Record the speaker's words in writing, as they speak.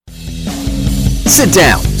Sit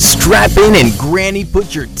down, strap in, and Granny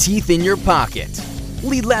put your teeth in your pocket.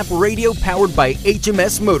 Lead Lap Radio powered by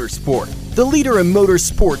HMS Motorsport. The leader in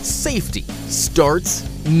motorsport safety starts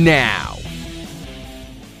now.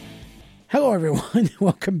 Hello, everyone.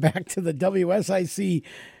 Welcome back to the WSIC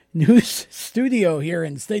News Studio here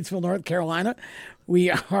in Statesville, North Carolina.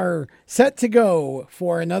 We are set to go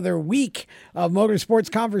for another week of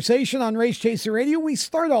motorsports conversation on Race Chaser Radio. We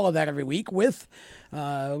start all of that every week with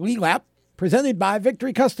Lead Lap, presented by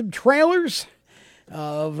Victory Custom Trailers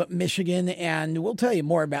of Michigan, and we'll tell you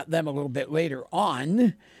more about them a little bit later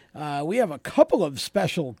on. We have a couple of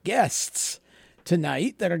special guests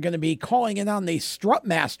tonight that are going to be calling in on the Strut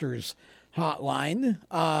Masters hotline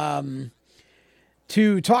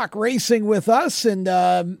to talk racing with us and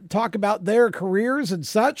talk about their careers and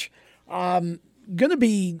such. Going to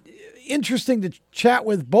be interesting to chat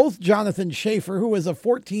with both Jonathan Shafer, who is a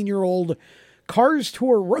 14-year-old Cars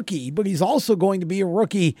Tour rookie, but he's also going to be a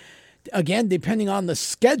rookie, again, depending on the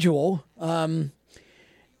schedule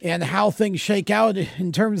and how things shake out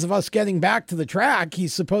in terms of us getting back to the track.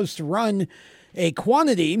 He's supposed to run a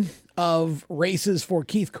quantity of races for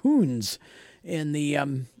Keith Coons in the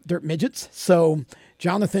Dirt Midgets. So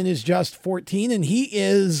Jonathan is just 14, and he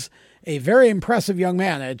is a very impressive young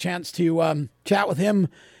man. I had a chance to chat with him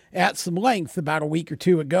at some length about a week or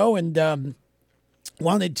two ago, and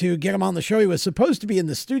wanted to get him on the show. He was supposed to be in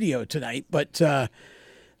the studio tonight, but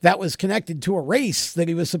that was connected to a race that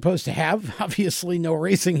he was supposed to have. Obviously, no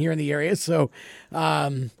racing here in the area, so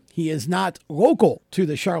he is not local to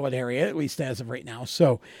the Charlotte area, at least as of right now.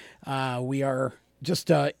 So we are just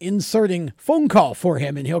inserting phone call for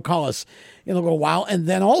him, and he'll call us in a little while. And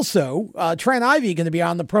then also, Trent Ivey going to be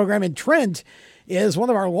on the program, and Trent is one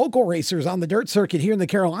of our local racers on the dirt circuit here in the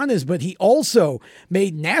Carolinas, but he also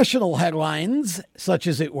made national headlines, such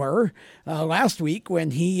as it were, last week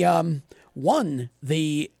when he won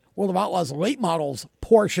the World of Outlaws late models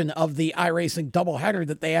portion of the iRacing doubleheader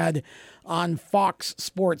that they had on Fox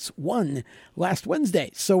Sports 1 last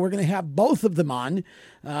Wednesday. So we're going to have both of them on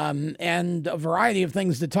and a variety of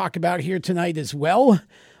things to talk about here tonight as well.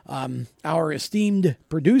 Our esteemed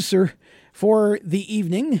producer for the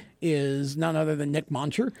evening is none other than Nick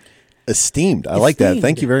Moncher. Esteemed. I like that.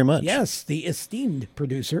 Thank you very much. Yes, the esteemed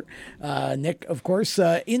producer. Nick, of course,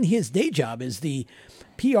 in his day job is the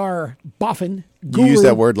PR boffin guru. You used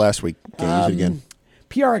that word last week. Can you use it again?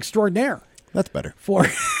 PR extraordinaire. That's better.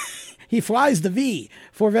 He flies the V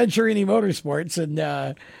for Venturini Motorsports.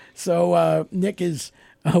 And so Nick is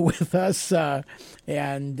with us.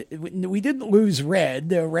 And we didn't lose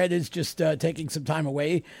Red. Red is just taking some time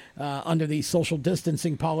away under the social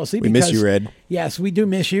distancing policy. We miss you, Red. Yes, we do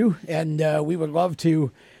miss you. And we would love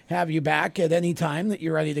to have you back at any time that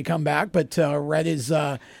you're ready to come back. But Red is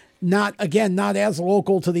not as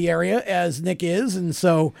local to the area as Nick is. And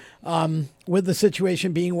so with the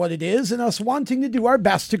situation being what it is and us wanting to do our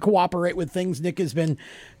best to cooperate with things, Nick has been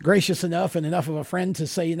gracious enough and enough of a friend to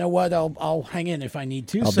say, you know what, I'll hang in if I need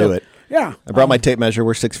to. I'll do it. Yeah. I brought my tape measure.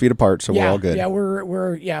 We're 6 feet apart, so we're all good. Yeah,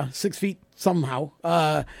 we're 6 feet somehow.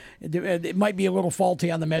 It might be a little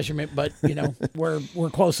faulty on the measurement, but we're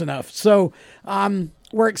close enough. So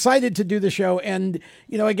we're excited to do the show. And,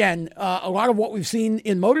 again, a lot of what we've seen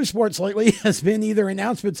in motorsports lately has been either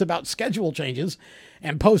announcements about schedule changes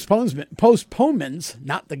and postponements,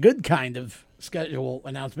 not the good kind of schedule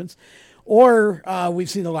announcements, or we've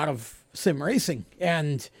seen a lot of sim racing.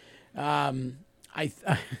 And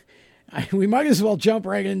we might as well jump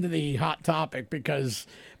right into the hot topic because,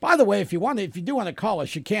 by the way, if you do want to call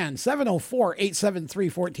us, you can.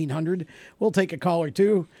 704-873-1400. We'll take a call or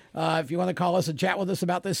two. If you want to call us and chat with us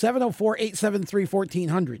about this,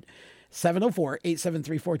 704-873-1400.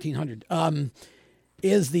 704-873-1400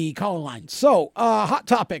 is the call line. So, hot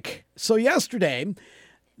topic. So yesterday,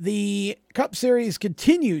 the Cup Series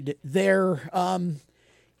continued their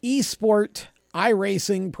eSport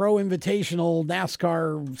iRacing Pro Invitational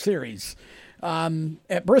NASCAR Series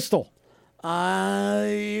at Bristol.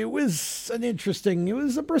 It was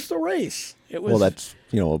a Bristol race. Well, that's,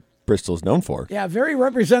 what Bristol's known for. Yeah, very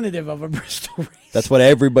representative of a Bristol race. That's what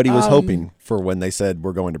everybody was hoping for when they said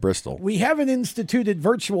we're going to Bristol. We haven't instituted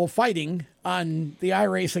virtual fighting on the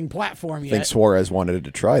iRacing platform yet. I think Suarez wanted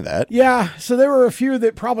to try that. Yeah, so there were a few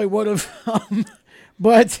that probably would have.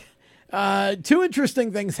 But two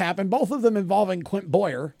interesting things happened, both of them involving Clint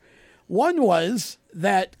Boyer. One was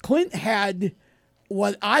that Clint had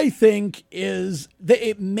what I think is that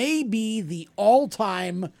it may be the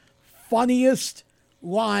all-time funniest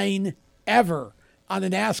line ever on a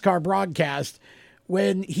NASCAR broadcast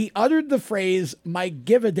when he uttered the phrase, "My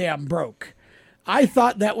give-a-damn broke." I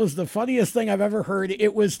thought that was the funniest thing I've ever heard.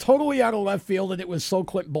 It was totally out of left field, and it was so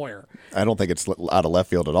Clint Boyer. I don't think it's out of left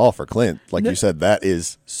field at all for Clint. Like you said, that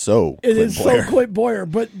is so It Clint is Boyer. so Clint Boyer,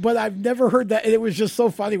 but I've never heard that. It was just so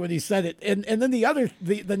funny when he said it. And then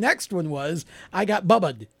the next one was, I got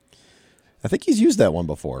bubbed. I think he's used that one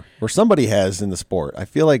before, or somebody has in the sport. I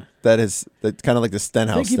feel like that's kind of like the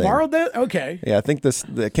Stenhouse Think he thing. borrowed that? Okay. Yeah, I think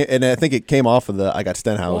and I think it came off of the I got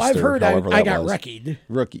Stenhouse. Well, I've heard I got was. wreckied.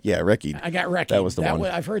 Wreckied. I got wrecked. That was the one.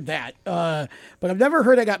 I've heard that, but I've never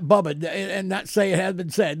heard I got bubbed, and not say it had been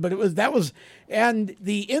said, but that was, and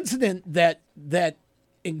the incident that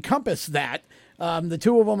encompassed that, the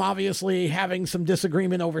two of them obviously having some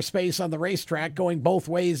disagreement over space on the racetrack, going both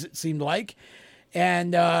ways it seemed like,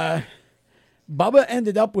 and Bubba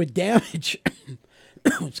ended up with damage,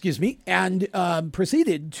 excuse me, and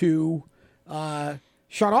proceeded to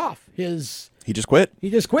shut off his. He just quit.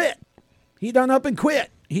 He done up and quit.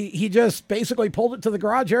 He just basically pulled it to the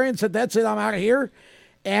garage area and said, "That's it, I'm out of here."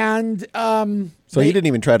 And so he didn't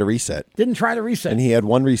even try to reset. Didn't try to reset. And he had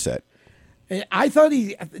one reset. I thought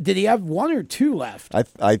did he have one or two left?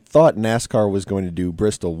 I thought NASCAR was going to do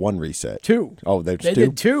Bristol one reset. Two. Oh, they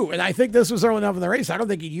did two, and I think this was early enough in the race. I don't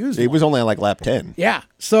think he used it. One. Was only on like lap 10. Yeah,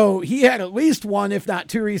 so he had at least one, if not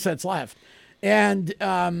two resets left,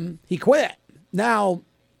 and he quit. Now,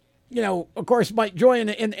 of course, Mike Joy,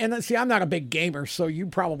 and see, I'm not a big gamer, so you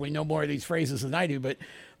probably know more of these phrases than I do, but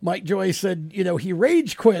Mike Joy said, he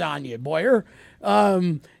rage quit on you, Boyer.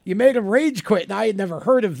 You made him rage quit, and I had never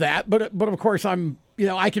heard of that, but of course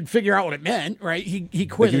I could figure out what it meant, right? He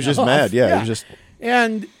quit. Like he was just mad, yeah. He was just.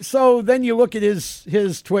 And so then you look at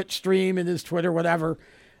his Twitch stream and his Twitter, whatever.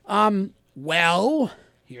 Well,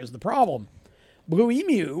 here's the problem: Blue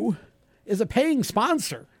Emu is a paying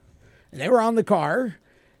sponsor, and they were on the car.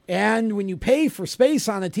 And when you pay for space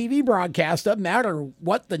on a TV broadcast, doesn't matter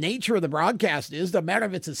what the nature of the broadcast is, doesn't matter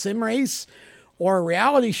if it's a sim race or a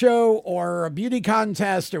reality show or a beauty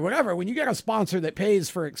contest or whatever, when you get a sponsor that pays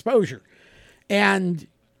for exposure and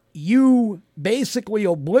you basically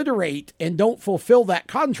obliterate and don't fulfill that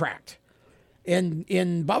contract. In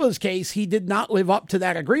Bubba's case, he did not live up to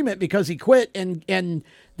that agreement because he quit and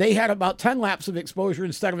they had about 10 laps of exposure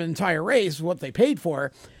instead of an entire race, what they paid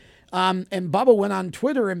for. And Bubba went on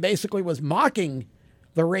Twitter and basically was mocking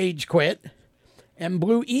the rage quit. And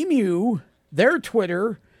Blue Emu, their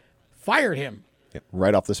Twitter, fired him. Yep,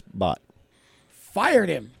 right off the spot. Fired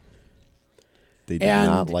him. They did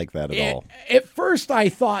not like that at all. At first, I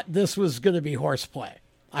thought this was going to be horseplay.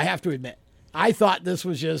 I have to admit. I thought this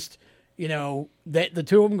was just, the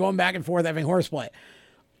two of them going back and forth having horseplay.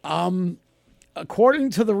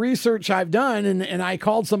 According to the research I've done, and I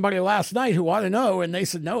called somebody last night who wanted to know, and they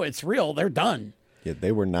said, no, it's real. They're done. Yeah,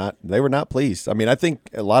 they were not pleased. I mean, I think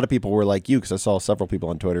a lot of people were like you, because I saw several people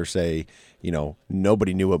on Twitter say,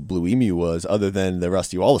 nobody knew what Blue Emu was other than the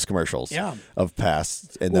Rusty Wallace commercials of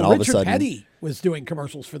past. And then all of a sudden, Richard Petty was doing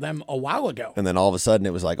commercials for them a while ago. And then all of a sudden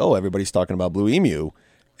it was like, oh, everybody's talking about Blue Emu.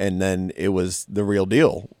 And then it was the real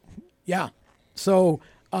deal. Yeah. So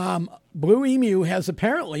Blue Emu has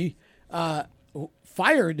apparently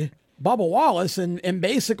fired Bubba Wallace and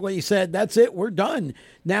basically said, that's it, we're done.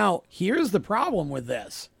 Now, here's the problem with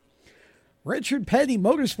this. Richard Petty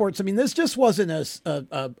Motorsports, I mean, this just wasn't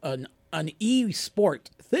an e-sport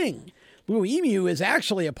thing. Blue Emu is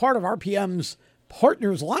actually a part of RPM's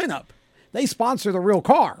partners lineup. They sponsor the real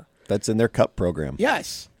car. That's in their cup program.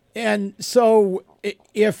 Yes. And so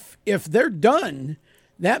if they're done,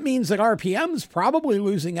 that means that RPM's probably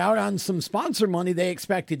losing out on some sponsor money they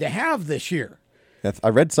expected to have this year. I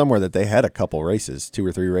read somewhere that they had a couple races, 2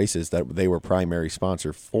 or 3 races, that they were primary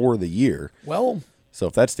sponsor for the year. Well, so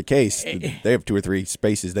if that's the case, they have 2 or 3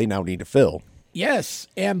 spaces they now need to fill. Yes,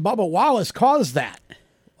 and Bubba Wallace caused that.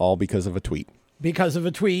 All because of a tweet. Because of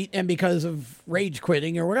a tweet and because of rage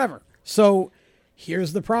quitting or whatever. So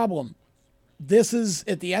here's the problem. This is,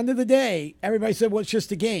 at the end of the day, everybody said, well, it's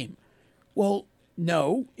just a game. Well,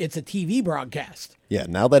 no, it's a TV broadcast. Yeah,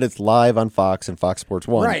 now that it's live on Fox and Fox Sports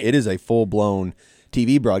 1, right. It is a full-blown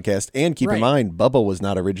TV broadcast. And keep in mind, Bubba was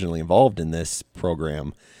not originally involved in this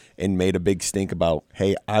program and made a big stink about,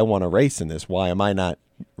 hey, I want to race in this. Why am I not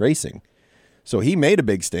racing? So he made a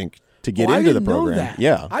big stink to get into the program. Know that.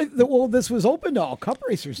 Yeah. Well, this was open to all cup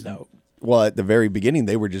racers, though. Well, at the very beginning,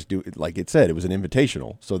 they were just doing, like it said, it was an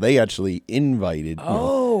invitational. So they actually invited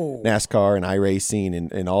NASCAR and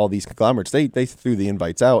iRacing and all these conglomerates. They threw the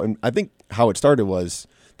invites out. And I think how it started was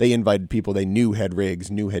they invited people they knew had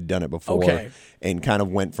rigs, knew had done it before, and kind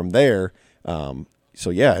of went from there.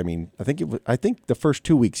 So, yeah, I mean, I think the first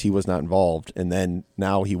 2 weeks he was not involved, and then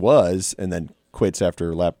now he was, and then quits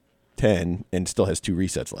after lap 10 and still has 2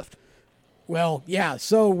 resets left. Well, yeah.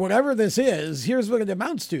 So whatever this is, here's what it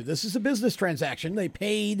amounts to. This is a business transaction. They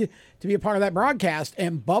paid to be a part of that broadcast,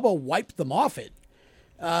 and Bubba wiped them off it,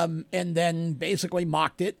 and then basically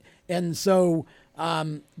mocked it. And so,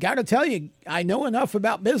 got to tell you, I know enough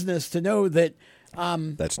about business to know that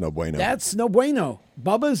that's no bueno. That's no bueno.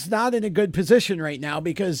 Bubba's not in a good position right now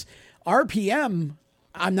because RPM,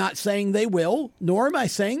 I'm not saying they will, nor am I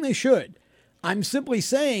saying they should. I'm simply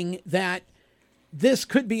saying that this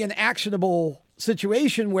could be an actionable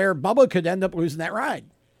situation where Bubba could end up losing that ride.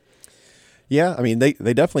 Yeah, I mean, they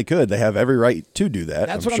definitely could. They have every right to do that.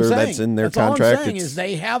 That's I'm what sure I'm saying. That's in their that's contract. All I'm saying is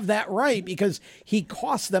they have that right because he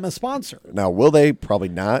cost them a sponsor. Now, will they? Probably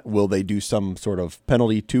not. Will they do some sort of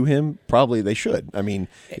penalty to him? Probably they should. I mean,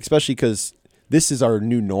 especially because this is our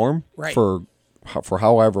new norm for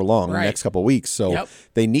however long, the next couple of weeks. So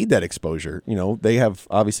they need that exposure. You know, they have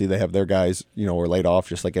their guys, you know, are laid off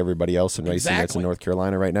just like everybody else in racing that's in North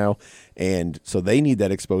Carolina right now. And so they need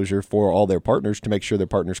that exposure for all their partners to make sure their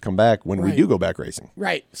partners come back when we do go back racing.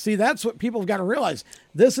 Right. See, that's what people have got to realize.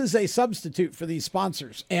 This is a substitute for these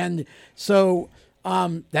sponsors. And so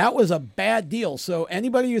that was a bad deal. So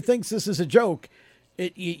anybody who thinks this is a joke,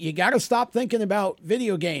 you got to stop thinking about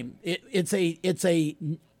video game. It's a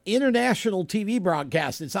international TV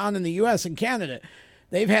broadcast. It's on in the U.S. and Canada.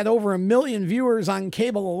 They've had over 1 million viewers on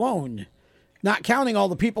cable alone, not counting all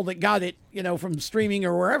the people that got it, you know, from streaming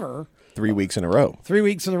or wherever. 3 weeks in a row. 3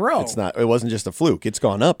 weeks in a row. It wasn't just a fluke. It's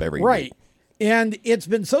gone up every week. And it's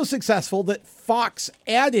been so successful that Fox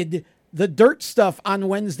added the dirt stuff on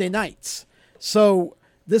Wednesday nights. So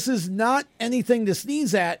this is not anything to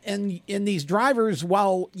sneeze at. And in these drivers,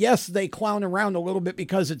 while, yes, they clown around a little bit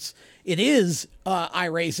because it is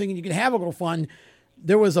iRacing and you can have a little fun,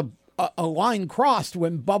 there was a line crossed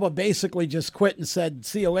when Bubba basically just quit and said,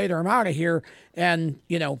 see you later, I'm out of here. And,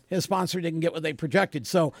 you know, his sponsor didn't get what they projected.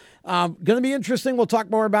 So going to be interesting. We'll talk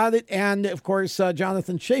more about it. And, of course,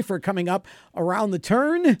 Jonathan Shafer coming up around the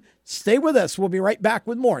turn. Stay with us. We'll be right back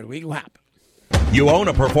with more Legal Lap. You own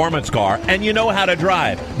a performance car and you know how to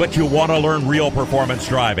drive, but you want to learn real performance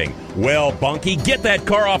driving. Well, Bunky, get that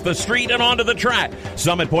car off the street and onto the track.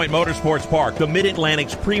 Summit Point Motorsports Park, the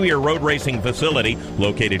Mid-Atlantic's premier road racing facility,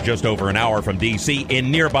 located just over an hour from D.C.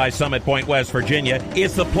 in nearby Summit Point, West Virginia,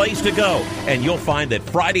 is the place to go. And you'll find that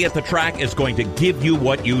Friday at the Track is going to give you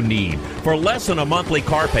what you need. For less than a monthly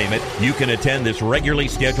car payment, you can attend this regularly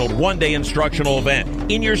scheduled one-day instructional event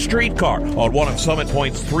in your street car on one of Summit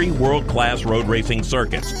Point's 3 world-class road racing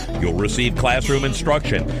circuits. You'll receive classroom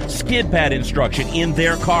instruction, skid pad instruction in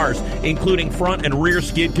their cars, including front and rear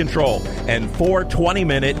skid control, and 4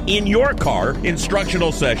 20-minute in-your-car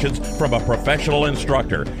instructional sessions from a professional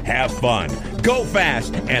instructor. Have fun, go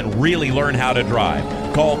fast, and really learn how to drive.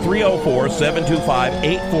 Call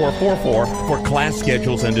 304-725-8444 for class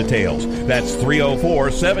schedules and details. That's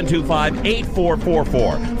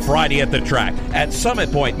 304-725-8444. Friday at the Track at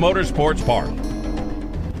Summit Point Motorsports Park.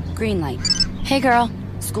 Green light. Hey girl,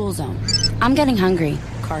 school zone. I'm getting hungry.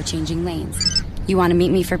 Car changing lanes. You want to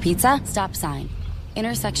meet me for pizza? Stop sign.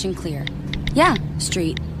 Intersection clear. Yeah,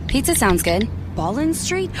 street. Pizza sounds good. Ball in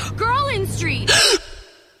street? Girl in street!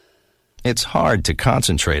 It's hard to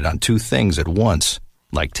concentrate on 2 things at once,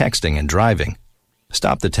 like texting and driving.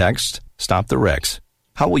 Stop the text, stop the wrecks.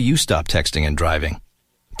 How will you stop texting and driving?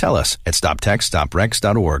 Tell us at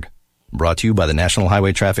stoptextstopwrecks.org. Brought to you by the National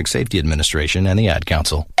Highway Traffic Safety Administration and the Ad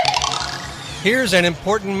Council. Here's an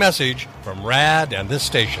important message from RAD and this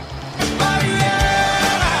station.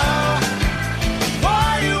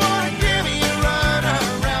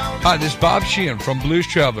 Hi, this is Bob Sheehan from Blues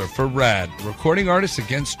Traveler for RAD, Recording Artists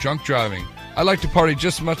Against Drunk Driving. I like to party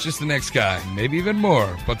just as much as the next guy, maybe even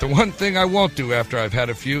more. But the one thing I won't do after I've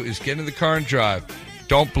had a few is get in the car and drive.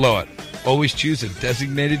 Don't blow it. Always choose a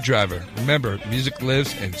designated driver. Remember, music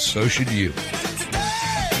lives and so should you.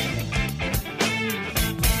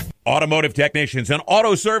 Automotive technicians and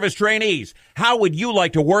auto service trainees, how would you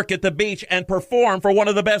like to work at the beach and perform for one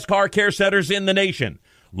of the best car care centers in the nation?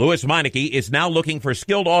 Louis Meineke is now looking for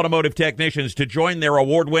skilled automotive technicians to join their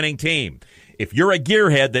award-winning team. If you're a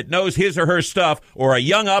gearhead that knows his or her stuff, or a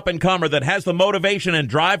young up-and-comer that has the motivation and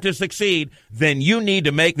drive to succeed, then you need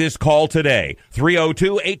to make this call today.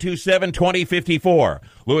 302-827-2054.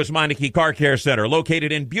 Louis Meineke Car Care Center,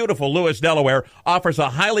 located in beautiful Lewis, Delaware, offers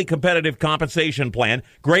a highly competitive compensation plan,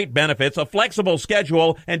 great benefits, a flexible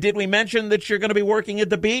schedule, and did we mention that you're going to be working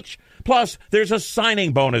at the beach? Plus, there's a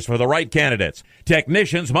signing bonus for the right candidates.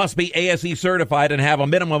 Technicians must be ASE certified and have a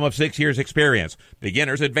minimum of 6 years experience.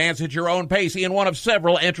 Beginners advance at your own pace in one of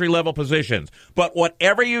several entry-level positions. But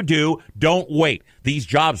whatever you do, don't wait. These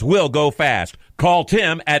jobs will go fast. Call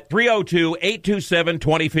Tim at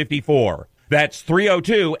 302-827-2054. That's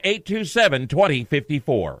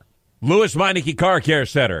 302-827-2054. Lewis Meineke Car Care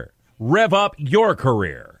Center. Rev up your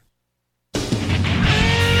career.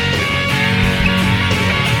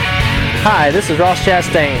 Hi, this is Ross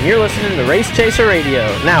Chastain. You're listening to Race Chaser Radio.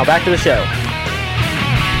 Now, back to the show.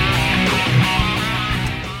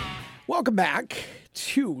 Welcome back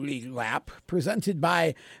to Lead Lap, presented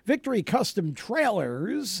by Victory Custom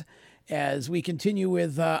Trailers, as we continue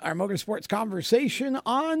with our motorsports conversation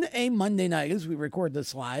on a Monday night as we record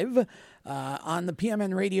this live on the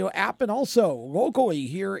PMN Radio app and also locally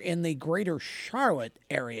here in the greater Charlotte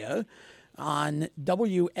area on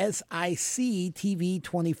WSIC TV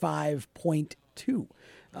 25.2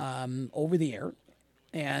 over the air.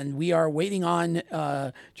 And we are waiting on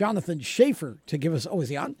Jonathan Shafer to give us... Oh, is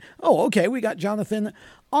he on? Oh, okay. We got Jonathan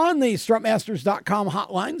on the strutmasters.com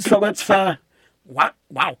hotline. So let's... Wow.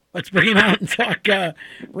 Let's bring him out and talk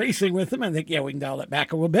racing with him. I think, we can dial that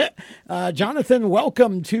back a little bit. Jonathan,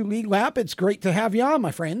 welcome to Lead Lap. It's great to have you on,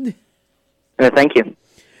 my friend. Thank you.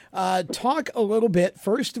 Talk a little bit,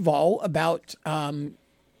 first of all, about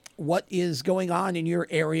what is going on in your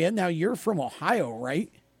area. Now, you're from Ohio,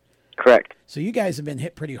 right? Correct. So you guys have been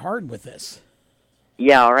hit pretty hard with this.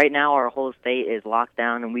 Yeah, right now our whole state is locked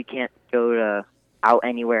down, and we can't go out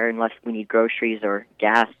anywhere unless we need groceries or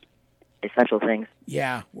gas, essential things.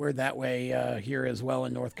 Yeah, we're that way here as well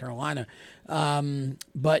in North Carolina.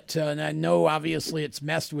 But I know, obviously, it's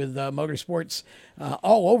messed with motorsports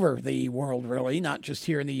all over the world, really, not just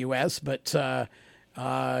here in the U.S., but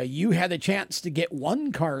you had a chance to get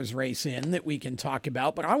one cars race in that we can talk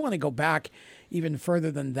about, but I want to go back even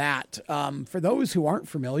further than that. For those who aren't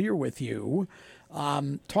familiar with you,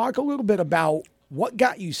 talk a little bit about what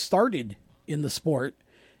got you started in the sport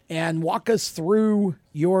and walk us through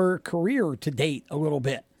your career to date a little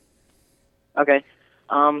bit. Okay.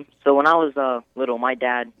 So when I was little, my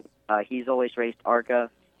dad, he's always raced ARCA,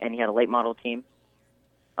 and he had a late model team.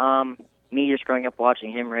 Me just growing up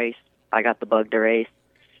watching him race, I got the bug to race,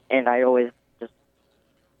 and I always just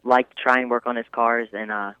liked to try and work on his cars.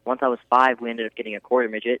 And once I was 5, we ended up getting a quarter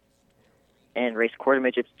midget and raced quarter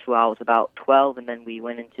midgets until I was about 12, and then we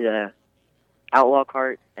went into the outlaw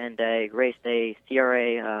kart and raced a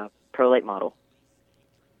CRA pro late model.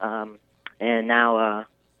 And now,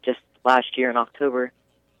 just last year in October,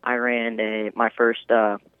 I ran my first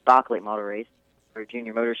stock late model race for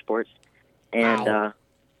Junior Motorsports, and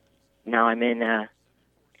now I'm in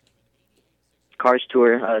Cars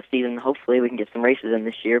Tour season. Hopefully we can get some races in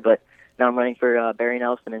this year, but now I'm running for Barry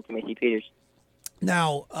Nelson and Timothy Peters.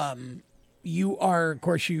 Now, you are, of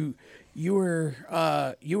course, you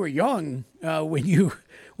were young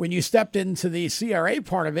when you stepped into the CRA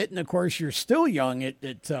part of it, and of course you're still young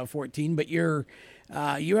at 14. But you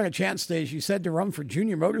had a chance to, as you said, to run for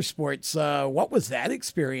Junior Motorsports. What was that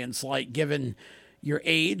experience like, given your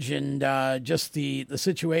age and just the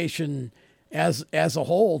situation as a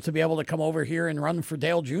whole, to be able to come over here and run for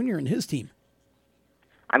Dale Jr. and his team?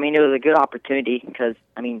 I mean, it was a good opportunity because,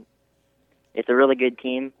 I mean, it's a really good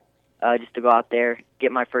team. Just to go out there,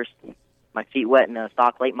 get my feet wet in a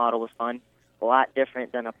stock late model was fun. A lot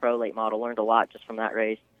different than a pro late model. Learned a lot just from that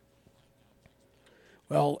race.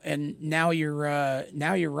 Well, and now you're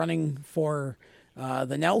running for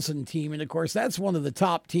the Nelson team, and of course that's one of the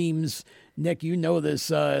top teams. Nick, you know this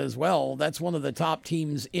as well. That's one of the top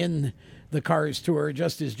teams in the Cars Tour,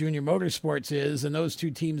 just as Junior Motorsports is, and those two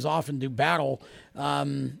teams often do battle.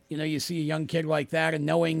 You see a young kid like that, and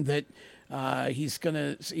knowing that he's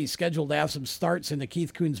scheduled to have some starts in the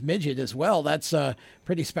Keith Kunz midget as well. That's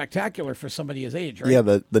pretty spectacular for somebody his age, right? Yeah,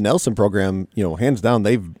 the Nelson program, hands down,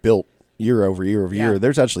 they've built year over year over year.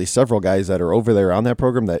 There's actually several guys that are over there on that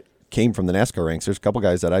program that came from the NASCAR ranks. There's a couple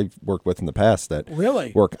guys that I've worked with in the past that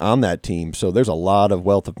really work on that team. So there's a lot of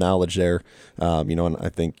wealth of knowledge there. And I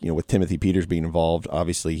think, with Timothy Peters being involved,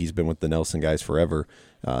 obviously he's been with the Nelson guys forever.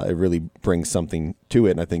 It really brings something to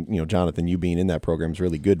it. And I think, Jonathan, you being in that program is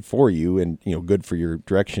really good for you and, good for your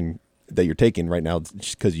direction that you're taking right now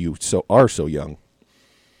because you are so young.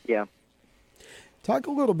 Yeah. Talk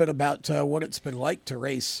a little bit about what it's been like to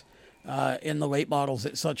race in the late models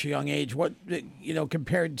at such a young age. What,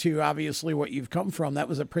 compared to obviously what you've come from, that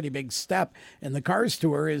was a pretty big step. And the Cars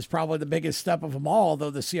Tour is probably the biggest step of them all, though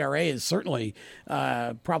the CRA is certainly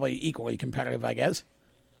probably equally competitive, I guess.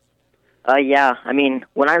 Yeah. I mean,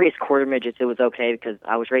 when I raced quarter midgets, it was okay because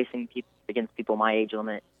I was racing against people my age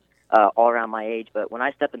limit, all around my age. But when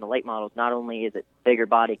I step into late models, not only is it bigger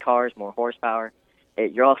body cars, more horsepower,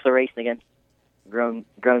 you're also racing against grown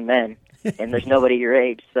men, and there's nobody your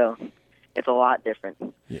age, so it's a lot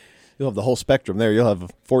different. Yeah. You'll have the whole spectrum there. You'll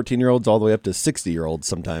have 14-year-olds all the way up to 60-year-olds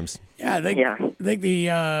sometimes. Yeah, I think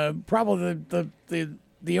the probably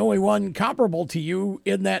the only one comparable to you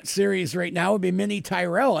in that series right now would be Minnie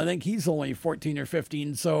Tyrell. I think he's only 14 or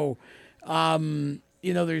 15. So,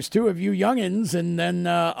 there's two of you youngins, and then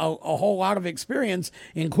a whole lot of experience,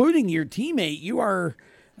 including your teammate. You are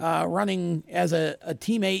running as a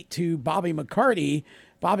teammate to Bobby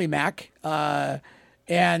Mack,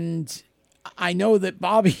 and I know that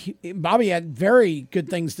Bobby had very good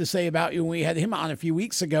things to say about you when we had him on a few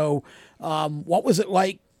weeks ago. What was it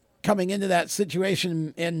like coming into that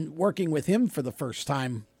situation and working with him for the first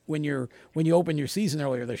time when you opened your season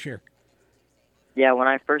earlier this year? Yeah, when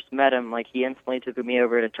I first met him, he instantly took me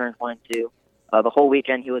over to turn 22. The whole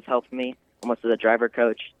weekend he was helping me almost as a driver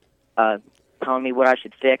coach, telling me what I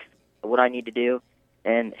should fix, what I need to do.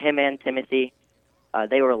 And him and Timothy,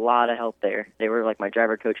 they were a lot of help there. They were like my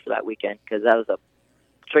driver coach for that weekend because that was a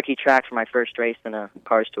tricky track for my first race in a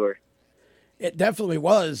Cars Tour. It definitely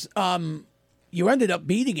was. You ended up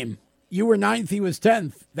beating him. You were 9th, he was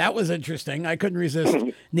 10th. That was interesting. I couldn't resist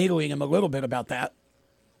needling him a little bit about that.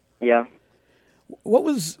 Yeah. What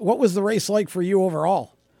was the race like for you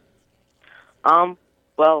overall?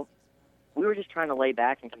 Well, we were just trying to lay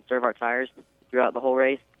back and conserve our tires throughout the whole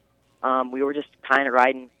race. We were just kind of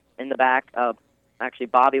riding in the back. Actually,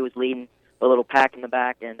 Bobby was leading a little pack in the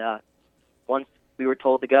back, and once we were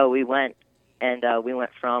told to go, we went. And we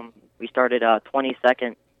started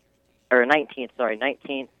 19th,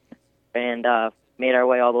 and made our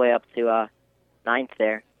way all the way up to 9th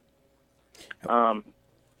there.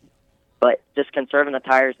 But just conserving the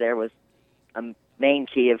tires there was a main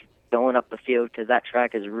key of going up the field because that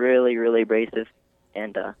track is really, really abrasive,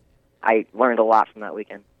 and I learned a lot from that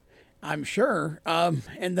weekend. I'm sure.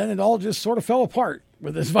 And then it all just sort of fell apart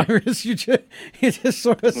with this virus. You just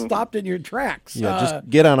sort of stopped in your tracks. Yeah, just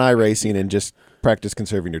get on iRacing and just practice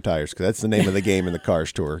conserving your tires because that's the name of the game in the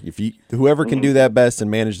Cars Tour. If whoever can do that best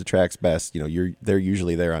and manage the tracks best, they're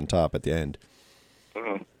usually there on top at the end.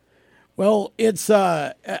 Mm-hmm. Well, it's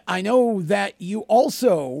I know that you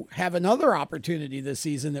also have another opportunity this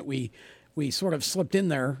season that we sort of slipped in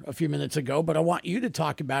there a few minutes ago, but I want you to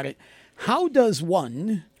talk about it. How does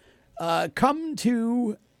one come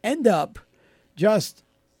to end up just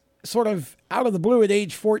sort of out of the blue at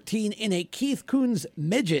age 14 in a Keith Kunz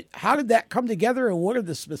midget? How did that come together, and what are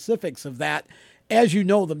the specifics of that as you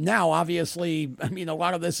know them now? Obviously, I mean, a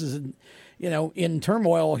lot of this is in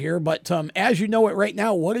turmoil here, but as you know it right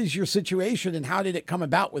now, what is your situation and how did it come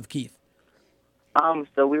about with Keith?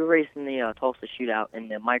 So we were racing the Tulsa Shootout in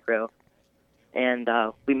the micro, and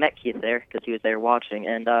we met Keith there because he was there watching,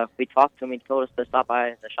 and we talked to him. He told us to stop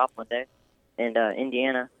by the shop one day in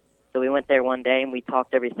Indiana. So we went there one day and we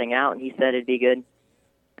talked everything out, and he said it'd be good.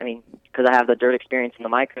 I mean, because I have the dirt experience in the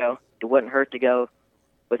micro, it wouldn't hurt to go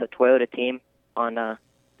with a Toyota team on the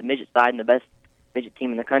midget side and the best midget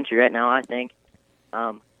team in the country right now, I think.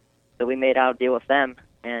 So we made out a deal with them,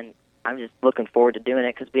 and I'm just looking forward to doing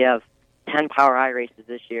it because we have 10 Power I races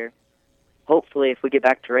this year. Hopefully, if we get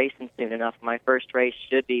back to racing soon enough, my first race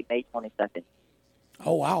should be May 22nd.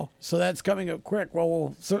 Oh, wow. So that's coming up quick. Well,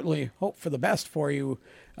 we'll certainly hope for the best for you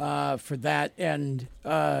for that. And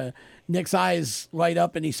Nick's eyes light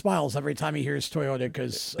up and he smiles every time he hears Toyota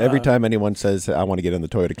because every time anyone says, I want to get in the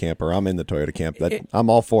Toyota camp or I'm in the Toyota camp, I'm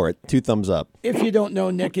all for it. 2 thumbs up. If you don't know,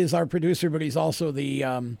 Nick is our producer, but he's also the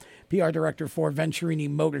PR director for Venturini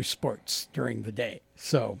Motorsports during the day.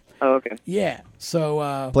 So, oh, okay. Yeah.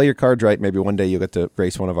 So play your cards right. Maybe one day you'll get to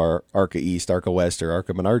race one of our ARCA East, ARCA West, or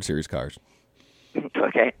ARCA Menard Series cars.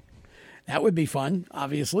 Okay. That would be fun,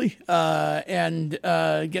 obviously, and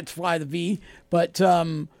get to fly the V. But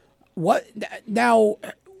what now?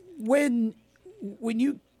 When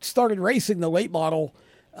you started racing the late model,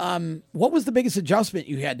 what was the biggest adjustment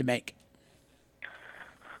you had to make?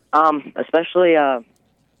 Especially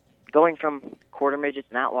going from quarter midgets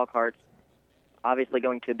and outlaw carts. Obviously,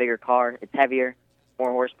 going to a bigger car, it's heavier,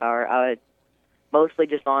 more horsepower. Mostly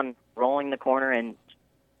just on rolling the corner and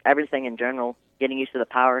everything in general. Getting used to the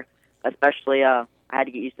power, especially I had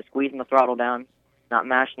to get used to squeezing the throttle down, not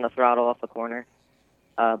mashing the throttle off the corner.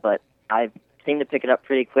 But I seemed to pick it up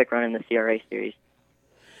pretty quick running the CRA series.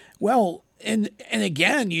 Well, and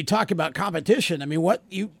again, you talk about competition. I mean, what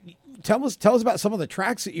you tell us about some of the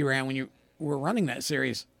tracks that you ran when you were running that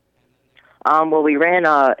series. Well, we ran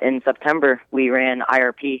in September. We ran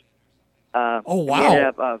IRP. Oh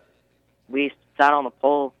wow! We sat on the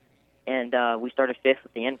pole, and we started 5th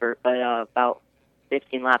with the invert, but about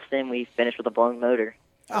 15 laps in, we finished with a blown motor.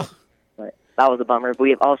 Oh. But that was a bummer.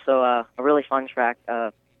 We have also a really fun track.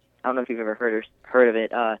 I don't know if you've ever heard of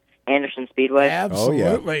it. Anderson Speedway.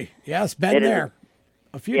 Absolutely. Yes, been there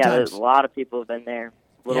a few times. Yeah, there's a lot of people have been there.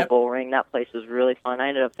 Little Bull Ring, that place was really fun. I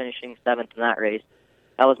ended up finishing 7th in that race.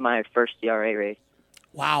 That was my first CRA race.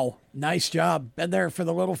 Wow, nice job. Been there for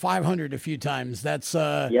the Little 500 a few times. That's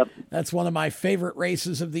one of my favorite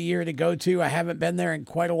races of the year to go to. I haven't been there in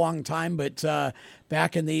quite a long time, but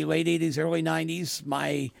back in the late 80s, early 90s,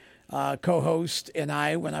 my co-host and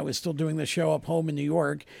I, when I was still doing the show up home in New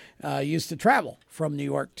York, used to travel from New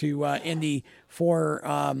York to Indy for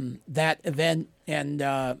that event. And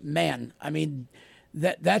man, I mean,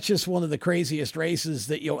 that's just one of the craziest races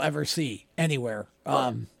that you'll ever see anywhere.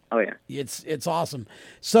 Oh, yeah. It's awesome.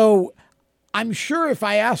 So I'm sure if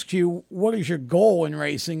I asked you what is your goal in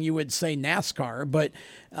racing, you would say NASCAR, but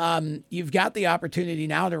you've got the opportunity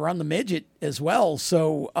now to run the midget as well.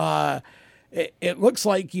 So it looks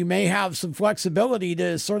like you may have some flexibility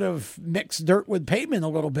to sort of mix dirt with pavement a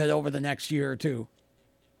little bit over the next year or two.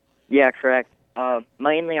 Yeah, correct.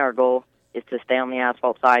 Mainly our goal is to stay on the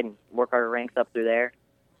asphalt side and work our ranks up through there.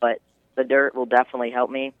 But the dirt will definitely help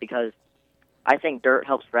me because I think dirt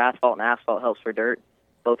helps for asphalt and asphalt helps for dirt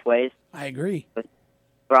both ways. I agree. With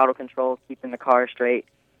throttle control, keeping the car straight.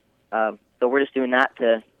 So we're just doing that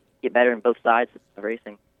to get better in both sides of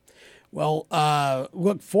racing. Well,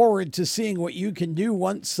 look forward to seeing what you can do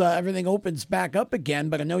once everything opens back up again,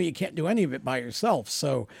 but I know you can't do any of it by yourself.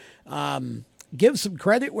 So give some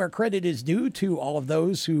credit where credit is due to all of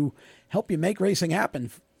those who help you make racing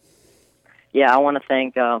happen. Yeah, I want to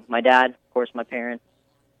thank my dad, of course, my parents,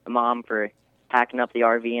 my mom for packing up the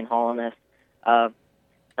RV and hauling us.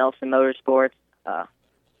 Nelson Motorsports,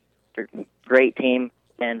 great team,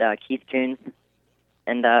 and Keith Coons.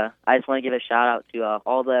 And I just want to give a shout-out to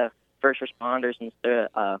all the first responders and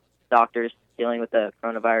doctors dealing with the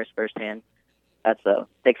coronavirus firsthand. That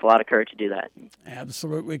takes a lot of courage to do that.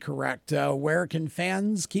 Absolutely correct. Where can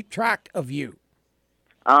fans keep track of you?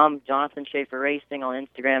 Jonathan Shafer Racing on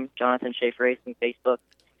Instagram, Jonathan Shafer Racing Facebook,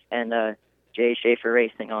 and Jay Shafer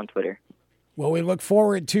Racing on Twitter. Well, we look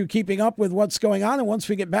forward to keeping up with what's going on, and once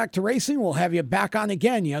we get back to racing, we'll have you back on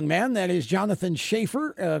again, young man. That is Jonathan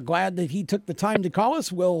Shafer. Glad that he took the time to call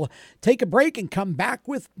us. We'll take a break and come back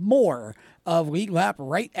with more of Lead Lap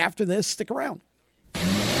right after this. Stick around.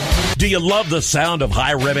 Do you love the sound of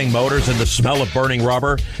high-revving motors and the smell of burning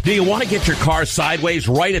rubber? Do you want to get your car sideways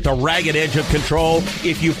right at the ragged edge of control?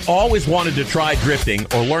 If you've always wanted to try drifting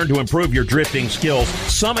or learn to improve your drifting skills,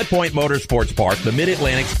 Summit Point Motorsports Park, the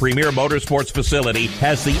Mid-Atlantic's premier motorsports facility,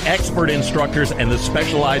 has the expert instructors and the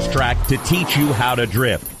specialized track to teach you how to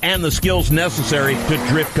drift and the skills necessary to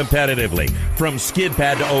drift competitively. From skid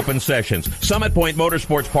pad to open sessions, Summit Point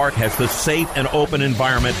Motorsports Park has the safe and open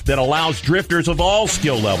environment that allows drifters of all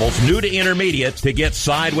skill levels, new to intermediate, to get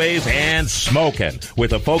sideways and smoking.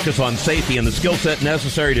 With a focus on safety and the skill set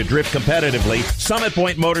necessary to drift competitively, Summit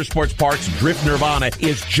Point Motorsports Park's Drift Nirvana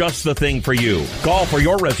is just the thing for you. Call for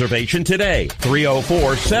your reservation today,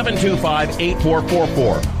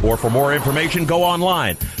 304-725-8444. Or for more information, go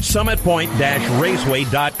online,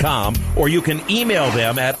 summitpoint-raceway.com, or you can email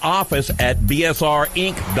them at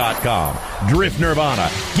office@bsrinc.com. Drift Nirvana,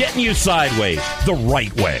 getting you sideways the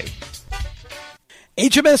right way.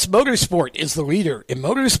 HMS Motorsport is the leader in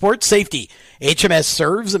motorsport safety. HMS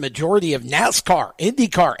serves a majority of NASCAR,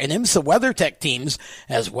 IndyCar, and IMSA WeatherTech teams,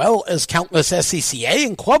 as well as countless SCCA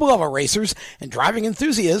and club-level racers and driving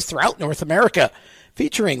enthusiasts throughout North America.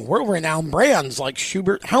 Featuring world-renowned brands like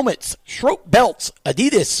Schubert helmets, Schroep belts,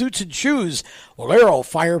 Adidas suits and shoes, Olero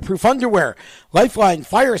fireproof underwear, Lifeline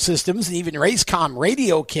fire systems, and even Racecom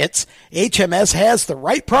radio kits, HMS has the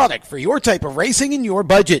right product for your type of racing and your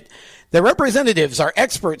budget. Their representatives are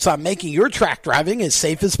experts on making your track driving as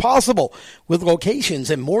safe as possible. With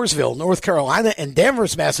locations in Mooresville, North Carolina, and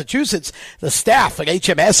Danvers, Massachusetts, the staff at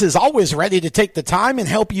HMS is always ready to take the time and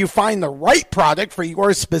help you find the right product for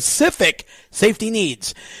your specific safety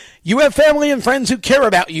needs. You have family and friends who care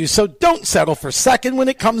about you, so don't settle for second when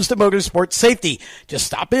it comes to motorsport safety. Just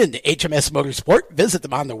stop in to HMS Motorsport, visit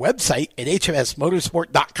them on their website at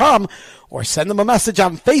hmsmotorsport.com, or send them a message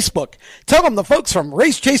on Facebook. Tell them the folks from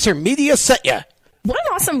Race Chaser Media sent you. What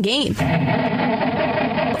an awesome game.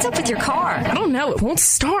 What's up with your car? I don't know. It won't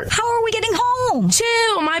start. How are we getting home?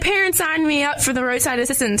 Chill. My parents signed me up for the roadside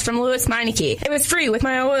assistance from Lewis Meineke. It was free with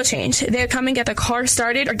my oil change. They'd come and get the car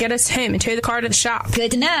started or get us home and tow the car to the shop. Good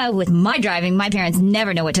to know. With my driving, my parents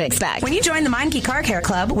never know what to expect. When you join the Meineke Car Care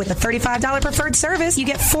Club with a $35 preferred service, you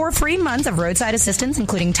get 4 free months of roadside assistance,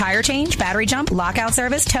 including tire change, battery jump, lockout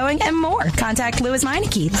service, towing, and more. Contact Lewis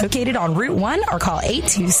Meineke, located on Route 1, or call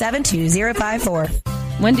 827-2054.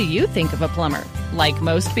 When do you think of a plumber? Like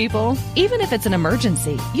most people, even if it's an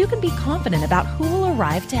emergency, you can be confident about who will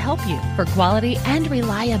arrive to help you. For quality and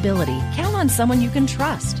reliability, count on someone you can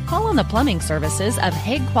trust. Call on the plumbing services of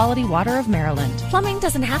Hague Quality Water of Maryland. Plumbing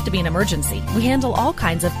doesn't have to be an emergency. We handle all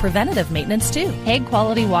kinds of preventative maintenance too. Hague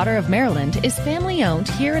Quality Water of Maryland is family owned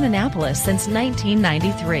here in Annapolis since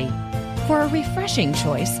 1993. For a refreshing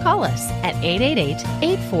choice, call us at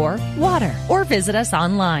 888-84-WATER or visit us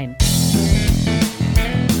online.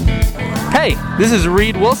 Hey, this is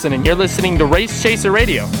Reed Wilson, and you're listening to Race Chaser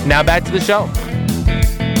Radio. Now back to the show.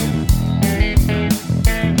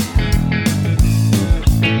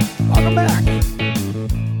 Welcome back.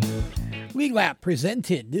 Lead Lap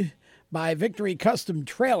presented by Victory Custom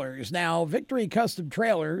Trailers. Now, Victory Custom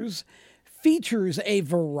Trailers features a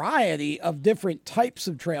variety of different types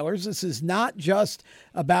of trailers. This is not just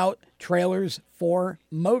about trailers for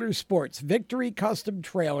motorsports. Victory Custom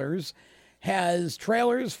Trailers has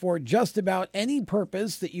trailers for just about any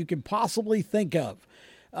purpose that you can possibly think of.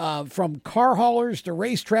 From car haulers to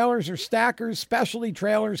race trailers or stackers, specialty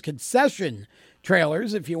trailers, concession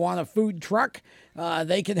trailers. If you want a food truck,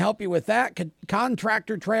 they can help you with that.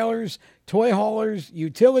 Contractor trailers, toy haulers,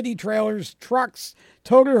 utility trailers, trucks,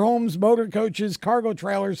 toter homes, motor coaches, cargo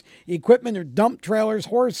trailers, equipment or dump trailers,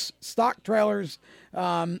 horse stock trailers,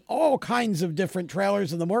 all kinds of different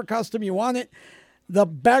trailers. And the more custom you want it, the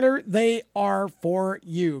better they are for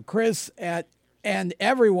you. Chris and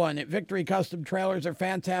everyone at Victory Custom Trailers are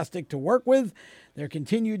fantastic to work with. Their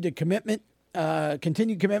continued commitment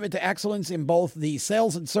to excellence in both the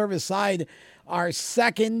sales and service side are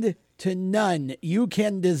second to none. You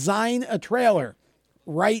can design a trailer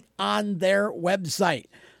right on their website.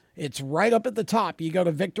 It's right up at the top. You go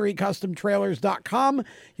to victorycustomtrailers.com.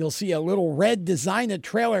 You'll see a little red design a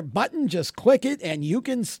trailer button. Just click it and you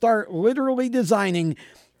can start literally designing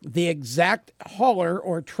the exact hauler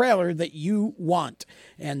or trailer that you want.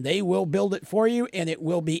 And they will build it for you, and it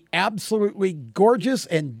will be absolutely gorgeous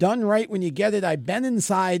and done right when you get it. I've been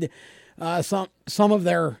inside some of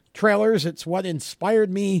their trailers. It's what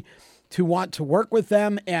inspired me to want to work with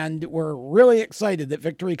them, and we're really excited that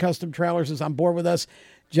Victory Custom Trailers is on board with us.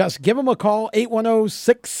 Just give them a call,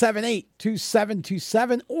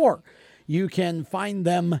 810-678-2727, or you can find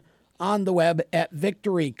them on the web at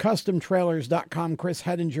victorycustomtrailers.com. Chris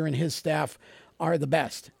Hedinger and his staff are the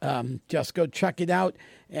best. Just go check it out.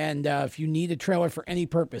 And if you need a trailer for any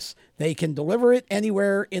purpose, they can deliver it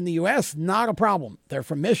anywhere in the U.S. Not a problem. They're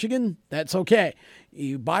from Michigan. That's okay.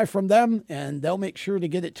 You buy from them, and they'll make sure to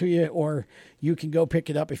get it to you, or you can go pick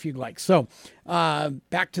it up if you'd like. So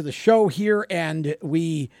back to the show here, and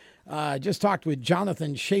we just talked with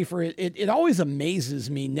Jonathan Shafer. It always amazes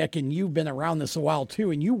me, Nick, and you've been around this a while too,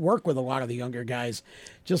 and you work with a lot of the younger guys,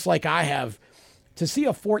 just like I have, to see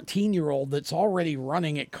a 14-year-old that's already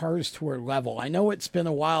running at Cars Tour level. I know it's been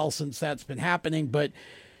a while since that's been happening, but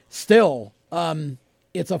still,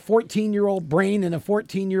 it's a 14-year-old brain and a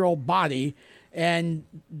 14-year-old body, and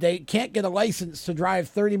they can't get a license to drive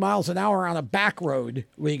 30 miles an hour on a back road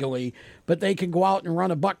legally, but they can go out and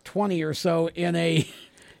run a $120 or so in a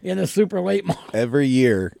super late model. Every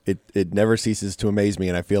year, it never ceases to amaze me,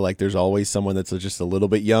 and I feel like there's always someone that's just a little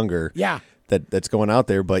bit younger that's going out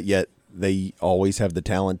there, but yet they always have the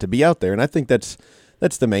talent to be out there. And I think that's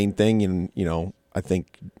the main thing. And, I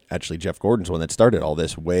think actually Jeff Gordon's one that started all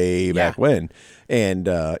this way back when. And,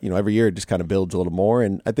 every year it just kind of builds a little more.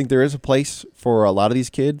 And I think there is a place for a lot of these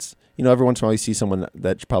kids. Every once in a while you see someone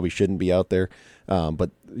that probably shouldn't be out there. But,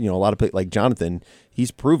 a lot of people like Jonathan, he's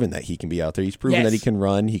proven that he can be out there. He's proven that he can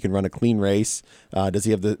run a clean race. Does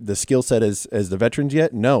he have the skill set as the veterans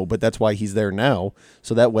yet? No, but that's why he's there now.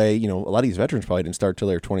 So that way, a lot of these veterans probably didn't start till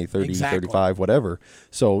they're 20, 30, 35, whatever.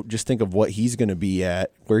 So just think of what he's going to be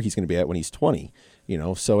at, where he's going to be at when he's 20.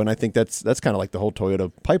 So, and I think that's kind of like the whole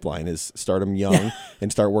Toyota pipeline is start them young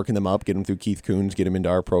and start working them up, get them through Keith Coons, get them into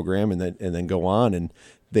our program, and then go on. And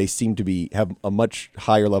they seem to have a much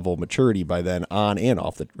higher level of maturity by then on and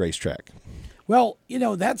off the racetrack. Well,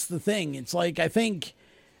 that's the thing. It's like, I think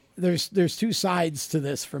there's two sides to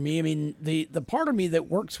this for me. I mean, the part of me that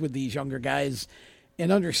works with these younger guys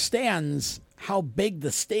and understands how big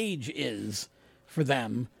the stage is for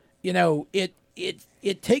them, it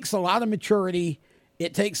takes a lot of maturity.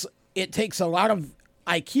 It takes a lot of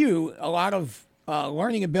IQ, a lot of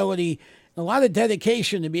learning ability, a lot of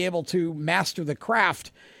dedication to be able to master the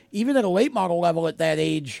craft, even at a late model level at that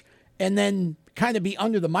age, and then kind of be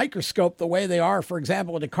under the microscope the way they are, for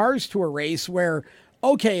example, at a Cars Tour race where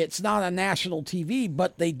okay, it's not on national TV,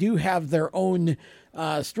 but they do have their own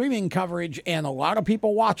streaming coverage, and a lot of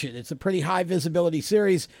people watch it. It's a pretty high visibility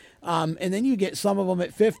series. And then you get some of them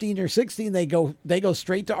at 15 or 16. They go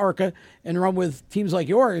straight to ARCA and run with teams like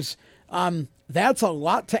yours. That's a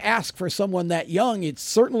lot to ask for someone that young. It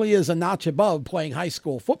certainly is a notch above playing high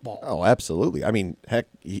school football. Oh, absolutely. I mean, heck,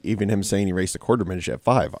 even him saying he raced a quarter minute at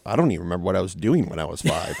 5. I don't even remember what I was doing when I was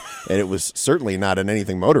 5. And it was certainly not in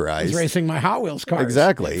anything motorized. I was racing my Hot Wheels cars.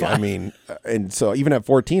 Exactly. I mean, and so even at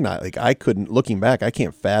 14, I couldn't, looking back, I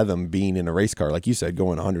can't fathom being in a race car, like you said,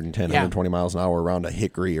 going 110, 120 miles an hour around a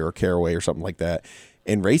Hickory or a Caraway or something like that.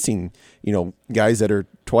 And racing, guys that are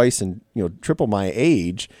twice and, triple my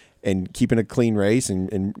age, and keeping a clean race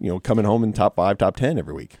and coming home in top 5, top 10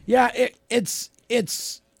 every week. Yeah, it's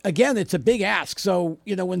again, it's a big ask. So,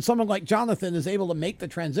 when someone like Jonathan is able to make the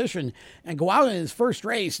transition and go out in his first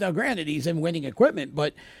race, now granted he's in winning equipment,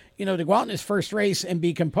 but to go out in his first race and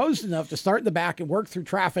be composed enough to start in the back and work through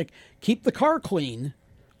traffic, keep the car clean,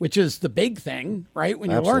 which is the big thing, right?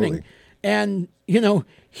 When you're learning. And,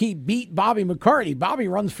 he beat Bobby McCarty. Bobby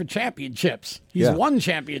runs for championships. He's won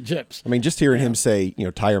championships. I mean, just hearing him say,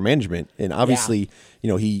 tire management, and obviously,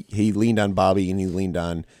 he leaned on Bobby and he leaned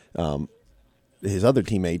on his other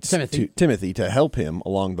teammates, Timothy, to help him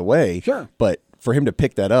along the way. Sure. But for him to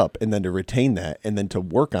pick that up and then to retain that and then to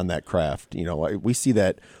work on that craft, we see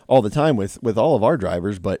that all the time with all of our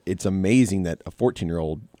drivers, but it's amazing that a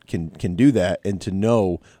 14-year-old can do that, and to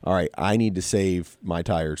know, all right, I need to save my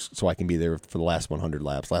tires so I can be there for the last 100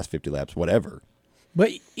 laps, last 50 laps, whatever.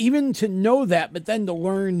 But even to know that, but then to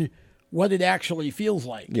learn what it actually feels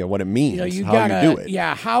like. Yeah, what it means, how you do it.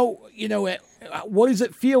 Yeah, how, what does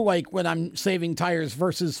it feel like when I'm saving tires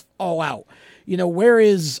versus all out? Where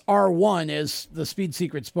is R1, as the Speed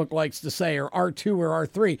Secrets book likes to say, or R2 or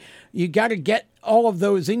R3? You got to get all of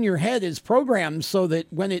those in your head as programs so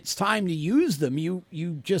that when it's time to use them, you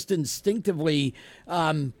just instinctively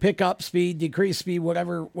pick up speed, decrease speed,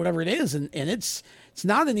 whatever it is. And it's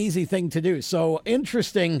not an easy thing to do. So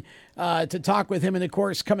interesting to talk with him. And, of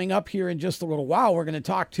course, coming up here in just a little while, we're going to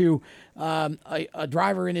talk to a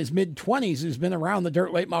driver in his mid-20s who's been around the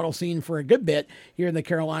dirt late model scene for a good bit here in the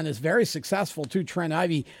Carolinas, very successful too, Trent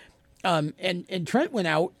Ivey. And Trent went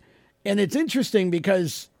out, and it's interesting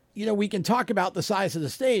because, we can talk about the size of the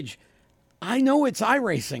stage. I know it's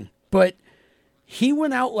iRacing, but he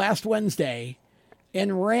went out last Wednesday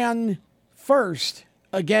and ran first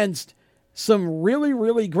against some really,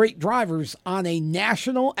 really great drivers on a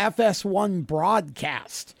national FS1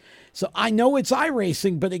 broadcast. So I know it's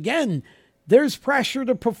iRacing, but again, there's pressure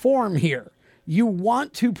to perform here. You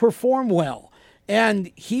want to perform well.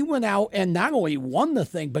 And he went out and not only won the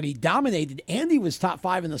thing, but he dominated, and he was top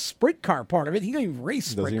 5 in the sprint car part of it. He didn't even race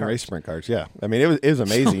sprint cars. Doesn't even race sprint cars, yeah. I mean, it was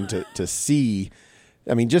amazing to see.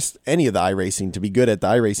 I mean, just any of the iRacing, to be good at the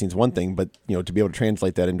iRacing is one thing, but, to be able to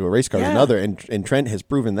translate that into a race car is another. And Trent has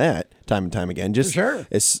proven that time and time again. Just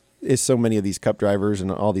as so many of these Cup drivers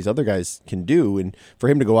and all these other guys can do. And for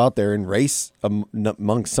him to go out there and race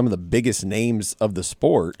amongst some of the biggest names of the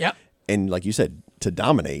sport, and like you said, to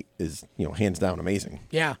dominate is, hands down amazing.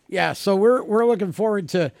 Yeah. So we're looking forward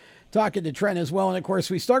to talking to Trent as well. And of course,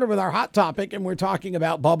 we started with our hot topic, and we're talking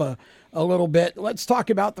about Bubba a little bit. Let's talk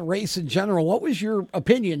about the race in general. What was your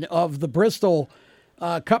opinion of the Bristol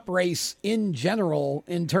Cup race in general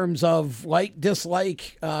in terms of like,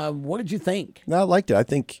 dislike? What did you think? No, I liked it. I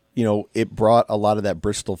think, it brought a lot of that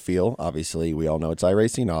Bristol feel. Obviously, we all know it's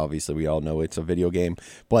iRacing. Obviously, we all know it's a video game.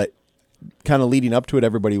 But kind of leading up to it,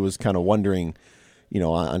 everybody was kind of wondering,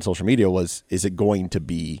 on social media, is it going to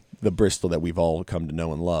be the Bristol that we've all come to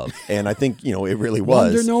know and love? And I think, it really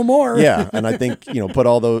was. Wonder no more. Yeah. And I think, put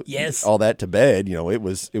all that to bed, it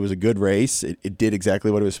was a good race. It did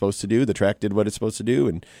exactly what it was supposed to do. The track did what it's supposed to do,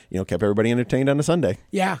 and, kept everybody entertained on a Sunday.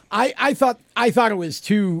 Yeah. I thought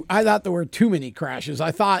there were too many crashes.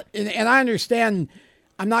 I thought, and I understand,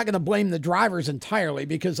 I'm not going to blame the drivers entirely,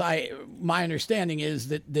 because my understanding is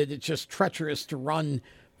that it's just treacherous to run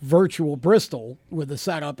virtual Bristol with the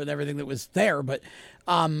setup and everything that was there. But,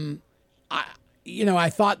 I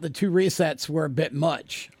thought the 2 resets were a bit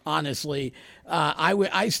much, honestly.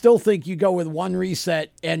 I still think you go with 1 reset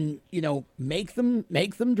and, make them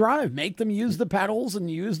drive, make them use the pedals and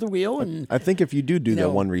use the wheel. And I think if you do that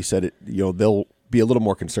 1 reset, they'll be a little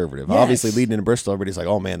more conservative. Yes. Obviously, leading into Bristol, everybody's like,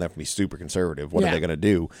 oh man, that can be super conservative. What are they going to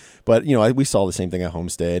do? But, we saw the same thing at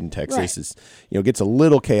Homestead and Texas. Is, gets a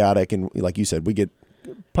little chaotic. And like you said, we get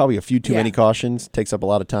probably a few too many cautions, takes up a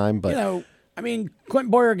lot of time. But Clint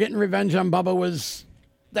Boyer getting revenge on Bubba was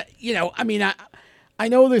that, I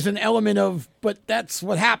know there's an element of, but that's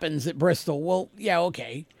what happens at Bristol. Well, yeah,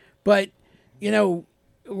 okay. But,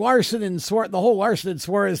 Larson and Suarez, the whole Larson and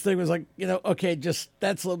Suarez thing was like, okay, just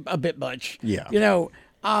that's a bit much. Yeah.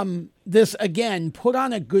 This again put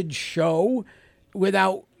on a good show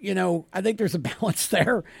without, I think there's a balance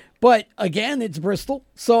there. But again, it's Bristol,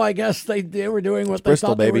 so I guess they were doing what they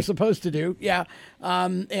thought they were supposed to do. Yeah,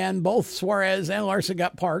 and both Suarez and Larson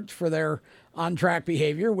got parked for their on-track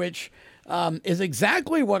behavior, which is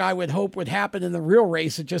exactly what I would hope would happen in the real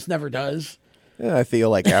race. It just never does. Yeah, I feel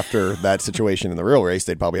like after that situation in the real race,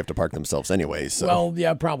 they'd probably have to park themselves anyways. So. Well,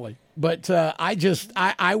 yeah, probably. But I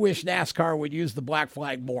wish NASCAR would use the black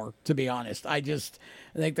flag more, to be honest. I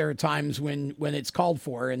think there are times when it's called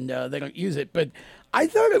for and they don't use it. But I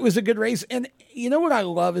thought it was a good race. And you know what I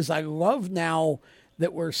love is I love now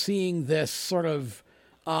that we're seeing this sort of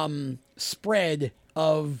spread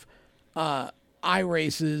of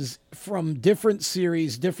iRaces from different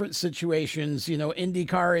series, different situations.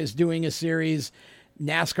 IndyCar is doing a series.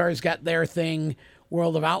 NASCAR's got their thing.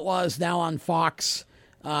 World of Outlaws now on Fox.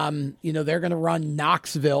 They're going to run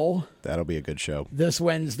Knoxville. That'll be a good show. This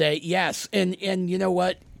Wednesday. Yes. And you know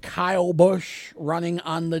what? Kyle Busch running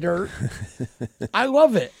on the dirt. I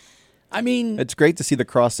love it. I mean, it's great to see the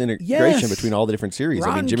cross integration between all the different series.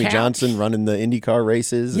 Jimmy Johnson running the IndyCar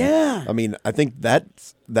races. Yeah. I think that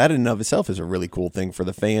in and of itself is a really cool thing for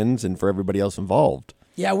the fans and for everybody else involved.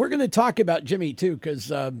 Yeah, we're going to talk about Jimmy too,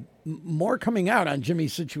 because more coming out on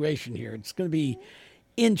Jimmy's situation here. It's going to be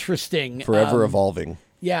interesting. Forever evolving.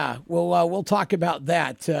 Yeah, we'll talk about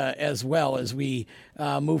that as well as we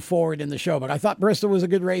move forward in the show. But I thought Bristol was a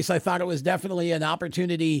good race. I thought it was definitely an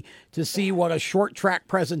opportunity to see what a short track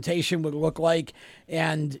presentation would look like.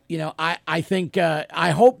 And, I think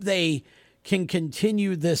I hope they can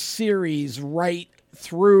continue this series right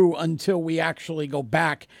through until we actually go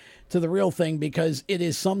back to the real thing, because it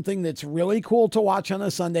is something that's really cool to watch on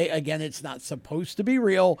a Sunday. Again, it's not supposed to be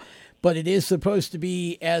real, but it is supposed to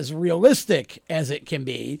be as realistic as it can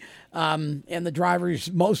be. And the drivers,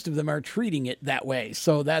 most of them are treating it that way.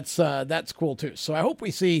 So that's cool too. So I hope we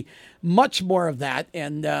see much more of that.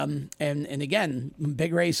 And again,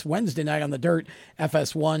 big race Wednesday night on the dirt,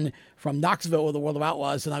 FS1 from Knoxville with the World of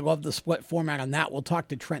Outlaws. And I love the split format on that. We'll talk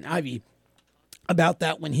to Trent Ivey about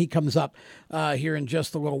that when he comes up here in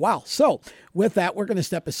just a little while. So with that, we're going to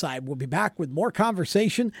step aside. We'll be back with more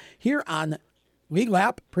conversation here on Lead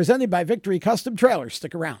Lap, presented by Victory Custom Trailers.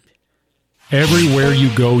 Stick around. Everywhere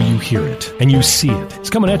you go, you hear it, and you see it. It's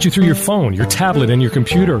coming at you through your phone, your tablet, and your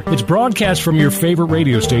computer. It's broadcast from your favorite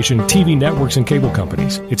radio station, TV networks, and cable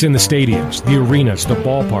companies. It's in the stadiums, the arenas, the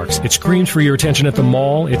ballparks. It screams for your attention at the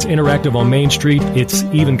mall. It's interactive on Main Street. It's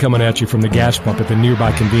even coming at you from the gas pump at the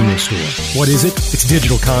nearby convenience store. What is it? It's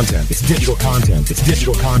digital content. It's digital content. It's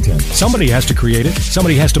digital content. Somebody has to create it.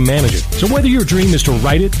 Somebody has to manage it. So whether your dream is to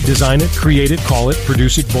write it, design it, create it, call it,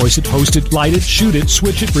 produce it, voice it, host it, light it, shoot it,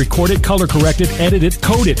 switch it, record it, color correct it, edit it,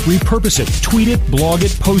 code it, repurpose it, tweet it, blog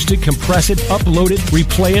it, post it, compress it, upload it,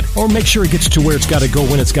 replay it, or make sure it gets to where it's got to go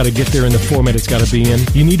when it's got to get there in the format it's got to be in,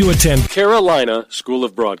 you need to attend Carolina School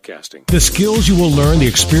of Broadcasting. The skills you will learn, the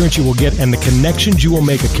experience you will get, and the connections you will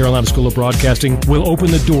make at Carolina School of Broadcasting will open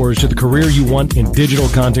the doors to the career you want in digital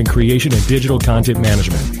content creation and digital content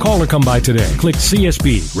management. Call or come by today. Click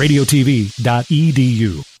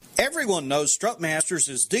csbradiotv.edu. Everyone knows Strutmasters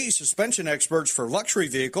is the suspension experts for luxury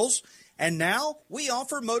vehicles, and now we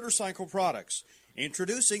offer motorcycle products.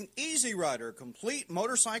 Introducing Easy Rider, complete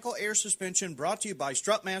motorcycle air suspension, brought to you by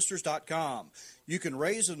Strutmasters.com. You can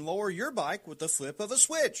raise and lower your bike with the flip of a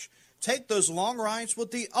switch. Take those long rides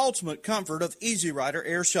with the ultimate comfort of Easy Rider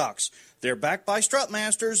air shocks. They're backed by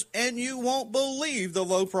Strutmasters, and you won't believe the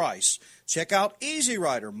low price. Check out Easy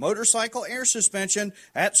Rider motorcycle air suspension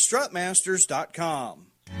at Strutmasters.com.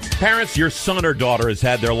 Parents, your son or daughter has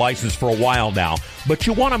had their license for a while now, but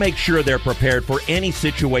you want to make sure they're prepared for any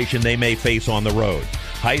situation they may face on the road.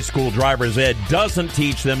 High school driver's ed doesn't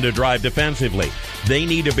teach them to drive defensively. They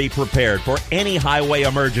need to be prepared for any highway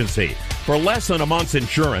emergency. For less than a month's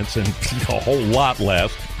insurance, and a whole lot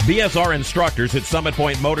less, BSR instructors at Summit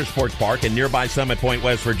Point Motorsports Park in nearby Summit Point,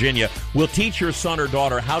 West Virginia, will teach your son or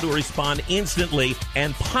daughter how to respond instantly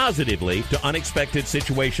and positively to unexpected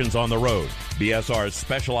situations on the road. BSR's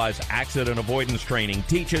specialized accident avoidance training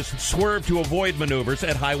teaches swerve to avoid maneuvers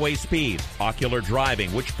at highway speed, ocular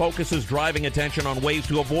driving, which focuses driving attention on ways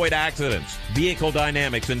to avoid accidents, vehicle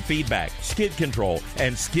dynamics and feedback, skid control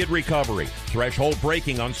and skid recovery, threshold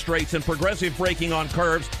braking on straights and progressive braking on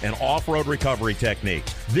curves, and off-road recovery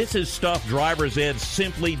techniques. This is stuff driver's ed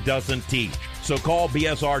simply doesn't teach. So call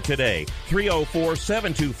BSR today,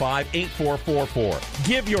 304-725-8444.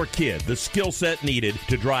 Give your kid the skill set needed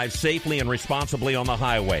to drive safely and responsibly on the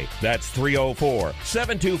highway. That's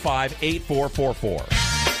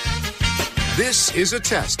 304-725-8444. This is a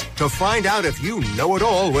test to find out if you know it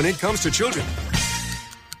all when it comes to children.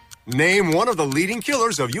 Name one of the leading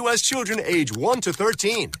killers of U.S. children age 1 to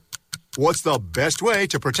 13. What's the best way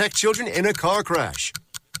to protect children in a car crash?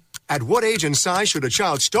 At what age and size should a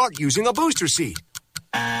child start using a booster seat?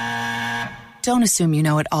 Don't assume you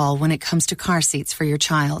know it all when it comes to car seats for your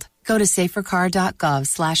child. Go to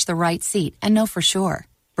safercar.gov/the-right-seat and know for sure.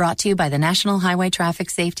 Brought to you by the National Highway Traffic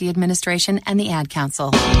Safety Administration and the Ad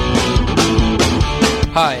Council.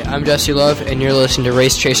 Hi, I'm Jesse Love, and you're listening to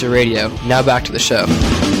Race Chaser Radio. Now back to the show.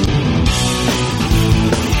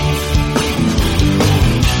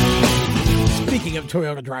 Speaking of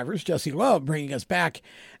Toyota drivers, Jesse Love bringing us back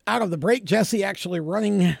out of the break. Jesse actually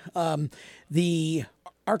running the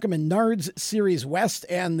ARCA Menards Series West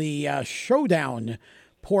and the Showdown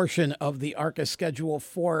portion of the ARCA schedule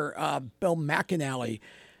for Bill McAnally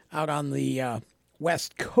out on the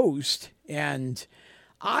West Coast. And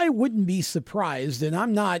I wouldn't be surprised, and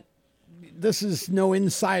I'm not, this is no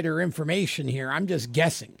insider information here, I'm just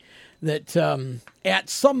guessing, that at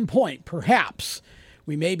some point, perhaps,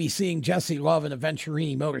 we may be seeing Jesse Love in a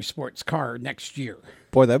Venturini Motorsports car next year.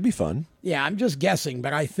 Boy, that'd be fun. Yeah, I'm just guessing,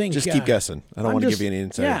 but I think just keep guessing. I don't want to give you any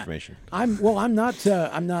inside information. I don't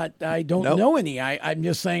know any. I'm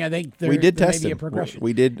just saying I think there, we did there test may be him. a progression.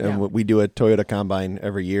 We did, and we do a Toyota Combine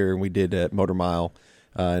every year, and we did at Motor Mile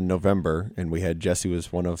in November, and we had Jesse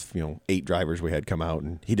was one of 8 drivers we had come out,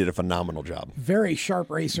 and he did a phenomenal job. Very sharp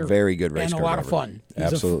racer, very good racer, and a lot of fun.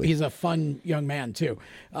 Absolutely, he's a fun young man too.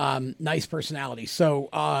 Nice personality. So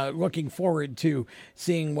looking forward to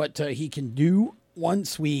seeing what he can do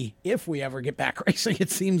if we ever get back racing.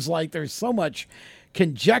 It seems like there's so much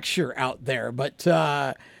conjecture out there, but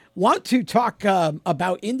want to talk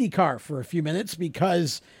about IndyCar for a few minutes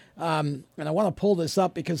because. And I want to pull this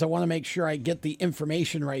up because I want to make sure I get the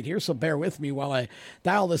information right here. So bear with me while I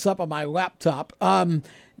dial this up on my laptop.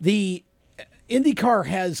 The IndyCar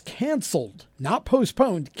has canceled, not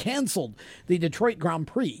postponed, canceled the Detroit Grand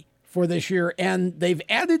Prix for this year. And they've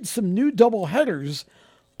added some new double headers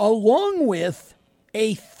along with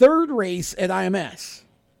a third race at IMS.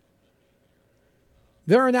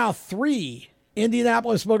 There are now 3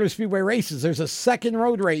 Indianapolis Motor Speedway races. There's a second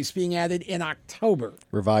road race being added in October.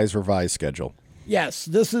 Revised schedule. Yes,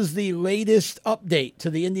 this is the latest update to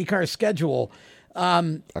the IndyCar schedule.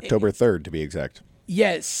 October 3rd, to be exact.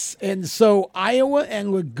 Yes, and so Iowa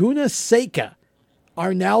and Laguna Seca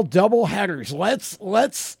are now double headers. Let's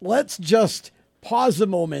just pause a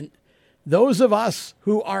moment. Those of us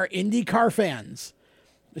who are IndyCar fans,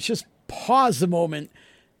 let's just pause a moment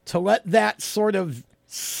to let that sort of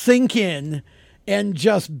sink in and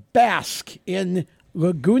just bask in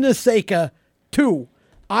Laguna Seca 2,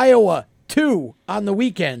 Iowa 2 on the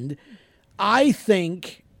weekend. I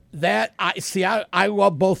think that, I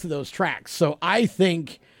love both of those tracks. So I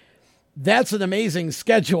think that's an amazing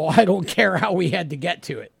schedule. I don't care how we had to get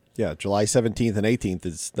to it. Yeah, July 17th and 18th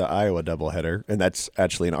is the Iowa doubleheader, and that's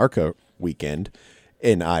actually an ARCA weekend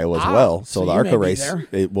in Iowa as well. So the ARCA race,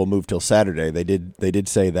 it will move till Saturday. They did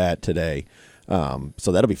say that today.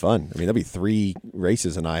 So that'll be fun. I mean, that'll be 3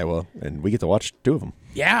 races in Iowa, and we get to watch 2 of them.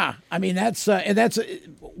 Yeah, I mean that's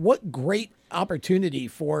what great opportunity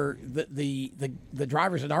for the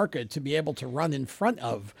drivers in ARCA to be able to run in front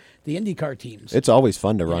of the IndyCar teams. It's always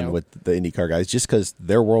fun to run with the IndyCar guys, just because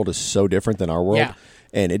their world is so different than our world. Yeah.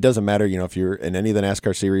 And it doesn't matter, if you're in any of the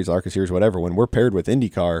NASCAR series, ARCA series, whatever, when we're paired with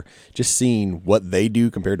IndyCar, just seeing what they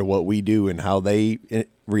do compared to what we do and how they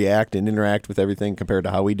react and interact with everything compared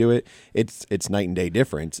to how we do it, it's night and day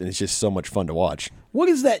difference, and it's just so much fun to watch. What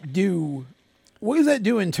does that do? What does that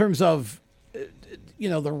do in terms of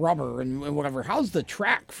the rubber and whatever? How's the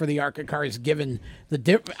track for the ARCA cars given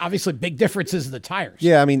the obviously big differences in the tires?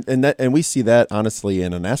 Yeah, I mean, and we see that honestly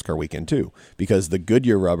in a NASCAR weekend too, because the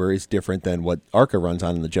Goodyear rubber is different than what ARCA runs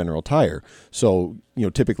on in the general tire. So,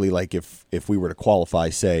 typically like if we were to qualify,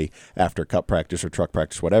 say, after cup practice or truck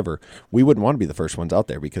practice, whatever, we wouldn't want to be the first ones out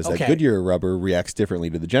there because that Goodyear rubber reacts differently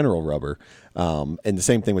to the general rubber. And the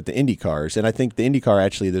same thing with the Indy cars. And I think the Indy car,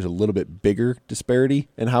 actually, there's a little bit bigger disparity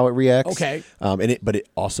in how it reacts. Okay. But it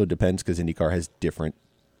also depends because IndyCar has different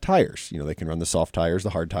tires. They can run the soft tires,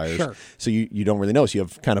 the hard tires. Sure. So you don't really know. So you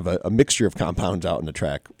have kind of a mixture of compounds out in the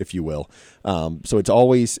track, if you will. So it's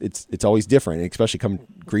always different, especially come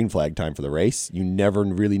green flag time for the race. You never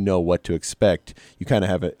really know what to expect. You kind of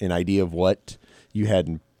have an idea of what you had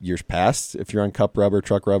in years past if you're on cup rubber,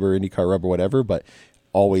 truck rubber, IndyCar rubber, whatever, but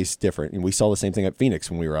always different. And we saw the same thing at Phoenix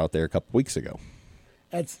when we were out there a couple weeks ago.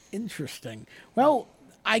 That's interesting. Well,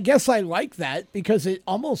 I guess I like that because it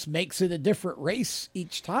almost makes it a different race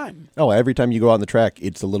each time. Oh, every time you go out on the track,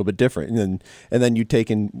 it's a little bit different. And then you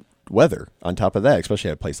take in weather on top of that, especially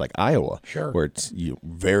at a place like Iowa, sure, where it's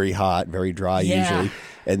very hot, very dry Yeah. usually,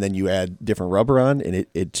 and then you add different rubber on, and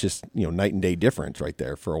it's just night and day difference right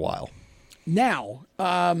there for a while. Now,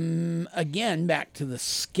 again, back to the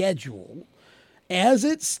schedule. As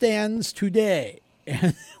it stands today,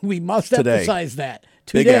 and we must emphasize that.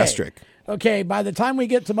 Today, big asterisk. Okay, by the time we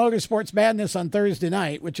get to Motorsports Madness on Thursday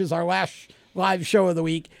night, which is our last live show of the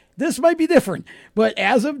week, this might be different. But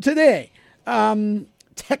as of today,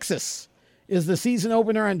 Texas is the season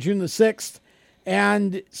opener on June the 6th,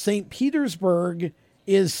 and St. Petersburg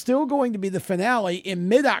is still going to be the finale in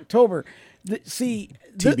mid-October.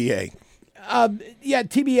 TBA.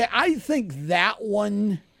 TBA. I think that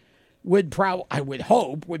one I would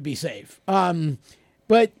hope would be safe.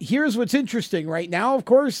 But here's what's interesting right now, of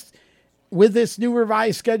course, with this new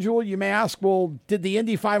revised schedule, you may ask, well, did the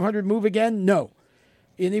Indy 500 move again? No.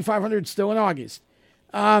 Indy 500 is still in August.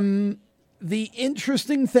 The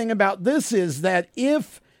interesting thing about this is that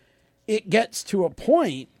if it gets to a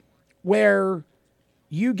point where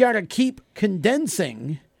you got to keep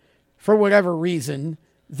condensing for whatever reason,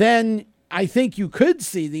 then I think you could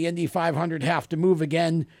see the Indy 500 have to move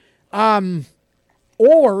again.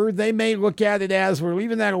 Or they may look at it as we're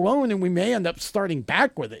leaving that alone and we may end up starting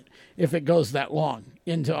back with it if it goes that long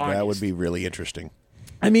into August. That would be really interesting.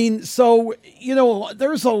 I mean, so,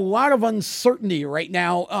 there's a lot of uncertainty right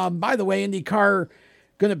now. By the way, IndyCar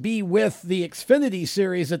going to be with the Xfinity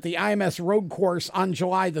Series at the IMS Road Course on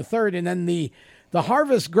July the 3rd. And then the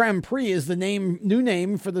Harvest Grand Prix is the new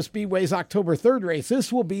name for the Speedway's October 3rd race.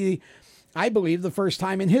 This will be, I believe, the first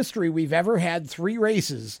time in history we've ever had 3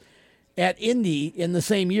 races at Indy in the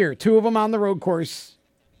same year. 2 of them on the road course,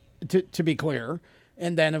 to be clear.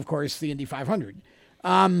 And then, of course, the Indy 500.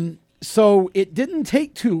 So it didn't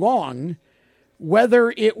take too long, whether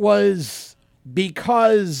it was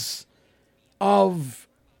because of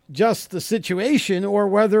just the situation or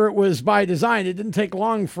whether it was by design. It didn't take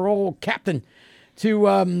long for old Captain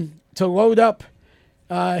to load up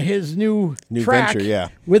his new track venture,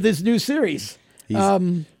 with his new series. He's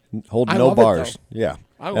holding no bars. Yeah.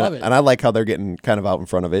 I love it. And I like how they're getting kind of out in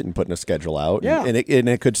front of it and putting a schedule out. Yeah. And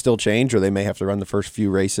it could still change, or they may have to run the first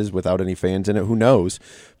few races without any fans in it. Who knows?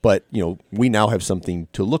 But, we now have something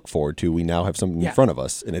to look forward to. We now have something in front of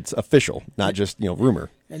us, and it's official, not just,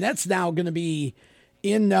 rumor. And that's now going to be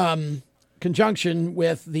in conjunction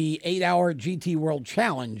with the 8-hour GT World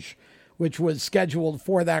Challenge, which was scheduled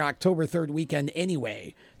for that October 3rd weekend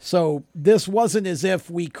anyway. So this wasn't as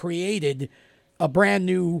if we created a brand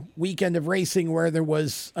new weekend of racing where there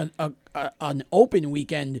was an open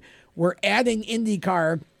weekend. We're adding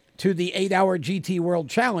IndyCar to the 8-hour GT World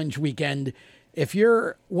Challenge weekend. If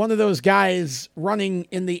you're one of those guys running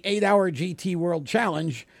in the 8-hour GT World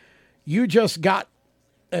Challenge, you just got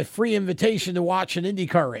a free invitation to watch an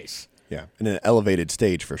IndyCar race. Yeah, and an elevated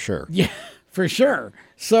stage for sure. Yeah, for sure.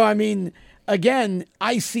 So, I mean, again,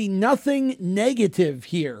 I see nothing negative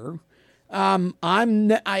here. I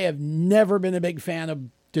have never been a big fan of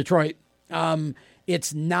Detroit.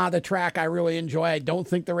 It's not a track I really enjoy. I don't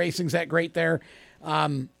think the racing's that great there.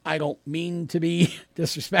 I don't mean to be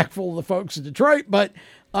disrespectful to the folks in Detroit, but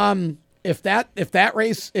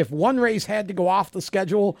if one race had to go off the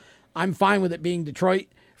schedule, I'm fine with it being Detroit,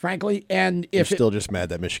 frankly. And if you're still just mad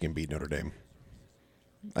that Michigan beat Notre Dame,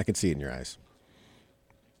 I can see it in your eyes.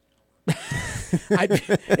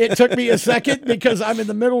 It took me a second because I'm in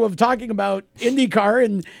the middle of talking about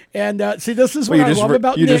IndyCar and see, this is what I love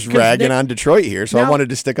about Nick. You're just ragging on Detroit here, so I wanted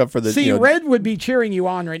to stick up for the. See, Red would be cheering you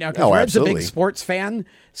on right now because Red's absolutely. a big sports fan,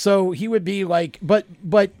 so he would be like, but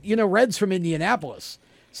Red's from Indianapolis,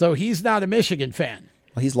 so he's not a Michigan fan.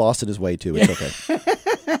 Well, he's lost it his way too. It's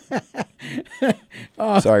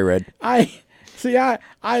okay. Sorry, Red. I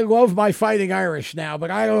love my Fighting Irish now, but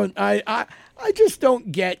I just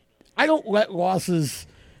don't get. I don't let losses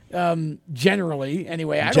generally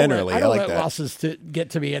anyway. I don't let losses to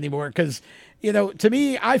get to me anymore because, to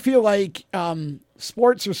me, I feel like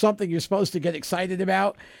sports are something you're supposed to get excited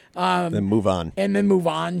about. Then move on. And then move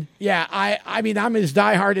on. Yeah, I mean, I'm as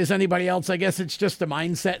diehard as anybody else. I guess it's just a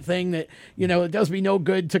mindset thing that, it does me no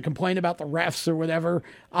good to complain about the refs or whatever.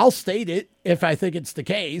 I'll state it if I think it's the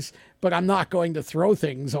case, but I'm not going to throw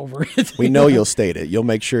things over it. We know you'll state it. You'll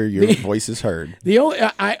make sure your voice is heard.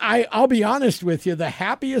 I'll be honest with you. The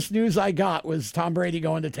happiest news I got was Tom Brady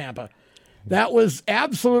going to Tampa. That was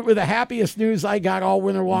absolutely the happiest news I got all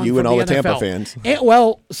winter long. You from and all the NFL. Tampa fans.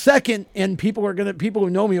 And, second, and people who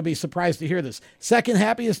know me will be surprised to hear this. Second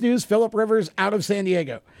happiest news: Phillip Rivers out of San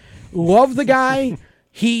Diego. Love the guy.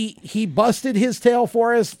 He busted his tail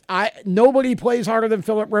for us. Nobody plays harder than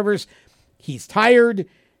Phillip Rivers. He's tired.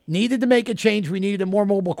 Needed to make a change. We needed a more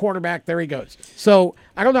mobile quarterback. There he goes. So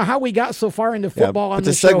I don't know how we got so far into football on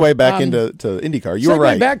the show. To segue back into IndyCar, you were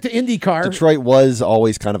right. Back to IndyCar. Detroit was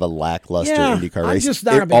always kind of a lackluster IndyCar race. I'm just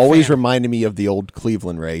not a big always fan. reminded me of the old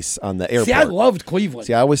Cleveland race on the airport. See, I loved Cleveland.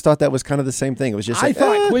 See, I always thought that was kind of the same thing. It was just I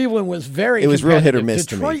thought Cleveland was very. It was real hit or miss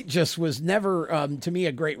Detroit to me. just was never to me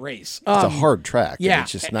a great race. It's a hard track. Yeah,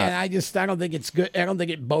 it's just not. And I don't think it's good. I don't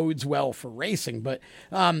think it bodes well for racing. But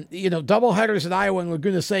double headers at Iowa and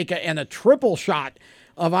Laguna Seca and a triple shot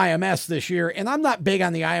of IMS this year. And I'm not big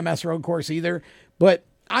on the IMS road course either, but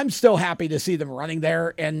I'm still happy to see them running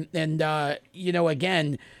there. And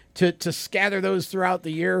again, to scatter those throughout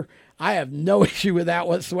the year, I have no issue with that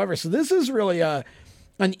whatsoever. So this is really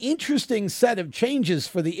an interesting set of changes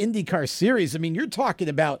for the IndyCar series. I mean, you're talking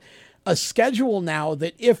about a schedule now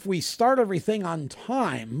that if we start everything on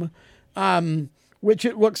time, which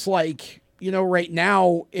it looks like, right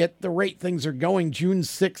now at the rate things are going, June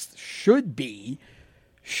 6th should be,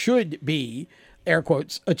 air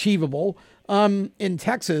quotes, achievable in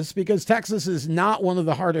Texas, because Texas is not one of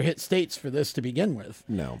the harder hit states for this to begin with.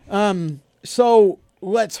 No. So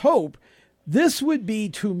let's hope. This would be,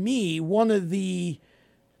 to me, one of the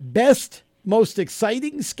best, most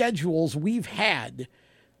exciting schedules we've had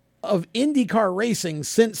of IndyCar racing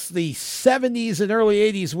since the 70s and early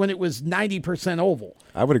 80s when it was 90% oval.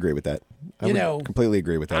 I would agree with that. I would completely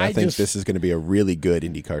agree with that. I think this is going to be a really good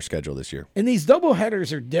IndyCar schedule this year. And these double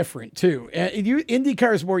headers are different too.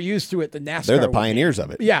 IndyCar is more used to it than NASCAR. They're the pioneers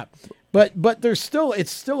of it. Yeah, but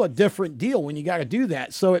it's still a different deal when you got to do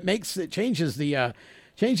that. So it changes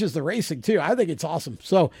the racing too. I think it's awesome.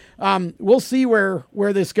 So we'll see where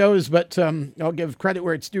this goes, but I'll give credit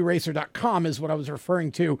where it's due. Racer.com is what I was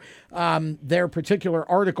referring to. Their particular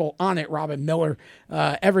article on it, Robin Miller.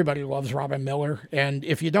 Everybody loves Robin Miller. And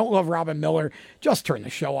if you don't love Robin Miller, just turn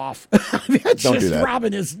the show off. Don't do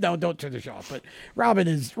that. Don't turn the show off. But Robin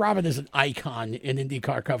is an icon in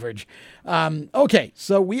IndyCar coverage. Okay,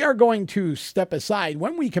 so we are going to step aside.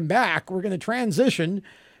 When we come back, we're going to transition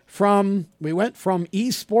we went from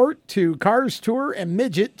eSport to Cars Tour and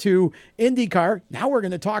Midget to IndyCar. Now we're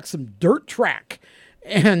going to talk some dirt track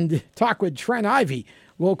and talk with Trent Ivey,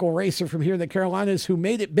 local racer from here in the Carolinas who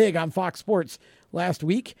made it big on Fox Sports last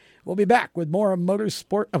week. We'll be back with more of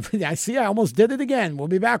Motorsport. I almost did it again. We'll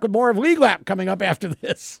be back with more of League Lap coming up after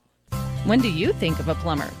this. When do you think of a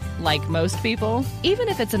plumber? Like most people, even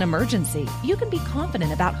if it's an emergency, you can be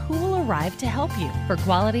confident about who will arrive to help you. For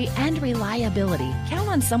quality and reliability, count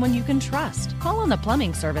on someone you can trust. Call on the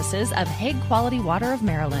plumbing services of Hague Quality Water of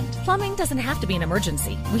Maryland. Plumbing doesn't have to be an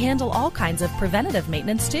emergency. We handle all kinds of preventative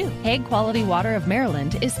maintenance too. Hague Quality Water of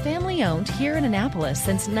Maryland is family-owned here in Annapolis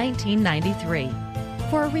since 1993.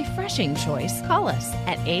 For a refreshing choice, call us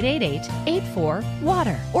at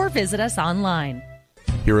 888-84-WATER or visit us online.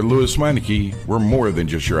 Here at Lewis Meineke, we're more than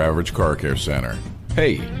just your average car care center.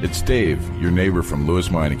 Hey, it's Dave, your neighbor from Lewis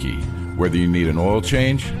Meineke. Whether you need an oil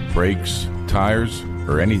change, brakes, tires,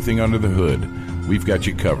 or anything under the hood, we've got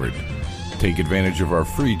you covered. Take advantage of our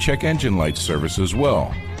free check engine light service as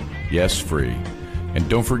well. Yes, free. And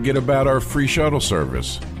don't forget about our free shuttle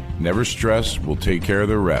service. Never stress, we'll take care of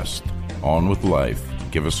the rest. On with life.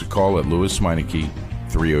 Give us a call at Lewis Meineke,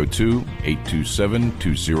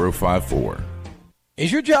 302-827-2054. Is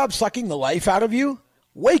your job sucking the life out of you?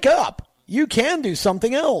 Wake up. You can do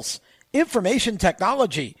something else. Information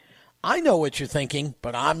technology. I know what you're thinking,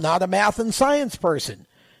 but I'm not a math and science person.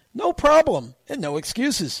 No problem and no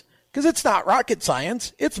excuses, because it's not rocket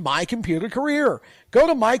science. It's My Computer Career. Go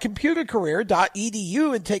to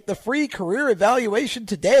mycomputercareer.edu and take the free career evaluation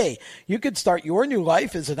today. You can start your new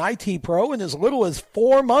life as an IT pro in as little as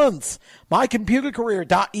 4 months.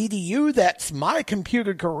 mycomputercareer.edu. That's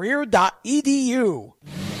mycomputercareer.edu.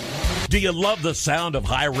 Do you love the sound of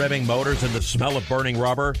high-revving motors and the smell of burning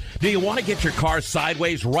rubber? Do you want to get your car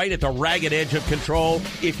sideways right at the ragged edge of control?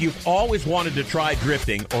 If you've always wanted to try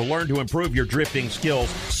drifting or learn to improve your drifting skills,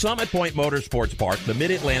 Summit Point Motorsports Park, the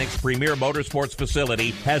Mid-Atlantic's premier motorsports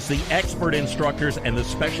facility, has the expert instructors and the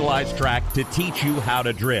specialized track to teach you how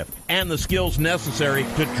to drift and the skills necessary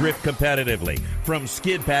to drift competitively. From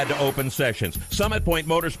skid pad to open sessions, Summit Point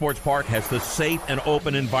Motorsports Park has the safe and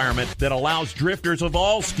open environment that allows drifters of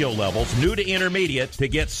all skill levels, new to intermediate, to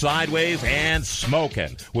get sideways and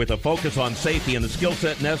smoking. With a focus on safety and the skill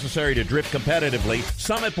set necessary to drift competitively,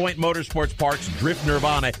 Summit Point Motorsports Park's Drift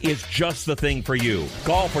Nirvana is just the thing for you.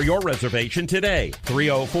 Call for your reservation today,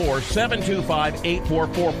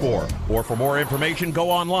 304-725-8444. Or for more information, go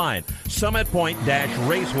online,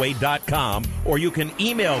 summitpoint-raceway.com, or you can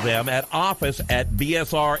email them at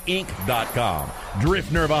office@bsrinc.com.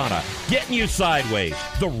 Drift Nirvana, getting you sideways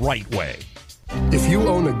the right way. If you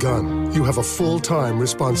own a gun, you have a full-time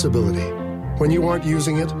responsibility. When you aren't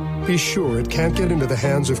using it, be sure it can't get into the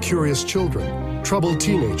hands of curious children, troubled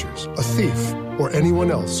teenagers, a thief, or anyone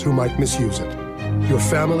else who might misuse it. Your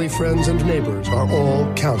family, friends, and neighbors are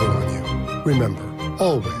all counting on you. Remember,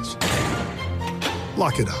 always,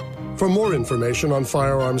 lock it up. For more information on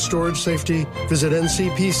firearms storage safety, visit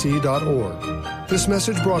ncpc.org. This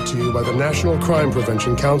message brought to you by the National Crime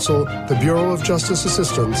Prevention Council, the Bureau of Justice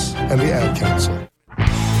Assistance, and the Ad Council.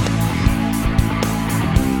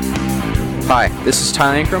 Hi, this is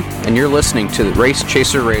Ty Ankrum, and you're listening to the Race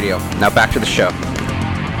Chaser Radio. Now back to the show.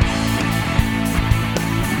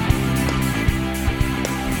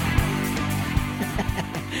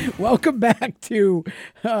 Welcome back to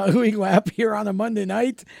Louie Lap here on a Monday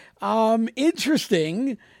night.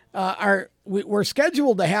 Interesting. We're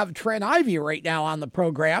scheduled to have Trent Ivey right now on the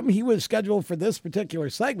program. He was scheduled for this particular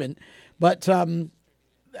segment, but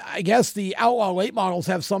I guess the Outlaw Late Models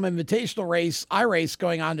have some invitational race, iRace,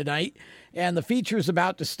 going on tonight, and the feature's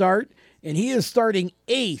about to start, and he is starting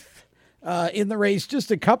 8th in the race.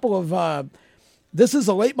 Just a couple of this is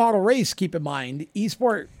a late model race, keep in mind.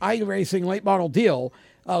 eSport iRacing late model deal.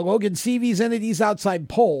 Logan Seavey's in it. He's outside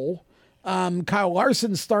pole. Kyle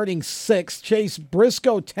Larson starting 6th. Chase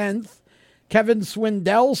Briscoe 10th. Kevin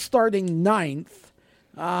Swindell starting 9th.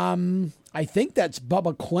 I think that's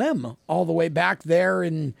Bubba Clem all the way back there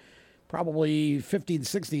in probably 15,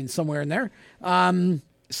 16, somewhere in there.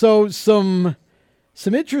 So some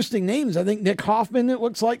interesting names. I think Nick Hoffman, it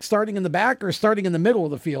looks like, starting in the back or starting in the middle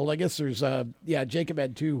of the field. I guess there's, Jacob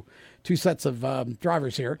had two sets of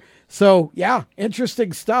drivers here. So, yeah,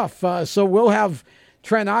 interesting stuff. So we'll have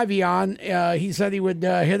Trent Ivey on. He said he would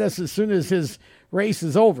hit us as soon as his race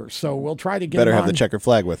is over. So we'll try to get him on. Have the checker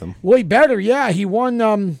flag with him. Well, he better, yeah. He won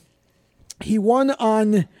on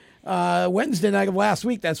Wednesday night of last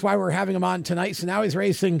week. That's why we're having him on tonight. So now he's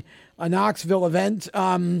racing a Knoxville event.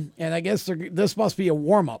 And I guess this must be a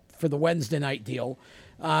warm-up for the Wednesday night deal.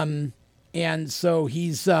 And so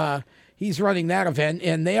he's running that event,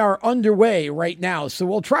 and they are underway right now. So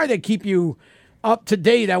we'll try to keep you up to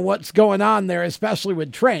date on what's going on there, especially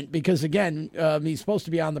with Trent, because again, he's supposed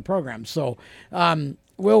to be on the program. So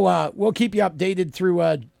we'll keep you updated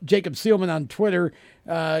through Jacob Seelman on Twitter.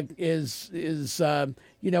 It's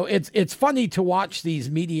funny to watch these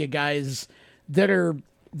media guys that are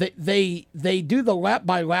they do the lap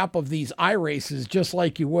by lap of these iRaces just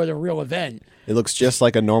like you would a real event. It looks just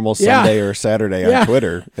like a normal Sunday or Saturday on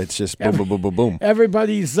Twitter. It's just boom, boom, boom, boom, boom.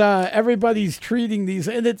 Everybody's treating these,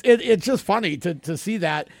 and it's just funny to see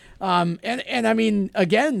that. And I mean,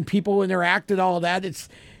 again, people interact and all of that.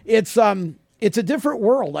 It's a different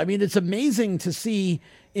world. I mean, it's amazing to see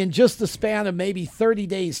in just the span of maybe 30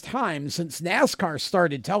 days time since NASCAR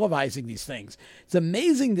started televising these things. It's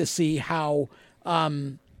amazing to see how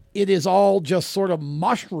it is all just sort of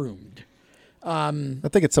mushroomed. I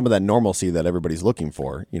think it's some of that normalcy that everybody's looking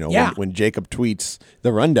for. When Jacob tweets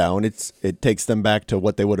the rundown, it takes them back to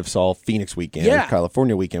what they would have saw Phoenix weekend or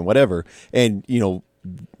California weekend, whatever. And,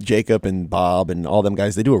 Jacob and Bob and all them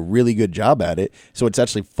guys, they do a really good job at it. So it's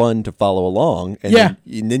actually fun to follow along. And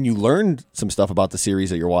then you learn some stuff about the series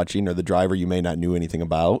that you're watching or the driver you may not knew anything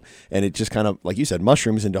about. And it just kind of, like you said,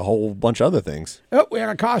 mushrooms into a whole bunch of other things. Oh, we had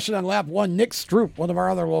a caution on lap 1. Nick Stroop, one of our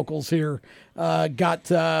other locals here, got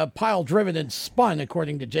pile driven and spun,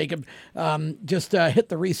 according to Jacob. Just hit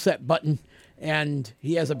the reset button. And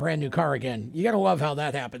he has a brand new car again. You got to love how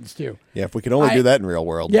that happens, too. Yeah, if we could only do that in real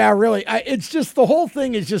world. Yeah, really. It's just the whole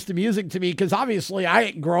thing is just amusing to me because obviously I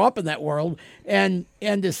didn't grow up in that world. And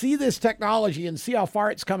to see this technology and see how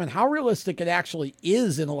far it's come and how realistic it actually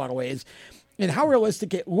is in a lot of ways and how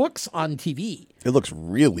realistic it looks on TV. It looks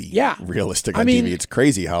really realistic on TV. It's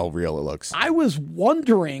crazy how real it looks. I was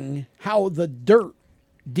wondering how the dirt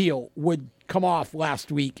deal would come off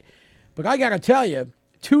last week. But I got to tell you,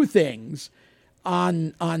 2 things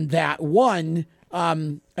on that. One,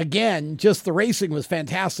 again, just the racing was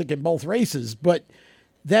fantastic in both races. But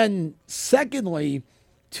then secondly,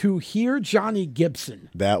 to hear Johnny Gibson.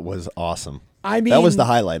 That was awesome. I mean, that was the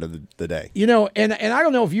highlight of the day. And I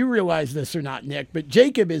don't know if you realize this or not, Nick, but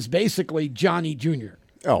Jacob is basically Johnny Jr.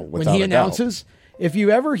 Oh, when he announces. If you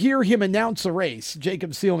ever hear him announce a race,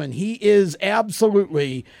 Jacob Seelman, he is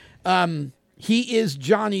absolutely, he is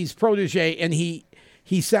Johnny's protege, and he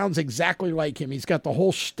sounds exactly like him. He's got the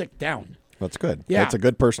whole shtick down. That's good. Yeah. That's a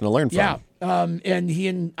good person to learn from. Yeah. And he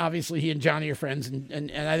and Johnny are friends,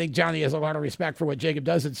 and I think Johnny has a lot of respect for what Jacob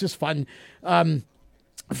does. It's just fun.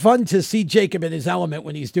 fun to see Jacob in his element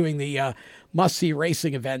when he's doing the must-see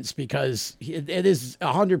racing events, because it is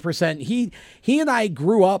 100%. He and I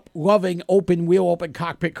grew up loving open wheel, open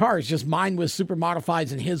cockpit cars. Just mine was super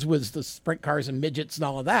modifieds and his was the sprint cars and midgets and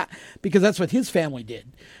all of that, because that's what his family did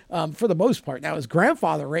for the most part. Now, his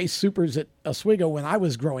grandfather raced supers at Oswego when I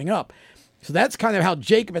was growing up. So that's kind of how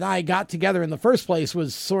Jacob and I got together in the first place,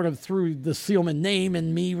 was sort of through the Sealman name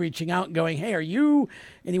and me reaching out and going, "Hey, are you?"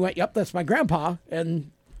 And he went, "Yep, that's my grandpa." And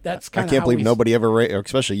that's kind of I can't believe nobody ever, or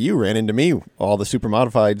especially you, ran into me, all the super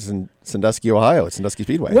modifieds in Sandusky, Ohio, at Sandusky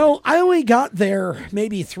Speedway. Well, I only got there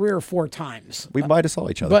maybe 3 or 4 times. We might have saw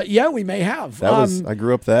each other. But yeah, we may have. I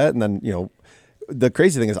grew up that, and then, the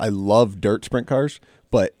crazy thing is I love dirt sprint cars,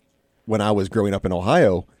 but when I was growing up in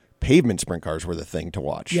Ohio, pavement sprint cars were the thing to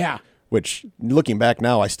watch. Yeah. Which, looking back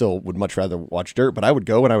now, I still would much rather watch dirt, but I would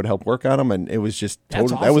go and I would help work on them, and it was just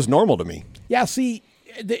Awesome. That was normal to me. Yeah, see,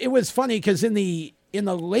 it was funny because in the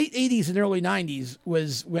late 80s and early 90s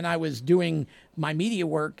was when I was doing my media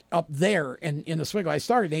work up there in Oswego. I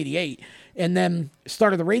started in 88 and then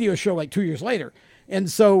started the radio show like 2 years later.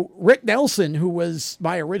 And so Rick Nelson, who was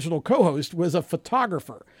my original co-host, was a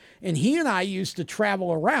photographer. And he and I used to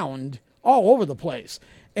travel around all over the place.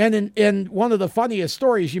 And in one of the funniest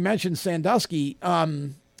stories, you mentioned Sandusky,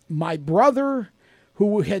 my brother,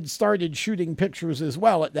 who had started shooting pictures as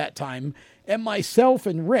well at that time, and myself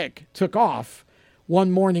and Rick took off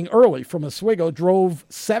one morning early from Oswego, drove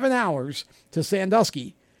 7 hours to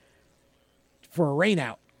Sandusky for a rain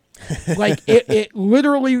out. Like it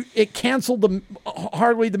literally, it canceled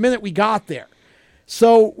hardly the minute we got there.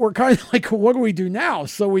 So we're kind of like, what do we do now?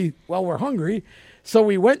 So we're hungry. So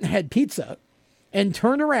we went and had pizza and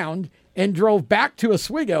turned around and drove back to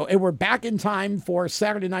Oswego, and we're back in time for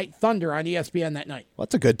Saturday Night Thunder on ESPN that night. Well,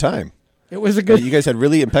 that's a good time. It was a good. You guys had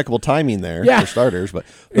really impeccable timing there for starters, but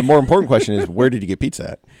the more important question is, where did you get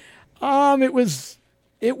pizza at? It was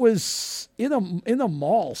in a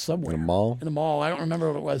mall somewhere. In a mall? In a mall. I don't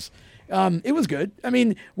remember what it was. It was good. I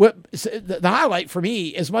mean, the highlight for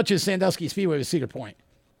me, as much as Sandusky Speedway, was Cedar Point.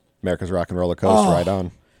 America's Rock and Roller Coaster, right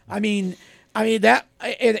on. I mean that,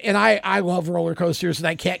 and I love roller coasters, and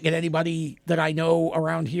I can't get anybody that I know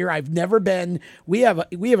around here. I've never been. We have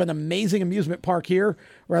an amazing amusement park here,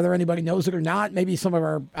 whether anybody knows it or not. Maybe some of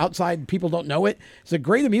our outside people don't know it. It's a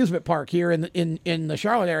great amusement park here in the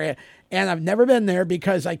Charlotte area, and I've never been there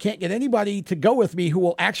because I can't get anybody to go with me who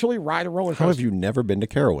will actually ride a roller coaster. How have you never been to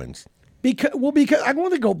Carowinds? Because I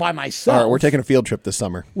want to go by myself. All right, we're taking a field trip this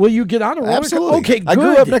summer. Will you get on a roller coaster? Absolutely. Okay, good. I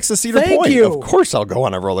grew up next to Cedar Thank Point. You. Of course I'll go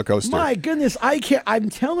on a roller coaster. My goodness, I can't.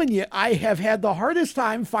 I'm telling you, I have had the hardest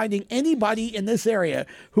time finding anybody in this area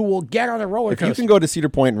who will get on a roller coaster. If you can go to Cedar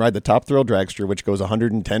Point and ride the Top Thrill Dragster, which goes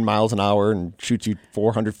 110 miles an hour and shoots you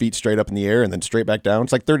 400 feet straight up in the air and then straight back down,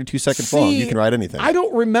 it's like 32 seconds long. You can ride anything. I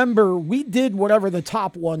don't remember. We did whatever the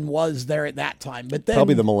top one was there at that time, but then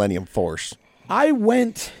probably the Millennium Force. I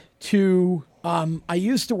went to. I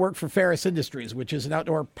used to work for Ferris Industries, which is an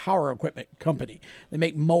outdoor power equipment company. They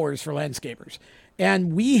make mowers for landscapers.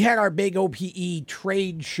 And we had our big OPE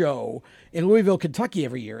trade show in Louisville, Kentucky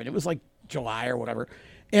every year. And it was like July or whatever.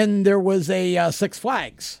 And there was a Six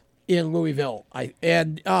Flags in Louisville. They,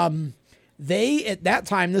 at that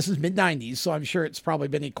time, this is mid-90s, so I'm sure it's probably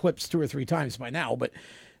been eclipsed 2 or 3 times by now, but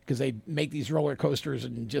because they make these roller coasters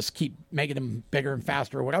and just keep making them bigger and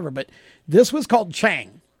faster or whatever. But this was called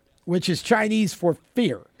Chang, which is Chinese for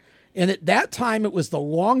fear. And at that time, it was the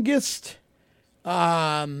longest,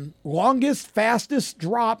 fastest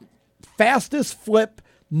drop, fastest flip,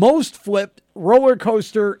 most flipped roller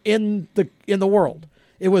coaster in the world.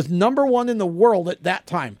 It was number 1 in the world at that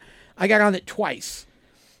time. I got on it twice.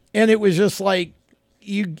 And it was just like,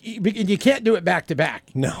 you can't do it back to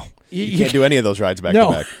back. No. You can't do any of those rides back to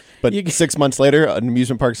back. But 6 months later, an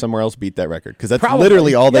amusement park somewhere else beat that record because that's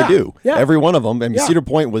literally all they do. Yeah. Every one of them. I mean, Cedar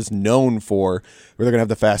Point was known for where they're going to have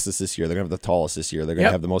the fastest this year. They're going to have the tallest this year. They're going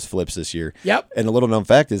to have the most flips this year. Yep. And a little known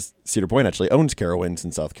fact is Cedar Point actually owns Carowinds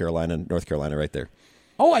in South Carolina and North Carolina right there.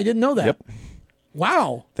 Oh, I didn't know that. Yep.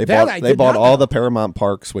 Wow. They bought all the Paramount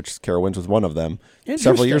parks, which Carowinds was one of them,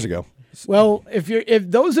 several years ago. Well,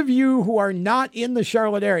 if those of you who are not in the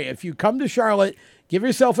Charlotte area, if you come to Charlotte, give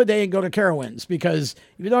yourself a day and go to Carowinds, because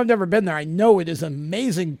even though I've never been there, I know it is an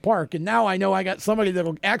amazing park. And now I know I got somebody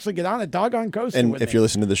that'll actually get on a doggone coaster and with if me. you're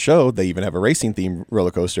listening to the show, they even have a racing themed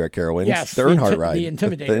roller coaster at Carowinds. Yes, the Earnhart ride. The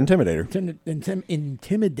Intimidator. The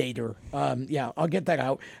Intimidator. Intimidator. I'll get that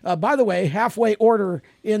out. By the way, halfway order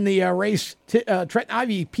in the race, Trenton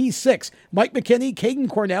Ivey P6. Mike McKinney, Caden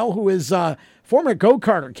Cornell, who is former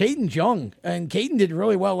go-karter, Caden Jung. And Caden did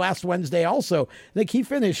really well last Wednesday also. I think he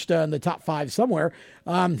finished in the top 5 somewhere.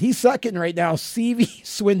 He's second right now. Sevey,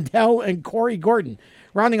 Swindell, and Corey Gordon.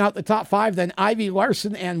 Rounding out the top 5, then Ivey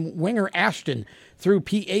Larson and Winger Ashton through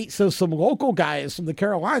P8. So some local guys from the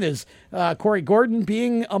Carolinas, Corey Gordon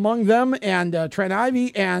being among them, and Trent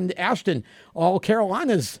Ivey and Ashton, all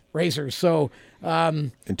Carolinas racers. So,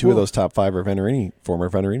 and 2 of those top 5 are former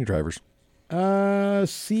Venturini drivers.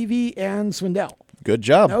 Sevey and Swindell. Good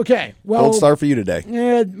job. Okay. Well, gold star for you today.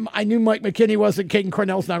 I knew Mike McKinney wasn't. Caden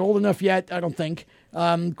Cornell's not old enough yet, I don't think.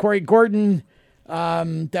 Corey Gordon,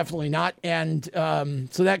 definitely not. And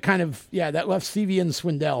so that kind of, that left Sevey and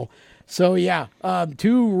Swindell. So,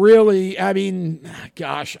 2 really,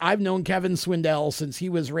 I've known Kevin Swindell since he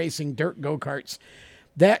was racing dirt go-karts.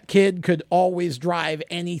 That kid could always drive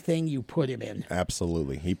anything you put him in.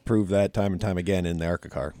 Absolutely. He proved that time and time again in the ARCA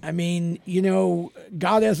car.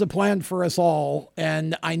 God has a plan for us all,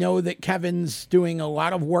 and I know that Kevin's doing a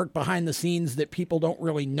lot of work behind the scenes that people don't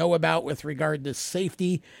really know about with regard to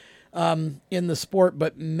safety in the sport,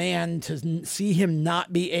 but man, to see him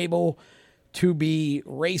not be able to be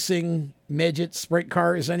racing midget sprint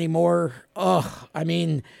cars anymore,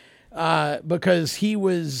 because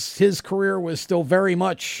his career was still very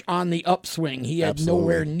much on the upswing. He had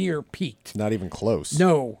nowhere near peaked. Not even close.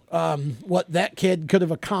 No. What that kid could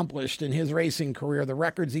have accomplished in his racing career, the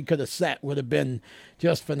records he could have set would have been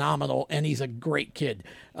just phenomenal, and he's a great kid.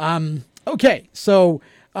 Okay, so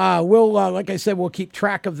we'll, like I said, we'll keep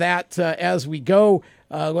track of that as we go.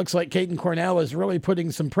 Looks like Caden Cornell is really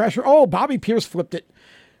putting some pressure. Oh, Bobby Pierce flipped it.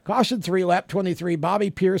 Caution 3, lap 23. Bobby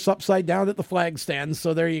Pierce upside down at the flag stand.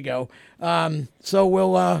 So there you go. So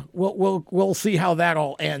we'll see how that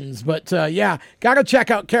all ends. But got to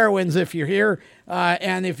check out Carowinds if you're here,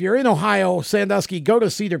 and if you're in Ohio, Sandusky, go to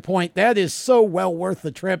Cedar Point. That is so well worth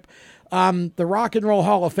the trip. The Rock and Roll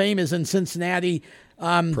Hall of Fame is in Cincinnati.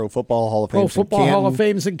 Pro Football Hall of Fame. Pro Football Hall of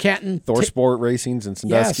Fame's in Canton. Thor Sport Racing's in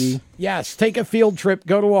Sandusky. Yes. Take a field trip.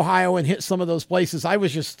 Go to Ohio and hit some of those places. I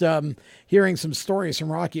was just hearing some stories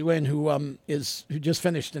from Rocky Lynn, who just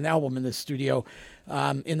finished an album in this studio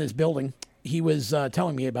in this building. He was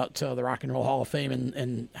telling me about the Rock and Roll Hall of Fame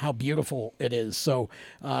and how beautiful it is. So,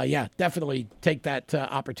 definitely take that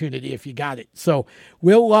opportunity if you got it. So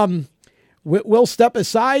We'll step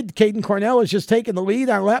aside. Caden Cornell is just taking the lead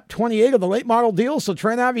on lap 28 of the late model deal. So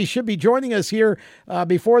Trent Ivey should be joining us here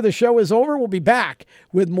before the show is over. We'll be back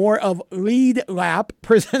with more of Lead Lap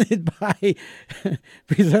presented by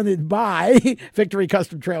Victory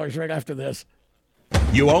Custom Trailers right after this.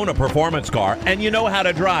 You own a performance car and you know how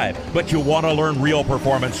to drive, but you want to learn real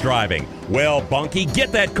performance driving. Well, Bunky,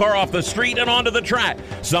 get that car off the street and onto the track.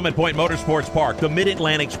 Summit Point Motorsports Park, the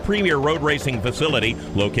Mid-Atlantic's premier road racing facility,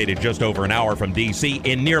 located just over an hour from D.C.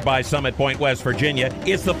 in nearby Summit Point, West Virginia,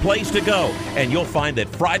 is the place to go. And you'll find that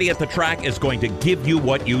Friday at the track is going to give you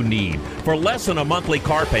what you need. For less than a monthly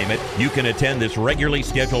car payment, you can attend this regularly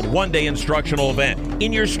scheduled one-day instructional event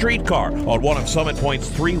in your street car on one of Summit Point's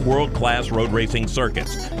 3 world-class road racing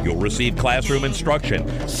circuits. You'll receive classroom instruction,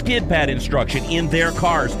 skid pad instruction in their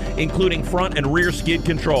cars, including front and rear skid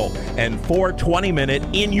control, and 4 20-minute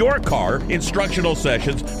in-your-car instructional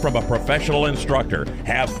sessions from a professional instructor.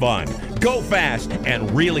 Have fun, go fast,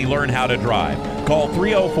 and really learn how to drive. Call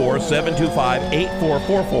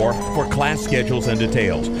 304-725-8444 for class schedules and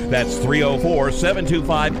details. That's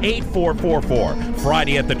 304-725-8444.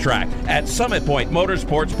 Friday at the track at Summit Point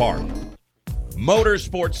Motorsports Park.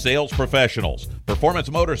 Motorsports Sales Professionals. Performance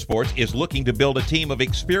Motorsports is looking to build a team of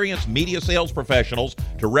experienced media sales professionals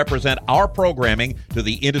to represent our programming to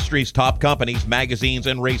the industry's top companies, magazines,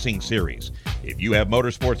 and racing series. If you have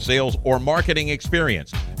motorsports sales or marketing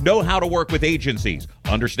experience, know how to work with agencies,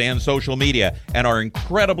 understand social media, and are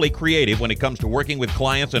incredibly creative when it comes to working with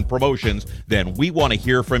clients and promotions, then we want to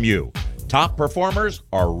hear from you. Top performers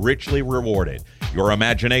are richly rewarded. Your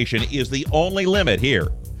imagination is the only limit here.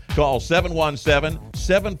 Call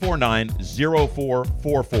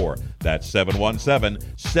 717-749-0444. That's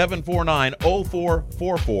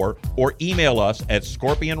 717-749-0444, or email us at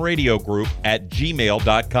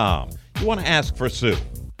scorpionradiogroup@gmail.com. You want to ask for Sue.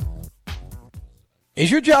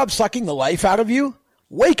 Is your job sucking the life out of you?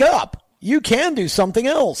 Wake up! You can do something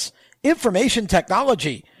else. Information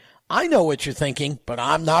technology. I know what you're thinking, but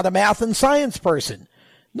I'm not a math and science person.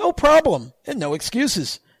 No problem, and no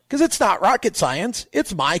excuses. Because it's not rocket science,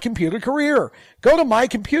 it's My Computer Career. Go to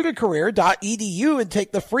mycomputercareer.edu and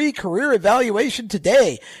take the free career evaluation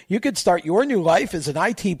today. You could start your new life as an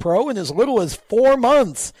IT pro in as little as 4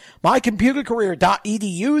 months.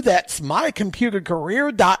 mycomputercareer.edu, that's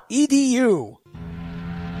mycomputercareer.edu.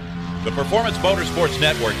 The Performance Motorsports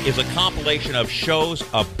Network is a compilation of shows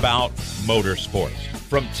about motorsports.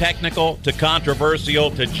 From technical to controversial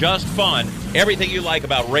to just fun, everything you like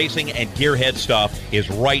about racing and gearhead stuff is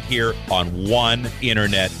right here on one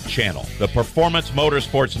internet channel. The Performance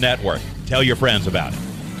Motorsports Network. Tell your friends about it.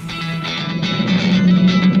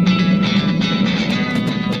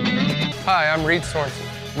 Hi, I'm Reed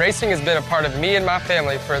Sorensen. Racing has been a part of me and my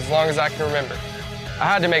family for as long as I can remember. I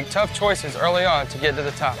had to make tough choices early on to get to the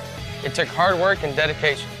top. It took hard work and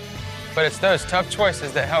dedication. But it's those tough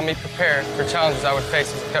choices that help me prepare for challenges I would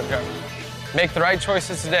face as a cup driver. Make the right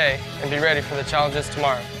choices today and be ready for the challenges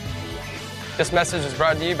tomorrow. This message is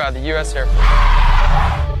brought to you by the U.S. Air Force.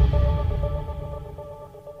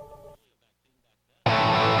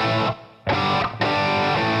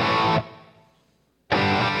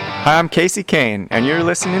 Hi, I'm Casey Kane, and you're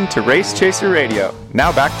listening to Race Chaser Radio.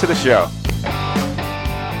 Now back to the show.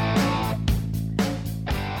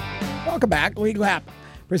 Welcome back. Lead Lap,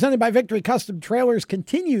 presented by Victory Custom Trailers,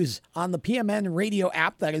 continues on the PMN radio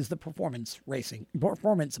app. That is the Performance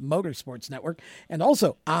Motorsports Network, and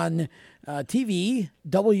also on TV,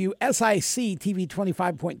 WSIC TV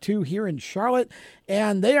 25.2 here in Charlotte.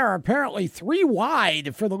 And they are apparently 3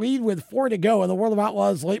 wide for the lead with 4 to go in the World of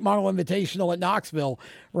Outlaws Late Model Invitational at Knoxville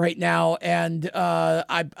right now. And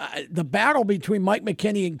the battle between Mike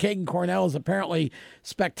McKinney and Caden Cornell is apparently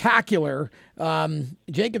spectacular.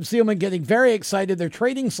 Jacob Seelman getting very excited. They're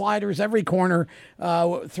trading sliders every corner.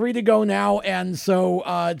 3 to go now. And so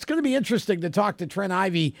it's going to be interesting to talk to Trent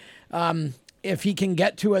Ivey if he can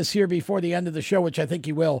get to us here before the end of the show, which I think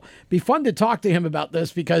he will. Be fun to talk to him about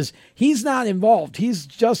this because he's not involved. He's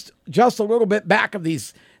just a little bit back of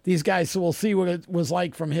these guys, so we'll see what it was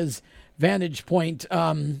like from his vantage point.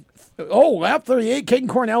 Lap 38, Caden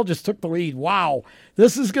Cornell just took the lead. Wow,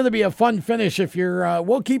 this is going to be a fun finish. If you're,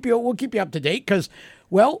 we'll keep you up to date because,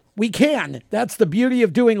 well, we can. That's the beauty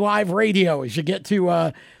of doing live radio is you get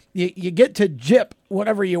to you get to jip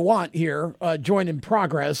whatever you want here. Join in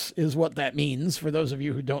progress is what that means for those of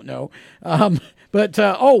you who don't know.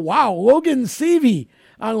 Oh, wow. Logan Seavey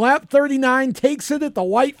on lap 39 takes it at the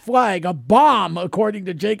white flag, a bomb, according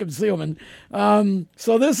to Jacob Seelman.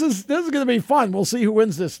 So this is going to be fun. We'll see who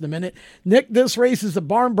wins this in a minute. Nick, this race is a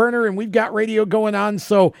barn burner, and we've got radio going on.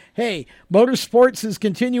 So, hey, motorsports is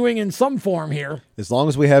continuing in some form here. As long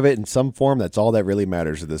as we have it in some form, that's all that really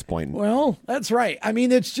matters at this point. Well, that's right. I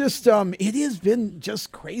mean, it's just, it has been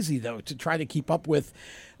just crazy, though, to try to keep up with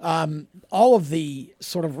all of the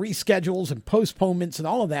sort of reschedules and postponements and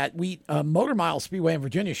all of that. Motor Mile Speedway in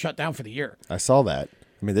Virginia shut down for the year. I saw that.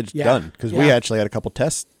 I mean, they're just done because we actually had a couple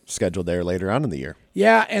tests scheduled there later on in the year.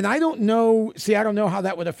 Yeah, and I don't know how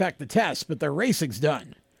that would affect the tests, but their racing's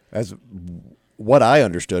done. As what I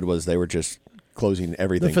understood was they were just closing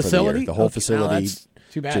everything for the year. The whole facility, that's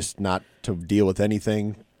too bad. Just not to deal with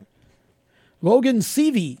anything. Logan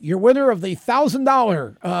Seavey, your winner of the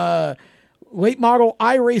 $1,000 late model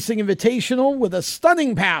iRacing Invitational with a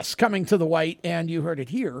stunning pass coming to the white, and you heard it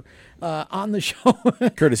here on the show.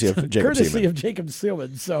 Courtesy of Jacob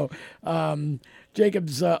Seelman. So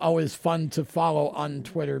Jacob's always fun to follow on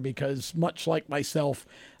Twitter because, much like myself,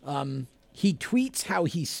 he tweets how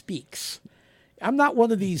he speaks. I'm not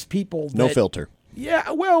one of these people that... No filter.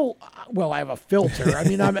 Yeah, well, I have a filter. I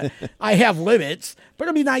mean, I have limits, but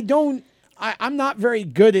I mean, I'm not very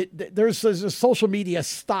good at, there's a social media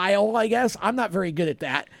style, I guess. I'm not very good at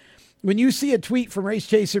that. When you see a tweet from Race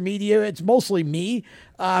Chaser Media, it's mostly me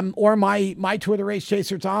or my Twitter, Race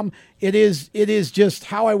Chaser Tom. It is just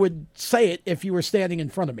how I would say it if you were standing in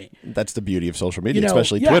front of me. That's the beauty of social media,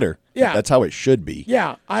 especially Twitter. Yeah, that's how it should be.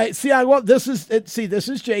 Yeah, this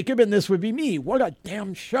is Jacob, and this would be me. What a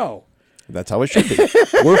damn show! That's how it should be.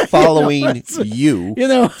 We're following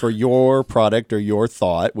you for your product or your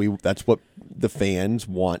thought. That's what the fans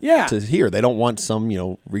want to hear. They don't want some,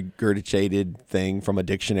 regurgitated thing from a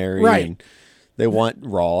dictionary. Right. And they want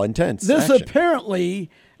raw, intense This action. Apparently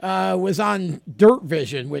was on Dirt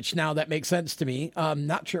Vision, which now that makes sense to me.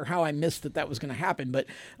 Not sure how I missed that was going to happen, but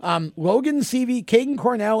Logan Seavey, Caden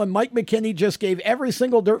Cornell, and Mike McKinney just gave every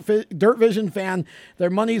single Dirt Vision fan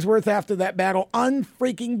their money's worth after that battle.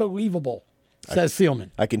 Unfreaking believable, says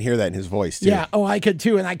Seelman. I can hear that in his voice too. Yeah, I could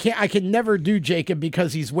too, and I can never do Jacob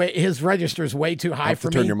because his register's way too high for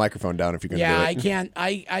me. Turn your microphone down if you're going to do it.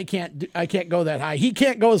 I can't go that high. He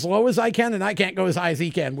can't go as low as I can, and I can't go as high as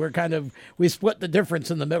he can. We split the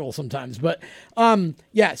difference in the middle sometimes. But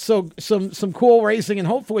so some cool racing, and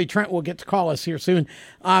hopefully Trent will get to call us here soon.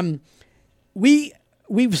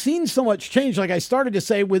 We've seen so much change, like I started to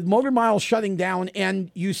say, with Motor Mile shutting down,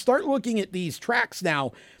 and you start looking at these tracks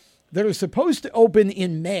now. that are supposed to open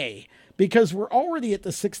in May because we're already at the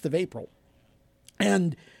 6th of April.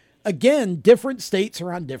 And again, different states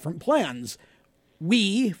are on different plans.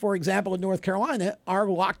 We, for example, in North Carolina, are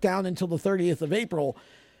locked down until the 30th of April.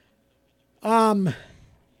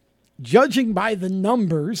 Judging by the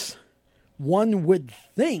numbers, one would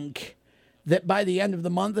think that by the end of the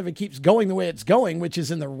month, if it keeps going the way it's going, which is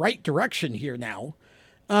in the right direction here now,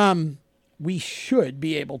 we should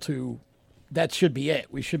be able to, that should be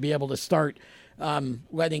it. We should be able to start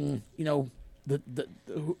letting,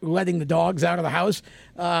 letting the dogs out of the house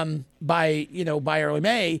by early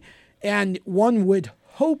May. And one would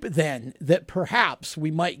hope then that perhaps we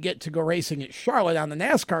might get to go racing at Charlotte on the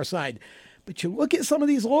NASCAR side. But you look at some of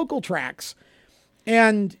these local tracks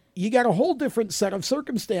and you got a whole different set of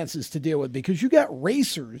circumstances to deal with, because you got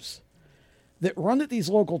racers that run at these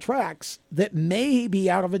local tracks that may be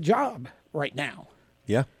out of a job right now.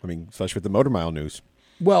 Yeah, I mean, especially with the Motor Mile news.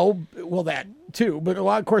 Well, that too. But a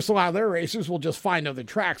lot of their racers will just find other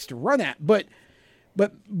tracks to run at. But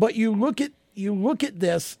you look at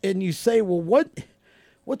this and you say, well,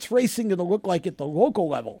 what's racing going to look like at the local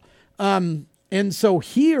level? And so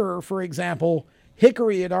here, for example,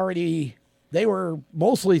 Hickory they were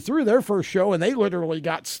mostly through their first show, and they literally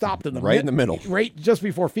got stopped in the middle, right just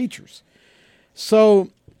before features. So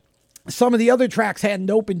some of the other tracks hadn't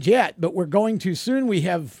opened yet, but we're going to soon. We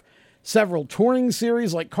have several touring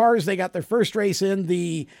series like Cars. They got their first race in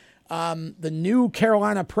the new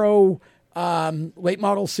Carolina Pro late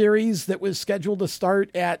model series that was scheduled to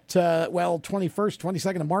start at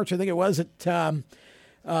 22nd of March, I think it was, at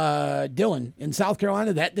Dillon in South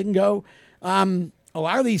Carolina. That didn't go. A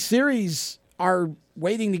lot of these series are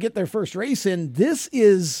waiting to get their first race in.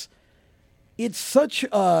 It's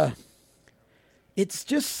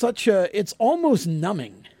almost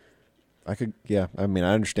numbing. I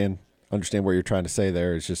understand what you're trying to say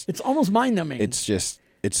there. It's almost mind numbing. It's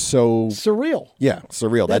so surreal. Yeah,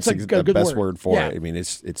 surreal. That's the best word for it. I mean,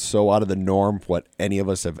 it's so out of the norm for what any of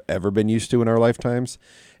us have ever been used to in our lifetimes.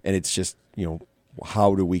 And it's just,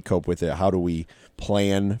 how do we cope with it? How do we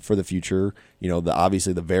plan for the future?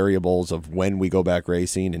 Obviously the variables of when we go back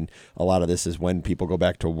racing, and a lot of this is when people go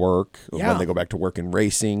back to work, when they go back to work in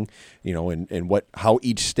racing, and how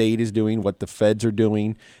each state is doing, what the feds are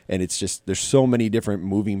doing. And it's just, there's so many different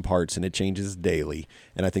moving parts, and it changes daily.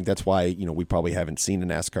 And I think that's why, we probably haven't seen a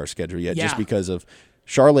NASCAR schedule yet, just because of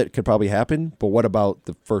Charlotte could probably happen. But what about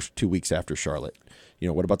the first 2 weeks after Charlotte?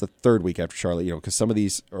 What about the third week after Charlotte? Because some of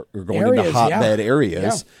these are going into hotbed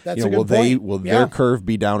areas. Yeah, that's a good point. Will their curve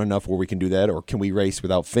be down enough where we can do that, or can we race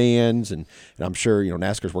without fans? And I'm sure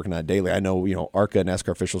NASCAR's working on it daily. I know ARCA and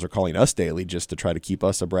NASCAR officials are calling us daily just to try to keep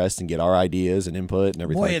us abreast and get our ideas and input and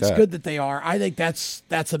everything. Boy, it's good that they are. I think that's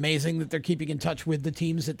amazing that they're keeping in touch with the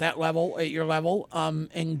teams at that level, at your level,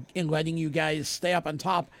 and letting you guys stay up on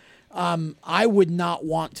top. I would not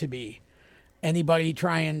want to be anybody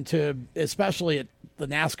trying to, especially at the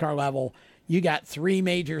NASCAR level. You got 3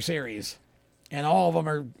 major series, and all of them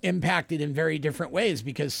are impacted in very different ways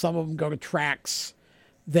because some of them go to tracks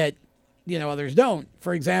that, others don't.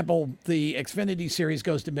 For example, the Xfinity series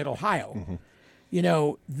goes to Mid-Ohio.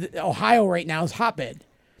 Mm-hmm. Ohio right now is hotbed.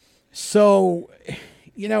 So,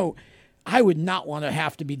 I would not want to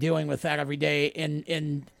have to be dealing with that every day.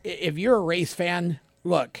 And if you're a race fan,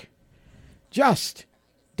 look, just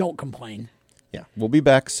don't complain. Yeah, we'll be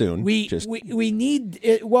back soon. We need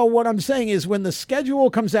it. Well, what I'm saying is when the schedule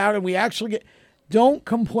comes out and we actually don't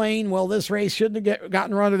complain. Well, this race shouldn't have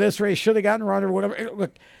gotten run, or this race should have gotten run, or whatever.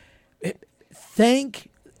 Look, thank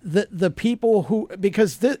the people who,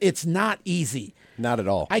 because it's not easy. Not at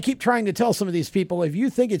all. I keep trying to tell some of these people, if you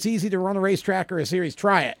think it's easy to run a racetrack or a series,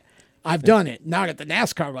 try it. I've done it, not at the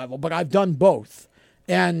NASCAR level, but I've done both,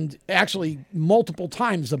 and actually multiple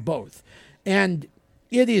times of both. And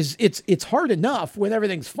it's hard enough when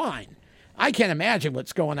everything's fine. I can't imagine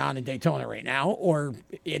what's going on in Daytona right now, or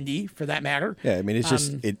Indy for that matter. Yeah, I mean, it's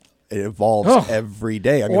just it evolves every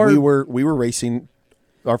day. I mean, we were racing.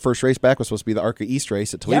 Our first race back was supposed to be the ARCA East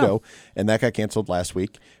race at Toledo, and that got canceled last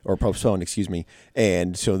week, or postponed, excuse me.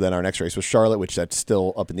 And so then our next race was Charlotte, which that's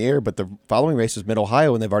still up in the air. But the following race is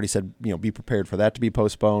Mid-Ohio, and they've already said, be prepared for that to be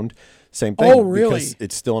postponed. Same thing. Oh, really? Because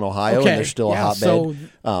it's still in Ohio, and there's still a hotbed.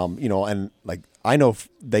 And like I know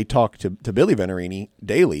they talk to Billy Venerini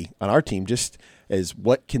daily on our team, just is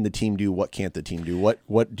what can the team do? What can't the team do?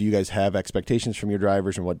 What do you guys have expectations from your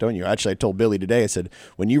drivers and what don't you? Actually, I told Billy today, I said,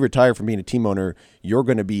 when you retire from being a team owner, you're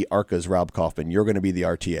going to be ARCA's Rob Kaufman. You're going to be the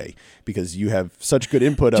RTA because you have such good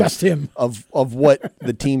input of what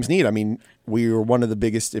the teams need. I mean, we are one of the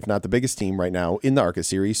biggest, if not the biggest team right now in the ARCA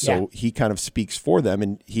series. So he kind of speaks for them,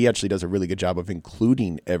 and he actually does a really good job of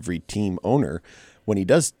including every team owner when he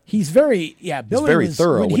does. He's very, Billy he's very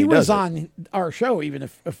thorough when he was does it. on our show, even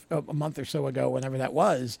if a month or so ago, whenever that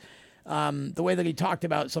was, the way that he talked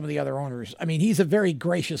about some of the other owners. I mean, he's a very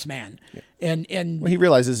gracious man. And well, he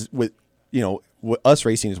realizes with us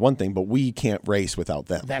racing is one thing, but we can't race without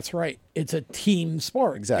them. That's right. It's a team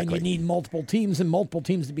sport. Exactly. And you need multiple teams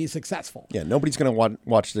to be successful. Yeah, nobody's going to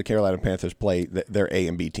watch the Carolina Panthers play their A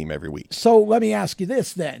and B team every week. So let me ask you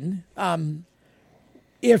this then.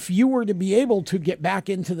 If you were to be able to get back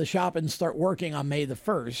into the shop and start working on May the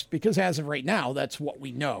 1st, because as of right now, that's what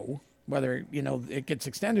we know. Whether, it gets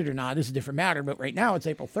extended or not is a different matter. But right now it's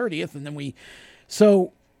April 30th. And then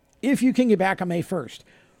so if you can get back on May 1st,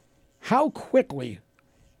 how quickly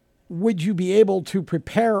would you be able to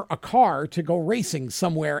prepare a car to go racing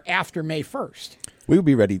somewhere after May 1st? We would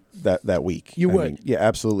be ready that week. You would? Yeah,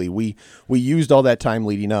 absolutely. We used all that time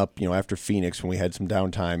leading up, after Phoenix when we had some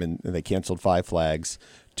downtime and they canceled 5 Flags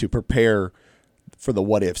to prepare for the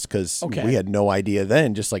what ifs because we had no idea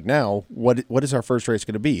then, just like now, what is our first race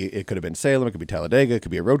going to be? It could have been Salem, it could be Talladega, it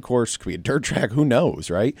could be a road course, it could be a dirt track, who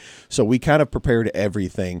knows, right? So we kind of prepared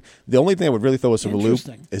everything. The only thing that would really throw us in the loop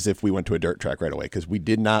is if we went to a dirt track right away because we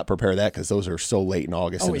did not prepare that because those are so late in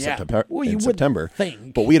August and September.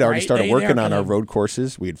 But we had already started working on our road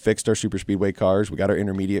courses. We had fixed our super speedway cars. We got our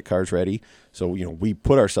intermediate cars ready. So, we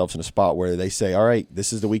put ourselves in a spot where they say, all right,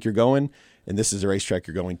 this is the week you're going and this is the racetrack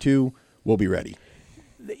you're going to. We'll be ready.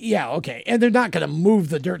 Yeah, okay. And they're not going to move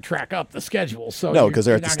the dirt track up the schedule. So no, because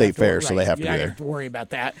they're at the state fair, so they have to be there. You don't have to worry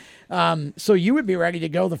about that. So you would be ready to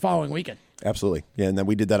go the following weekend. Absolutely. Yeah, and then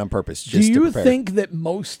we did that on purpose. Do you think that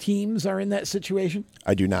most teams are in that situation?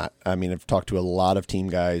 I do not. I mean, I've talked to a lot of team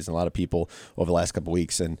guys and a lot of people over the last couple of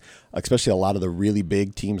weeks, and especially a lot of the really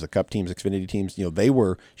big teams, the Cup teams, Xfinity teams, they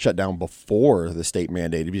were shut down before the state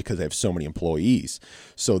mandated because they have so many employees.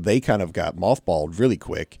 So they kind of got mothballed really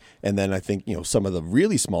quick. And then I think, some of the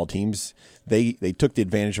really small teams, they took the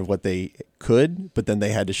advantage of what they could, but then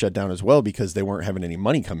they had to shut down as well because they weren't having any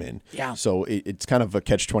money come in. Yeah. So it's kind of a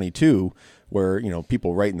catch-22 where,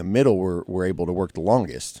 people right in the middle were able to work the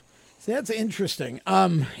longest. See, that's interesting.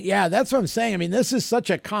 Yeah, that's what I'm saying. I mean, this is such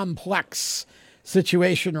a complex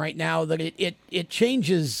situation right now that it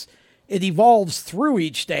changes. It evolves through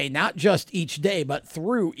each day, not just each day, but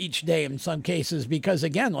through each day in some cases, because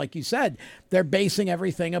again, like you said, they're basing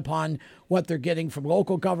everything upon what they're getting from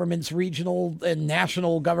local governments, regional and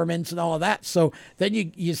national governments and all of that. So then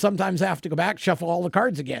you sometimes have to go back, shuffle all the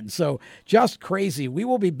cards again. So just crazy. We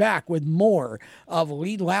will be back with more of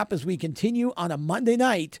Lead Lap as we continue on a Monday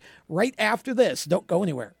night right after this. Don't go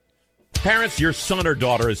anywhere. Parents, your son or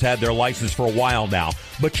daughter has had their license for a while now,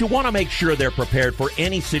 but you want to make sure they're prepared for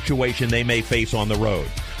any situation they may face on the road.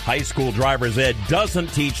 High school driver's ed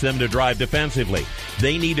doesn't teach them to drive defensively.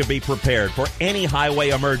 They need to be prepared for any highway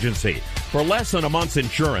emergency. For less than a month's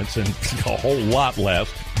insurance, and a whole lot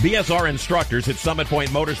less, BSR instructors at Summit Point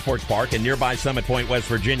Motorsports Park in nearby Summit Point, West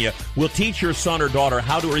Virginia, will teach your son or daughter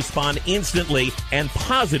how to respond instantly and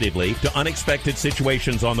positively to unexpected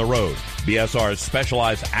situations on the road. BSR's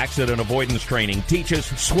specialized accident avoidance training teaches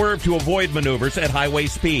swerve to avoid maneuvers at highway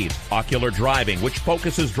speed, ocular driving, which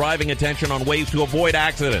focuses driving attention on ways to avoid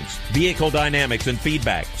accidents, vehicle dynamics and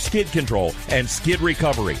feedback, skid control and skid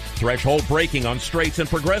recovery, threshold braking on straights and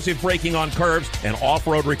progressive braking on curves, and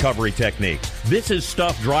off-road recovery techniques. This is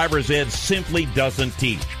stuff driver's ed simply doesn't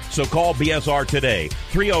teach. So call BSR today,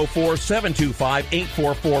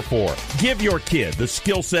 304-725-8444. Give your kid the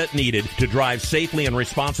skill set needed to drive safely and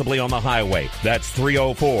responsibly on the highway. That's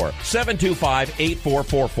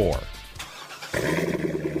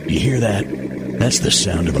 304-725-8444. You hear that? That's the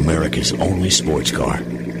sound of America's only sports car.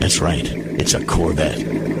 That's right. It's a Corvette.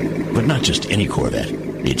 But not just any Corvette.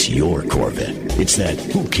 It's your Corvette. It's that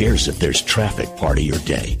who cares if there's traffic part of your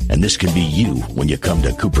day. And this can be you when you come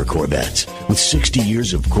to Cooper Corvettes. With 60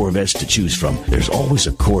 years of Corvettes to choose from, there's always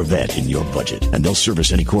a Corvette in your budget. And they'll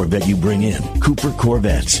service any Corvette you bring in. Cooper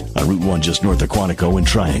Corvettes on Route 1 just north of Quantico and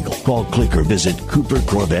Triangle. Call, click, or visit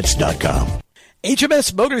CooperCorvettes.com.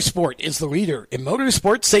 HMS Motorsport is the leader in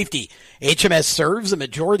motorsport safety. HMS serves a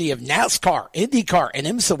majority of NASCAR, IndyCar, and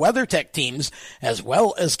IMSA WeatherTech teams, as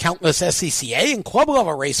well as countless SCCA and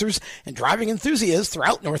club-level racers and driving enthusiasts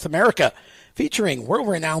throughout North America. featuring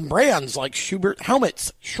world-renowned brands like Schubert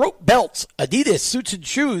helmets, Schroep belts, Adidas suits and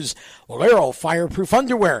shoes, Valero fireproof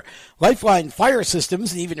underwear, Lifeline fire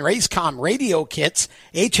systems, and even Racecom radio kits.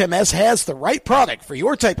 HMS has the right product for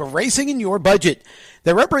your type of racing and your budget.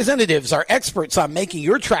 Their representatives are experts on making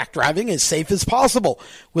your track driving as safe as possible.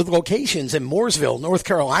 With locations in Mooresville, North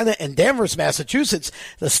Carolina, and Danvers, Massachusetts,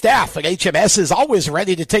 the staff at HMS is always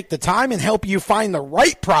ready to take the time and help you find the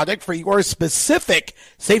right product for your specific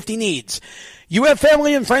safety needs. You have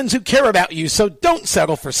family and friends who care about you, so don't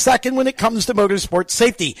settle for second when it comes to motorsport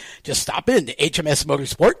safety. Just stop in to HMS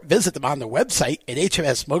Motorsport, visit them on their website at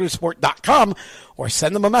hmsmotorsport.com, or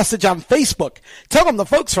send them a message on Facebook. Tell them the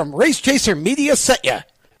folks from Race Chaser Media sent you.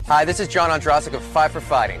 Hi, this is John Andrasik of Five for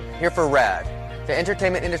Fighting, here for RAD, the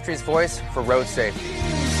entertainment industry's voice for road safety.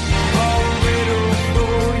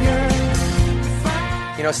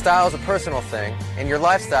 You know, style is a personal thing, and your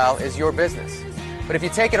lifestyle is your business. But if you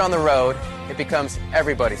take it on the road, it becomes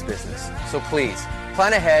everybody's business. So please,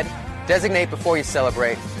 plan ahead, designate before you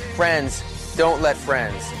celebrate. Friends, don't let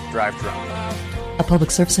friends drive drunk. A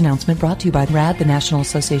public service announcement brought to you by RAD, the National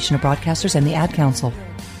Association of Broadcasters, and the Ad Council.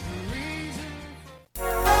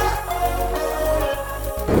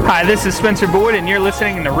 Hi, this is Spencer Boyd, and you're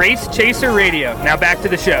listening to Race Chaser Radio. Now back to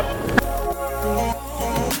the show.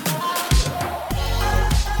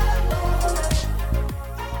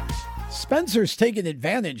 Spencer's taken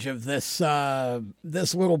advantage of this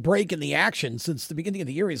this little break in the action. Since the beginning of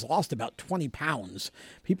the year, he's lost about 20 pounds.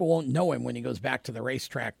 People won't know him when he goes back to the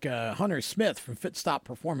racetrack. Hunter Smith from Fit Stop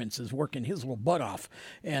Performance is working his little butt off,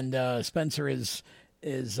 and Spencer is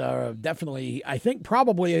definitely, I think,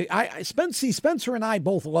 probably, Spencer and I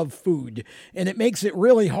both love food, and it makes it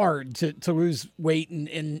really hard to lose weight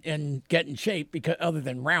and get in shape, because other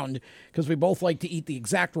than round, because we both like to eat the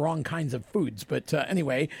exact wrong kinds of foods. But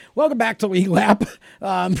anyway, welcome back to Lead Lap,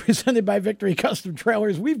 presented by Victory Custom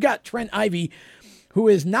Trailers. We've got Trent Ivey, who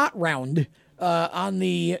is not round, on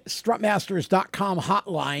the strutmasters.com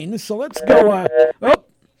hotline. So let's go.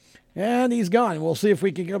 And he's gone. We'll see if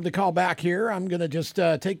we can get him to call back here. I'm going to just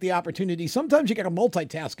take the opportunity. Sometimes you got to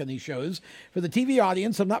multitask on these shows. For the TV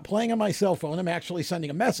audience, I'm not playing on my cell phone. I'm actually sending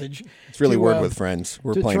a message. It's really Word with Friends.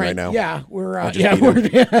 We're playing Trent. right now. Yeah, we're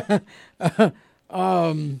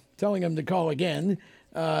telling him to call again,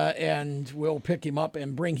 and we'll pick him up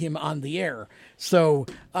and bring him on the air. So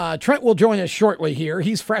Trent will join us shortly here.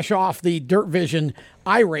 He's fresh off the Dirt Vision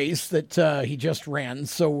iRace that he just ran.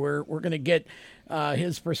 So we're going to get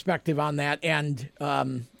his perspective on that, and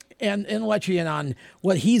let you in on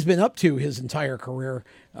what he's been up to his entire career.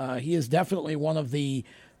 He is definitely one of the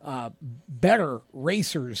better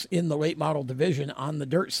racers in the late model division on the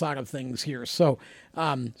dirt side of things here. So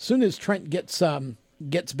soon as Trent gets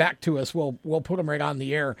back to us, we'll put him right on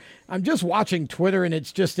the air. I'm just watching Twitter, and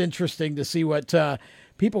it's just interesting to see what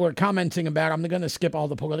people are commenting about. I'm going to skip all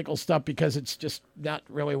the political stuff because it's just not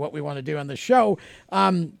really what we want to do on the show.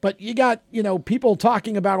 But you got, people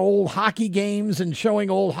talking about old hockey games and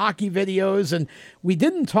showing old hockey videos. And we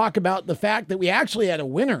didn't talk about the fact that we actually had a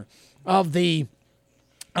winner of the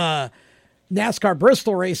NASCAR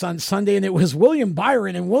Bristol race on Sunday, and it was William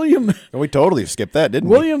Byron. And William... We totally skipped that, didn't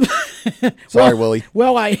we? Sorry, Willie.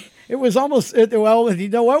 Well, it was almost... Well, you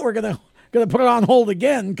know what? We're going to put it on hold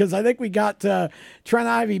again, because I think we got Trent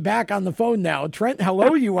Ivey back on the phone now. Trent,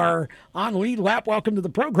 hello. You are on Lead Lap. Welcome to the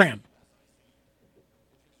program.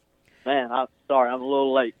 Man, I'm sorry. I'm a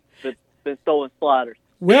little late. Been throwing sliders.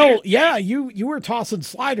 Well, yeah, you were tossing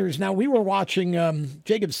sliders. Now, we were watching,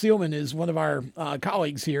 Jacob Seelman is one of our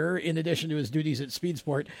colleagues here, in addition to his duties at Speed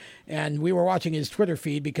Sport, and we were watching his Twitter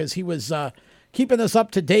feed because he was keeping us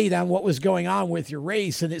up to date on what was going on with your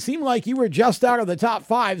race, and it seemed like you were just out of the top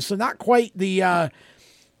 5, so not quite the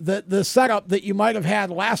setup that you might have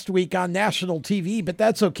had last week on national TV, but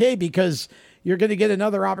that's okay because you're going to get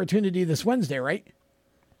another opportunity this Wednesday, right?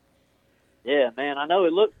 Yeah, man, I know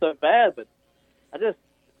it looked so bad, but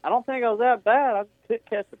I don't think I was that bad. I couldn't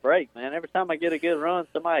catch a break, man. Every time I get a good run,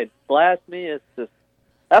 somebody blasts me.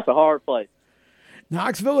 That's a hard place.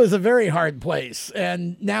 Knoxville is a very hard place.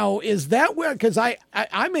 And now, is that where, because I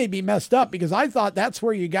may be messed up, because I thought that's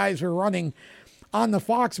where you guys were running on the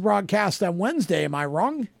Fox broadcast on Wednesday. Am I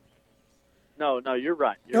wrong? No, you're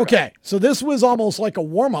right. Okay, so this was almost like a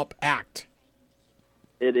warm-up act.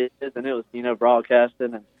 It is, and it was,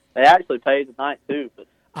 broadcasting, and they actually paid tonight, too. But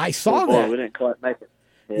I saw that. We didn't quite make it.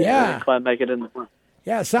 Yeah. We didn't quite make it in the front.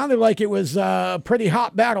 Yeah, it sounded like it was a pretty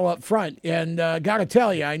hot battle up front. And got to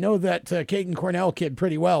tell you, I know that Caden Cornell kid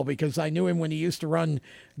pretty well because I knew him when he used to run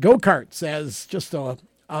go-karts as just a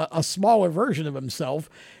smaller version of himself.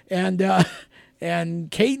 And And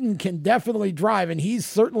Caden can definitely drive, and he's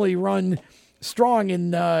certainly run strong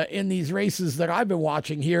in these races that I've been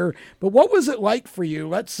watching here. But what was it like for you?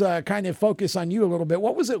 Let's kind of focus on you a little bit.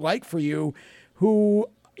 What was it like for you, who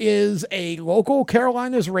is a local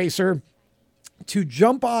Carolinas racer, to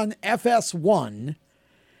jump on FS1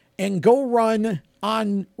 and go run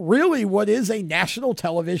on really what is a national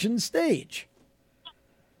television stage?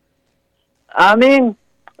 I mean,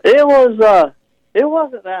 it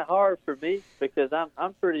wasn't that hard for me because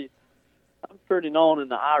I'm pretty known in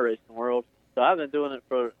the iRacing world. So I've been doing it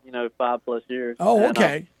for 5+ years. Oh,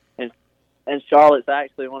 okay. And Charlotte's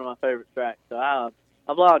actually one of my favorite tracks. So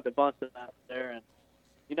I've logged a bunch of them out there, and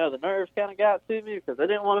the nerves kind of got to me because I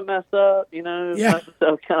didn't want to mess up. Yeah.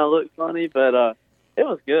 Stuff kind of looked funny, but it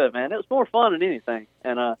was good, man. It was more fun than anything,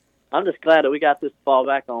 and I'm just glad that we got this to fall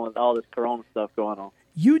back on with all this Corona stuff going on.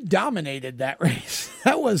 You dominated that race.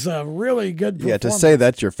 That was a really good performance. Yeah, to say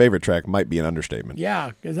that's your favorite track might be an understatement. Yeah,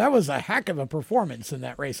 because that was a heck of a performance in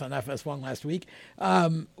that race on FS1 last week.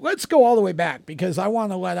 Let's go all the way back because I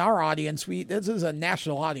want to let our audience, this is a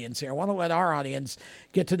national audience here, I want to let our audience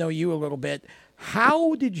get to know you a little bit.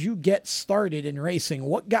 How did you get started in racing?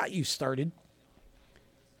 What got you started?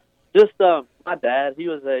 Just my dad. He's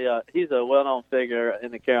a well-known figure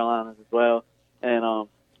in the Carolinas as well, and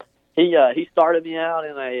he started me out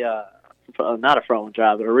in not a front-wheel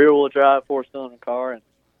drive, but a rear-wheel drive 4-cylinder car. And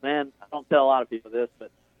man, I don't tell a lot of people this, but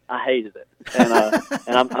I hated it. And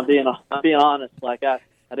and I'm being honest. Like I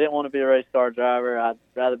didn't want to be a race car driver. I'd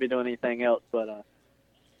rather be doing anything else. But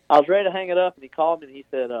I was ready to hang it up, and he called me and he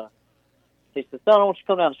said, "Son, I want you to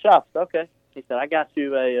come down to the shop." I said, "Okay." He said, "I got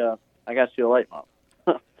you a late model."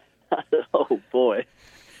 I said, "Oh boy!"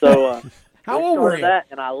 So how old were you? That,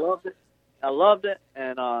 and I loved it,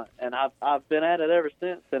 and I've been at it ever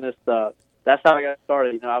since. And it's that's how I got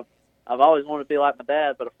started. I've always wanted to be like my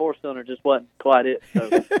dad, but a 4-cylinder just wasn't quite it. So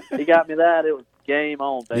he got me that. It was game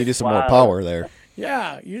on, baby. Needed some more power there.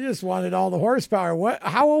 Yeah, you just wanted all the horsepower.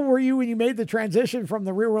 How old were you when you made the transition from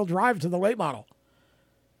the rear-wheel drive to the late model?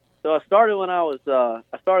 So I started when I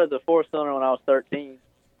started the 4-cylinder when I was 13,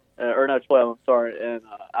 12. I'm sorry, and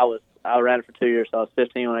I ran it for 2 years. So I was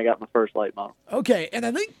 15 when I got my first late model. Okay, and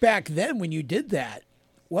I think back then when you did that,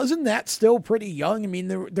 wasn't that still pretty young? I mean,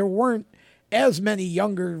 there weren't as many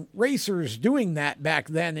younger racers doing that back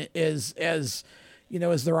then as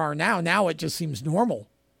there are now. Now it just seems normal.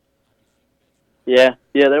 Yeah.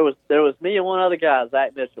 There was me and one other guy,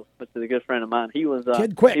 Zach Mitchell, which is a good friend of mine. He was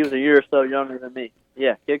Kid Quick. He was a year or so younger than me.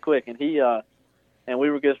 Yeah, Kid Quick, and he and we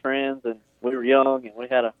were good friends, and we were young, and we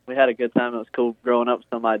had a good time. It was cool growing up with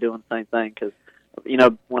somebody doing the same thing because,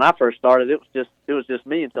 when I first started, it was just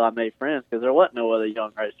me until I made friends because there wasn't no other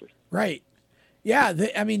young racers. Right. Yeah.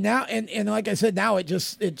 Now, and like I said, now it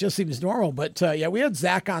just seems normal. But we had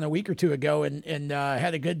Zach on a week or two ago, and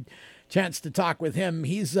had a good chance to talk with him.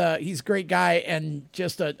 He's a great guy and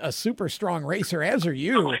just a super strong racer, as are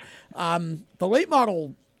you.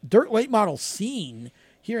 The dirt late model scene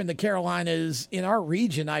here in the Carolinas, in our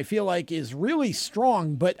region, I feel like is really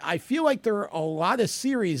strong, but I feel like there are a lot of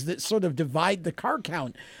series that sort of divide the car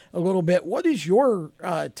count a little bit. What is your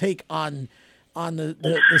take on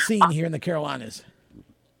the scene here in the Carolinas?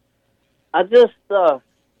 I just I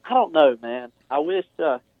don't know, man. I wish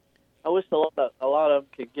a lot of them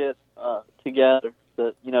could get together.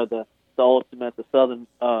 The Ultimate, the Southern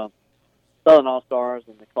All Stars,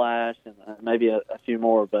 and the Clash, and maybe a few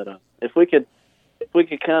more. But if we could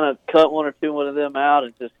kind of cut one or two of them out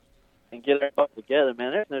and get everybody together,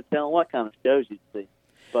 man, there's no telling what kind of shows you'd see.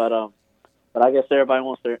 But I guess everybody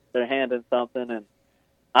wants their hand in something, and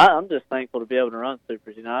I'm just thankful to be able to run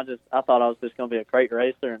supers. I thought I was just going to be a crate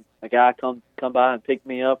racer, and a guy come by and picked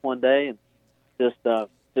me up one day and just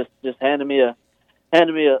handed me an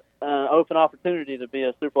open opportunity to be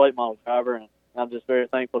a super late model driver, and I'm just very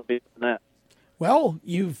thankful to be doing that. Well,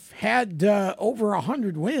 you've had over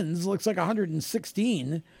 100 wins, looks like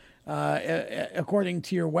 116, according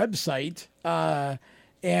to your website.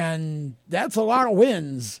 And that's a lot of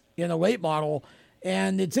wins in a late model.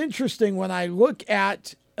 And it's interesting when I look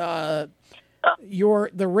at the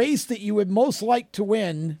race that you would most like to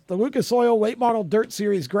win, the Lucas Oil Late Model Dirt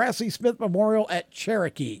Series Grassy Smith Memorial at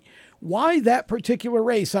Cherokee. Why that particular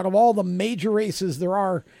race out of all the major races there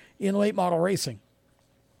are in late model racing?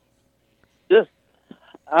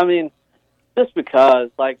 Just because,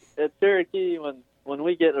 like at Cherokee, when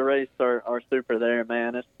we get to race our super there,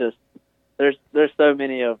 man, it's just there's so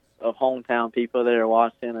many of hometown people that are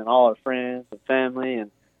watching, and all our friends and family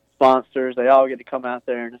and sponsors. They all get to come out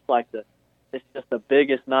there, and it's just the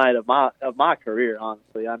biggest night of my career,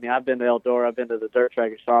 honestly. I mean, I've been to Eldora, I've been to the dirt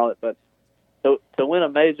track at Charlotte, but to win a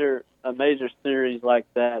major series like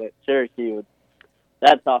that at Cherokee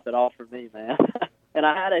that'd top it off for me, man. And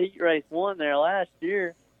I had a heat race one there last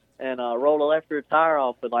year, and rolled a left rear tire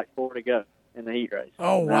off with like 4 to go in the heat race.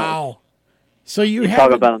 Oh, wow! So you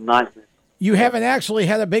talk about a nightmare. You haven't actually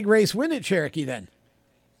had a big race win at Cherokee then?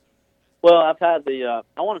 Well, I've had I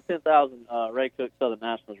won a 10,000 Ray Cook Southern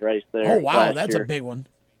Nationals race there. Oh, wow, that's year. a big one.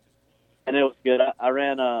 And it was good. I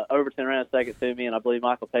ran Overton ran second to me, and I believe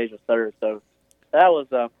Michael Page was third. So that was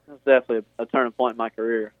definitely a turning point in my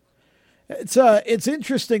career. It's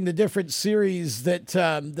interesting the different series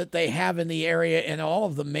that they have in the area and all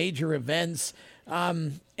of the major events,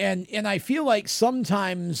 and I feel like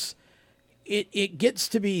sometimes it gets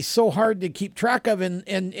to be so hard to keep track of, and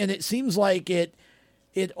it seems like it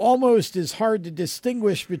almost is hard to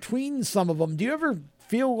distinguish between some of them. Do you ever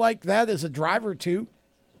feel like that as a driver too?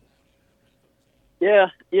 Yeah,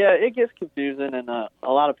 it gets confusing, and a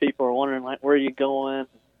lot of people are wondering like where you're going,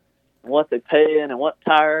 what they paying, and what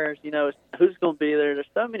tires. Who's going to be there. There's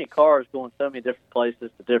so many cars going so many different places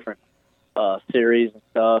to different series and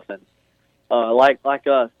stuff, and like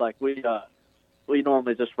us, like we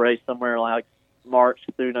normally just race somewhere like March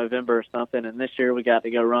through November or something, and this year we got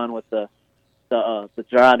to go run with the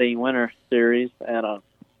Jardine Winter Series, and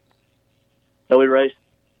so we raced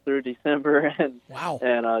through December and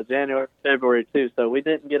January, February too. So we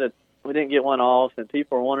didn't get one off, and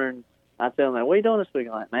people are wondering. I tell them, "What are you doing this week?"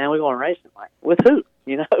 I'm like, "Man, we're going racing." Like, with who?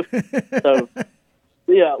 So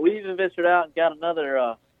yeah, we even ventured out and got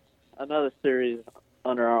another series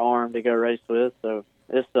under our arm to go race with. So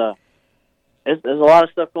there's a lot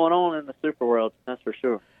of stuff going on in the super world, that's for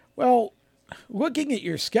sure. Well, looking at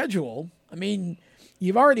your schedule, I mean,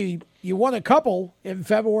 you won a couple in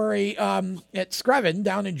February at Screven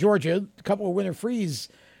down in Georgia, a couple of Winter Freeze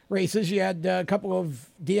races. You had a couple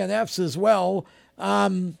of DNFs as well.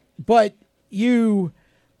 But you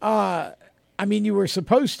were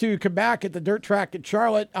supposed to come back at the dirt track at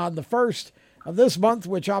Charlotte on the 1st of this month,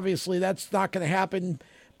 which obviously that's not going to happen.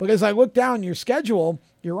 But as I look down your schedule,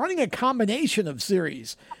 you're running a combination of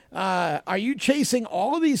series. Are you chasing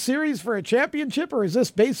all of these series for a championship, or is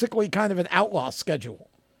this basically kind of an outlaw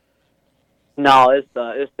schedule? No, it's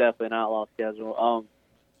definitely an outlaw schedule.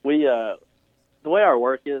 The way our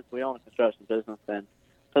work is, we own a construction business, and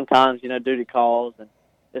sometimes duty calls, and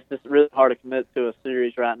it's just really hard to commit to a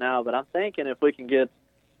series right now. But I'm thinking if we can get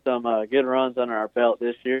some good runs under our belt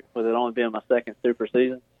this year, with it only being my second super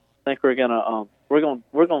season, I think we're gonna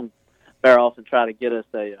bear off and try to get us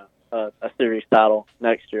a series title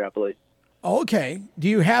next year, I believe. Okay. Do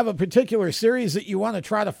you have a particular series that you want to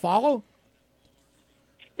try to follow?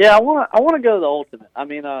 Yeah, I want to go to the Ultimate. I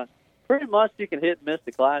mean, pretty much you can hit and miss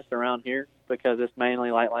the class around here because it's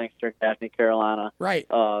mainly like Lancaster, Gaffney, Carolina, right?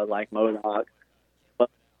 Like Modoc. But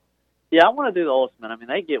yeah, I want to do the Ultimate. I mean,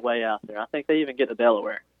 they get way out there. I think they even get to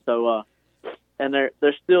Delaware. So, and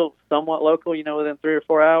they're still somewhat local, within 3 or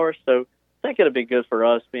 4 hours. So I think it'll be good for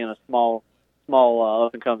us being a small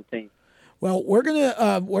up and coming team. Well, we're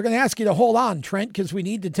gonna ask you to hold on, Trent, because we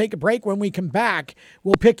need to take a break. When we come back,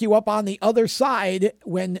 we'll pick you up on the other side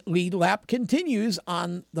when Lead Lap continues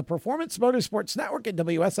on the Performance Motorsports Network and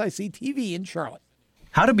WSIC TV in Charlotte.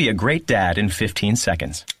 How to be a great dad in 15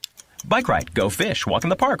 seconds. Bike ride, go fish, walk in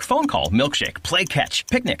the park, phone call, milkshake, play catch,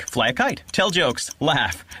 picnic, fly a kite, tell jokes,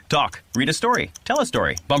 laugh, talk, read a story, tell a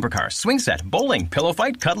story, bumper cars, swing set, bowling, pillow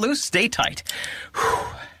fight, cut loose, stay tight. Whew.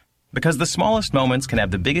 Because the smallest moments can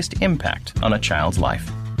have the biggest impact on a child's life.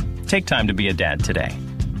 Take time to be a dad today.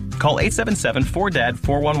 Call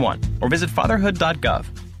 877-4DAD-411 or visit fatherhood.gov.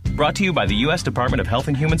 Brought to you by the U.S. Department of Health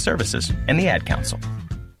and Human Services and the Ad Council.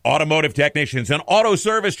 Automotive technicians and auto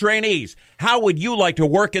service trainees, how would you like to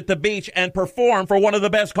work at the beach and perform for one of the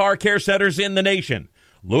best car care centers in the nation?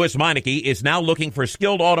 Louis Meineke is now looking for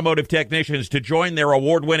skilled automotive technicians to join their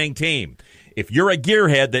award-winning team. If you're a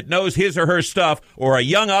gearhead that knows his or her stuff, or a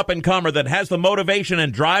young up-and-comer that has the motivation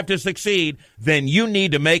and drive to succeed, then you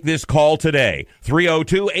need to make this call today.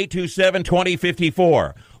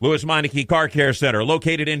 302-827-2054. Louis Meineke Car Care Center,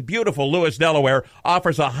 located in beautiful Lewis, Delaware,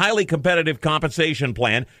 offers a highly competitive compensation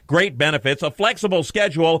plan, great benefits, a flexible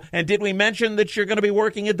schedule, and did we mention that you're going to be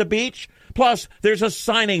working at the beach? Plus, there's a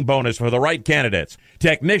signing bonus for the right candidates.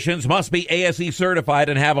 Technicians must be ASE certified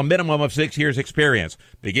and have a minimum of 6 years experience.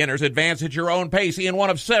 Beginners advance at your own pace in one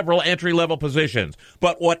of several entry-level positions.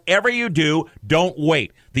 But whatever you do, don't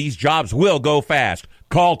wait. These jobs will go fast.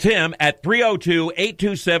 Call Tim at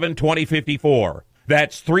 302-827-2054.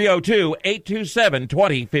 That's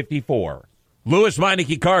 302-827-2054. Louis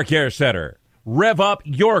Meineke Car Care Center. Rev up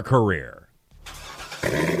your career.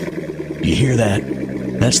 You hear that?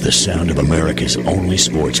 That's the sound of America's only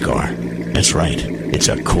sports car. That's right. It's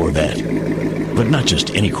a Corvette. But not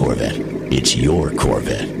just any Corvette. It's your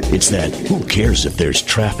Corvette. It's that who cares if there's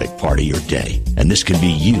traffic part of your day. And this can be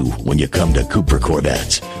you when you come to Cooper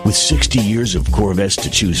Corvettes. With 60 years of Corvettes to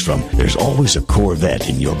choose from, there's always a Corvette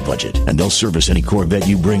in your budget. And they'll service any Corvette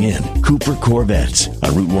you bring in. Cooper Corvettes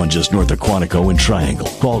on Route 1 just north of Quantico and Triangle.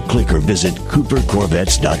 Call, click, or visit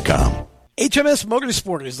CooperCorvettes.com. HMS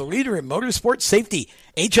Motorsport is the leader in motorsport safety.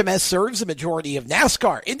 HMS serves a majority of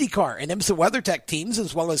NASCAR, IndyCar, and IMSA WeatherTech teams,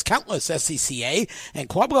 as well as countless SCCA and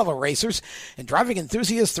club-level racers and driving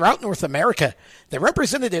enthusiasts throughout North America. Their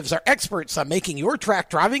representatives are experts on making your track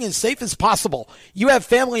driving as safe as possible. You have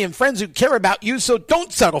family and friends who care about you, so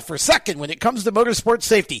don't settle for second when it comes to motorsport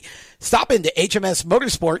safety. Stop into HMS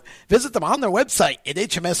Motorsport, visit them on their website at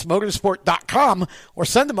hmsmotorsport.com, or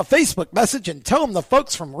send them a Facebook message and tell them the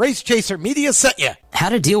folks from Race Chaser Media sent you. How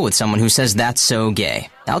to deal with someone who says that's so gay.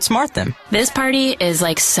 Outsmart them. This party is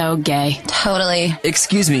like so gay. Totally.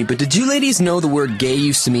 Excuse me, but did you ladies know the word gay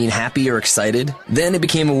used to mean happy or excited? Then it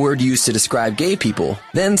became a word used to describe gay people.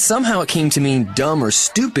 Then somehow it came to mean dumb or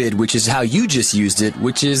stupid, which is how you just used it,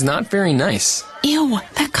 which is not very nice. Ew,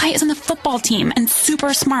 that guy is on the football team and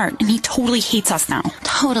super smart, and he totally hates us now.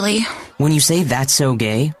 Totally. When you say that's so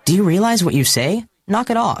gay, do you realize what you say? Knock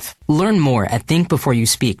it off. Learn more at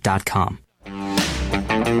thinkbeforeyouspeak.com.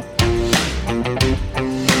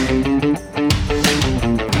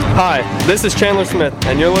 Hi, this is Chandler Smith,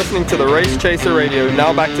 and you're listening to the Race Chaser Radio.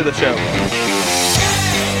 Now back to the show.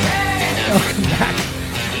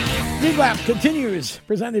 Big Lap continues,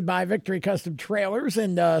 presented by Victory Custom Trailers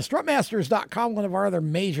and Strutmasters.com, one of our other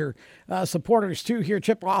major supporters too here,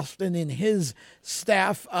 Chip Austin and his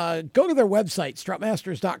staff. Go to their website,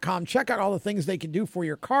 Strutmasters.com. Check out all the things they can do for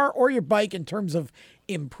your car or your bike in terms of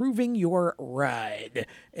improving your ride.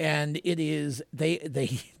 And it is,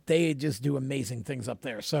 they just do amazing things up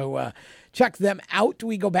there. So check them out.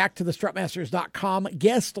 We go back to the Strutmasters.com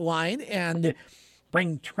guest line and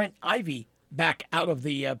bring Trent Ivey back out of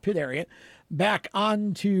the pit area, back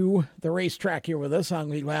onto the racetrack here with us on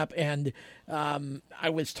Lead Lap. And I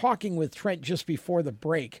was talking with Trent just before the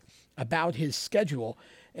break about his schedule.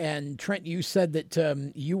 And Trent, you said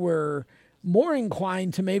that you were more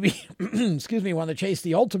inclined to maybe, want to chase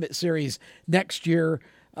the Ultimate Series next year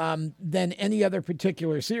than any other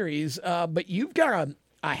particular series. But you've got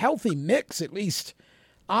a healthy mix, at least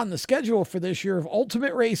on the schedule for this year, of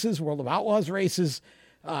Ultimate races, World of Outlaws races,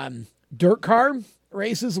 dirt car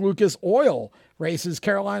races, Lucas Oil races,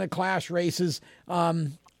 Carolina Clash races.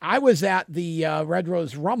 I was at the Red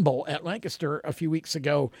Rose Rumble at Lancaster a few weeks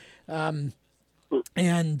ago,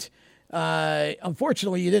 and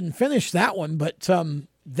unfortunately you didn't finish that one, but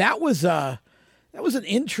that was an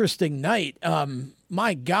interesting night.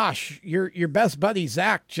 My gosh, your best buddy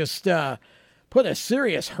Zach just put a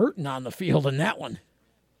serious hurting on the field in that one.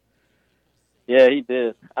 Yeah, he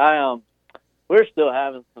did. We're still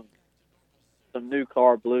having some new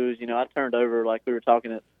car blues. You know, I turned over, like we were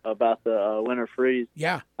talking about the winter freeze.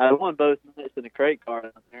 Yeah. I won both nights in the crate car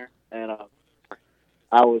down there, and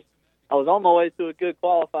I was on my way to a good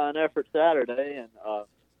qualifying effort Saturday,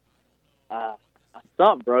 and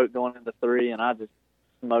something broke going into 3, and I just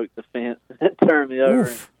smoked the fence, and it turned me over.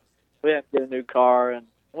 And we had to get a new car, and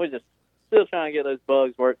we just still trying to get those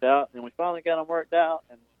bugs worked out, and we finally got them worked out,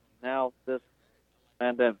 and now this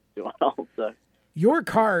pandemic's going on. So your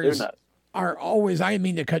cars are always, I didn't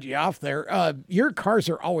mean to cut you off there. Your cars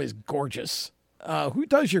are always gorgeous. Who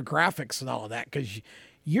does your graphics and all of that? Because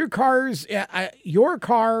your cars, your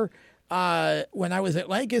car, when I was at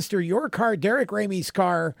Lancaster, your car, Derek Ramey's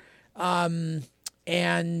car,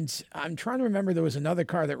 and I'm trying to remember, there was another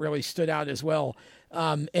car that really stood out as well.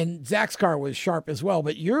 And Zach's car was sharp as well,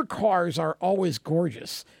 but your cars are always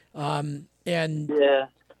gorgeous. And yeah.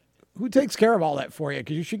 Who takes care of all that for you?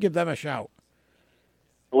 Because you should give them a shout.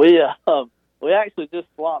 We actually just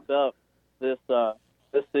swapped up this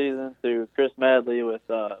season to Chris Medley with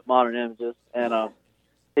Modern Images, and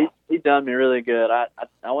he done me really good.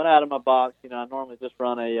 I went out of my box. You know, I normally just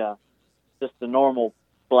run just a normal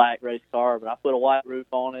black race car, but I put a white roof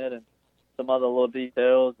on it and some other little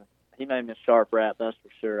details. And he made me a sharp wrap, that's for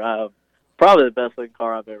sure. Probably the best looking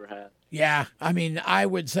car I've ever had. Yeah, I mean, I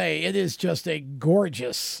would say it is just a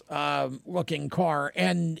gorgeous looking car,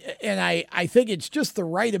 and I think it's just the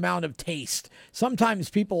right amount of taste. Sometimes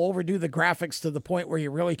people overdo the graphics to the point where you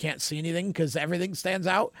really can't see anything because everything stands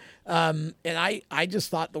out. And I just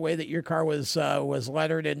thought the way that your car was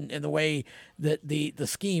lettered and the way that the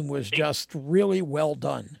scheme was just really well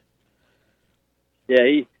done. Yeah,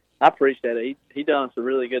 I appreciate it. He done us a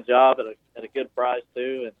really good job at a good price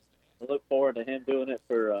too, and look forward to him doing it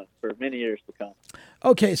for many years to come.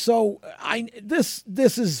 Okay, so this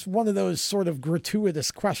is one of those sort of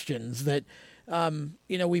gratuitous questions that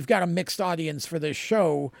we've got a mixed audience for this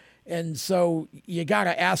show, and so you got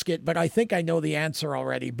to ask it. But I think I know the answer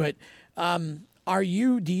already. But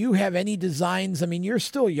do you have any designs? I mean, you're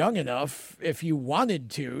still young enough, if you wanted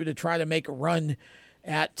to try to make a run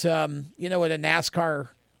at at a NASCAR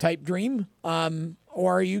type dream,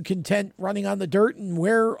 or are you content running on the dirt? And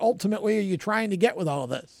where ultimately are you trying to get with all of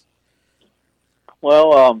this?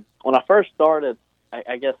 Well, when I first started,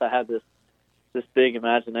 I guess I had this big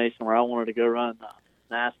imagination where I wanted to go run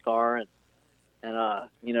NASCAR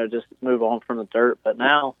and just move on from the dirt. But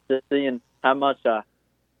now, just seeing how much I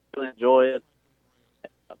really enjoy it,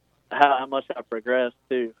 how much I progressed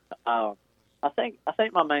too. I think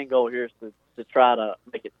my main goal here is to try to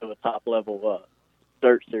make it to a top level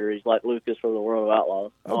dirt series like Lucas or the World of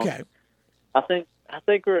Outlaws. Okay. I think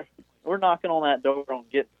we're knocking on that door on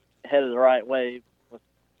getting headed the right way,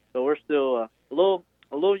 but we're still a little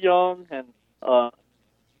young and a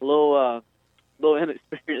little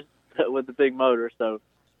inexperienced with the big motor. So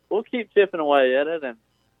we'll keep chipping away at it, and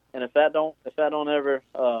if that don't ever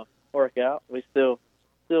work out, we still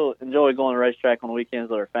enjoy going to the racetrack on the weekends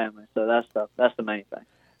with our family. So that's the main thing.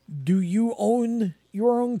 Do you own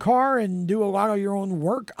your own car and do a lot of your own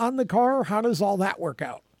work on the car? How does all that work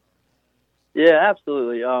out? Yeah,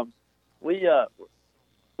 absolutely. We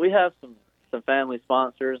have some family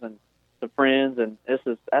sponsors and some friends, and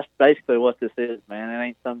that's basically what this is, man. It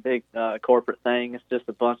ain't some big corporate thing. It's just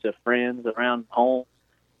a bunch of friends around home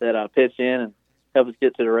that pitch in and help us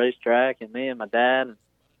get to the racetrack. And me and my dad and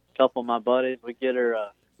a couple of my buddies, we get her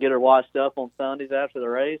washed up on Sundays after the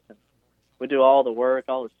race, and we do all the work,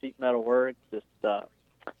 all the sheet metal work. Just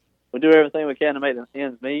we do everything we can to make the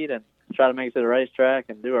ends meet and try to make it to the racetrack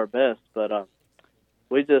and do our best. But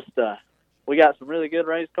we got some really good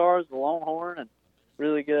race cars, the Longhorn, and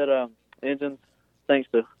really good engines, thanks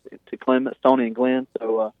to Clements, Tony, and Glenn.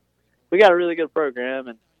 So we got a really good program,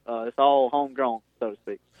 and it's all homegrown, so to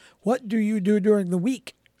speak. What do you do during the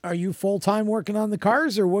week? Are you full time working on the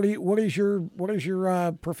cars, or what is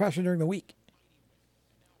your profession during the week?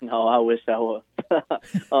 No, I wish I was.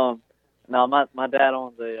 No, my dad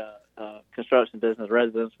owns a construction business,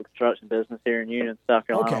 residential construction business here in Union, South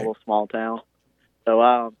Carolina, a little small town. So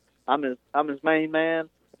I'm his main man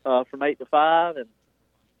from 8 to 5, and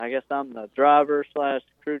I guess I'm the driver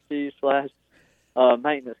 / crew chief /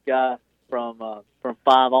 maintenance guy from 5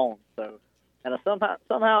 on. So, and I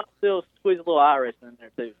somehow still squeeze a little iRacing in there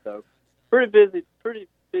too. So, pretty busy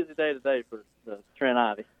day to day for the Trent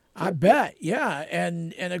Ivey. I bet, yeah,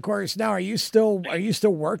 and of course now are you still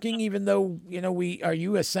working? Even though are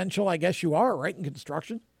you essential? I guess you are, right, in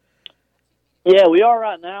construction. Yeah, we are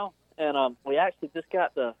right now, and we actually just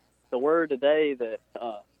got the word today that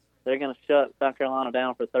they're going to shut South Carolina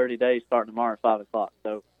down for 30 days starting tomorrow at 5 o'clock.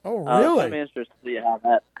 So, oh really? I'm interested to see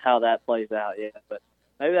how that plays out. Yeah, but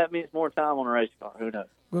maybe that means more time on a race car. Who knows?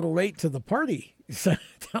 A little late to the party. I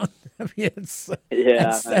mean, that's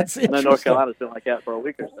I know North Carolina's been like that for a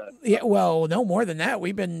week or so. Yeah, well, no more than that.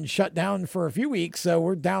 We've been shut down for a few weeks, so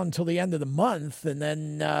we're down till the end of the month, and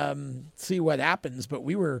then see what happens. But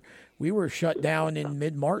we were shut down in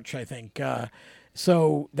mid-March, I think.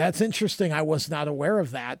 So that's interesting. I was not aware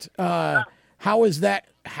of that. How is that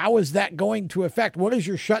going to affect? What is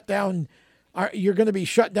your shutdown? You're going to be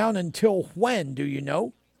shut down until when? Do you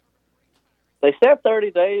know? They said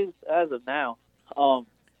 30 days as of now. I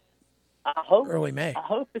hope early May. I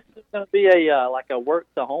hope it's just going to be a work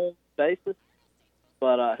to home basis,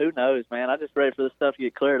 but who knows, man? I'm just ready for this stuff to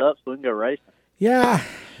get cleared up so we can go racing. Yeah,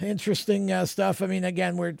 interesting stuff. I mean,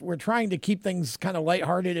 again, we're trying to keep things kind of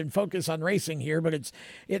lighthearted and focus on racing here, but it's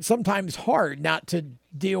sometimes hard not to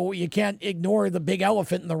deal. You can't ignore the big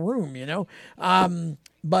elephant in the room,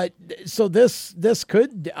 But so this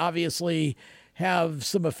could obviously have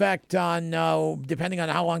some effect on, depending on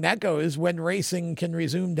how long that goes, when racing can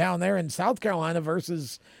resume down there in South Carolina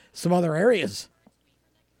versus some other areas.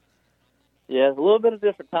 Yeah, it's a little bit of a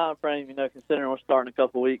different time frame, considering we're starting a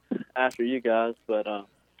couple weeks after you guys. But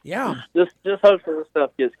yeah, just hopefully this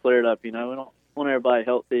stuff gets cleared up. We don't want everybody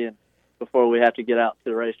healthy and before we have to get out to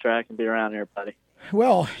the racetrack and be around everybody.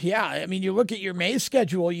 Well, yeah. I mean, you look at your May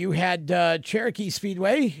schedule. You had Cherokee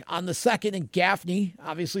Speedway on the 2nd in Gaffney,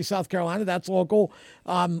 obviously South Carolina. That's local.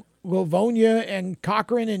 Livonia and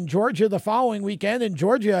Cochran in Georgia the following weekend. And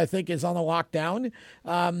Georgia, I think, is on a lockdown,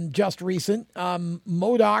 just recent.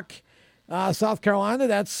 Modoc, South Carolina,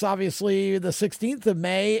 that's obviously the 16th of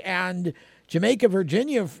May. And Jamaica,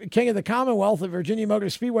 Virginia, King of the Commonwealth at Virginia Motor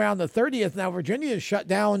Speedway on the 30th. Now, Virginia is shut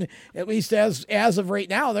down, at least as of right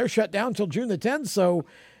now. They're shut down until June the 10th. So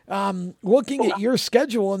looking at your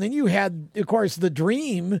schedule, and then you had, of course, the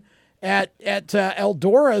Dream at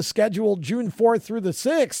Eldora scheduled June 4th through the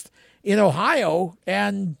 6th in Ohio.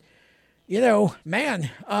 And, man,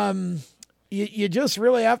 you just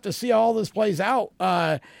really have to see how all this plays out.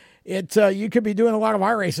 You could be doing a lot of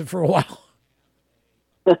iRacing for a while.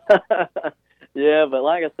 Yeah, but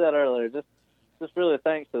like I said earlier, just really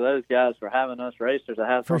thanks to those guys for having us racers to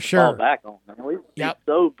have something to fall back on. Man, we've been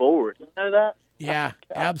so bored. You know that? Yeah,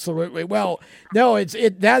 absolutely. Well, no,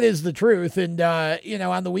 that is the truth. And,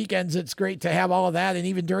 on the weekends, it's great to have all of that. And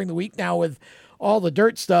even during the week now with all the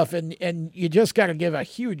dirt stuff. And you just got to give a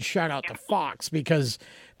huge shout out to Fox, because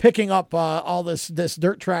picking up all this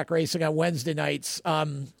dirt track racing on Wednesday nights,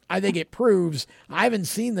 I think it proves, I haven't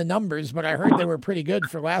seen the numbers, but I heard they were pretty good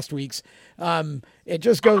for last week's. It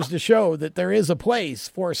just goes to show that there is a place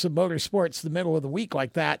for some motorsports the middle of the week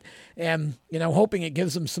like that. And, hoping it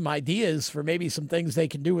gives them some ideas for maybe some things they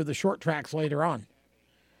can do with the short tracks later on.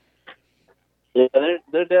 Yeah,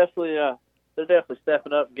 they're definitely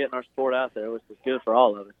stepping up and getting our sport out there, which is good for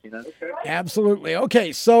all of us, Absolutely.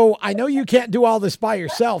 Okay, so I know you can't do all this by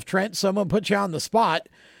yourself, Trent. Someone put you on the spot.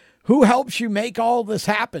 Who helps you make all this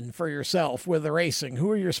happen for yourself with the racing?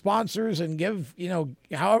 Who are your sponsors? And give,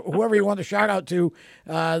 whoever you want to shout out to,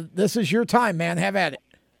 this is your time, man. Have at it.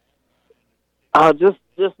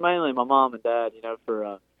 Just mainly my mom and dad,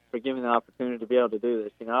 for giving me the opportunity to be able to do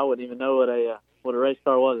this. I wouldn't even know what a race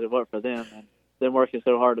car was if it weren't for them, and them working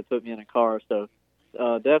so hard to put me in a car. So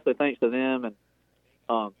definitely thanks to them.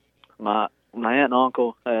 And my aunt and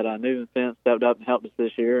uncle at Newton Fence stepped up and helped us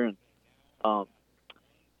this year. And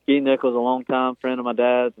Keith Nichols, a long-time friend of my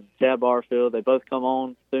dad's, and Chad Barfield, they both come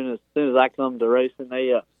on as soon as I come to racing.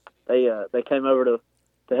 They came over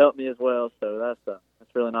to help me as well. So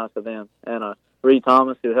that's really nice of them. And Reed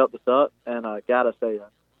Thomas, who helped us up and got us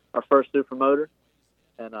our first super motor,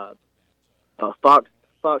 and Fox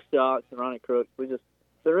Shocks and Ronnie Crooks. We just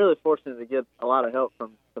been really fortunate to get a lot of help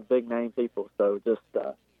from some big name people. So just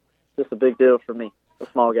a big deal for me, a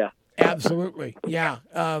small guy. Absolutely. Yeah.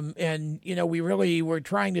 And, we really were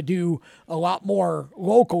trying to do a lot more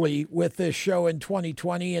locally with this show in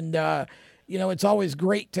 2020. And, it's always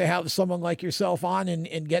great to have someone like yourself on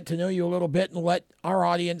and get to know you a little bit and let our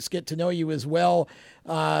audience get to know you as well.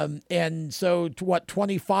 And so,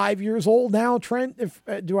 25 years old now, Trent?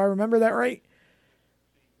 Do I remember that right?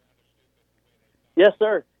 Yes,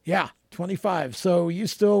 sir. Yeah, 25. So you're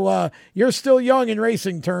still young in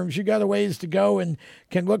racing terms. You got a ways to go, and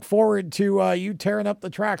can look forward to you tearing up the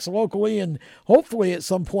tracks locally, and hopefully at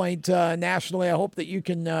some point nationally. I hope that you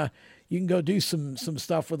can go do some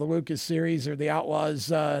stuff with the Lucas Series or the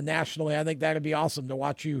Outlaws nationally. I think that'd be awesome to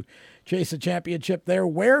watch you chase a championship there.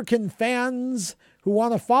 Where can fans who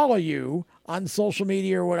want to follow you on social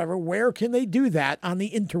media or whatever, where can they do that on the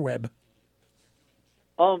interweb?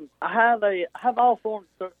 I have all forms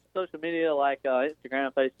of social media like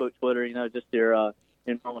Instagram, Facebook, Twitter. Just your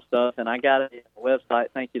normal stuff. And I got a website.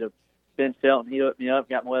 Thank you to Ben Shelton. He hooked me up.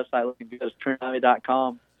 Got my website looking good. It's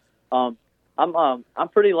TrentIvey.com. I'm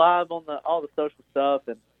pretty live on all the social stuff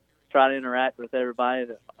and try to interact with everybody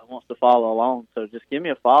that wants to follow along. So just give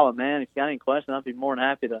me a follow, man. If you got any questions, I'd be more than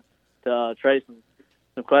happy to trade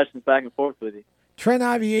some questions back and forth with you. Trent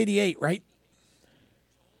Ivey 88, right?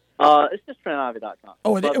 It's just TrentIvey.com.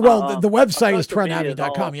 Oh, the website is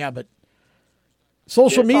TrentIvey.com, yeah, but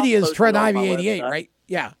social media is Trent Ivey 88, right?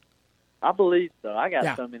 Yeah. I believe so. I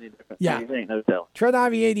got so many different things. Ain't no telling. Trent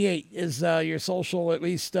Ivey 88 is your social, at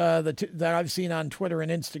least that I've seen on Twitter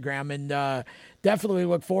and Instagram, and definitely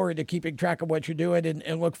look forward to keeping track of what you're doing,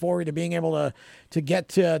 and look forward to being able to get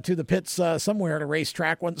to the pits somewhere at a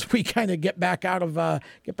racetrack once we kind of get back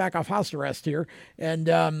off house arrest here, and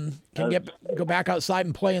can go back outside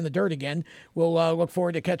and play in the dirt again. We'll look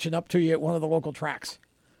forward to catching up to you at one of the local tracks.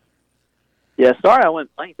 Yeah, sorry I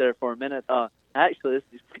went blank there for a minute. Actually, this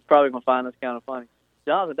is probably going to find this kind of funny.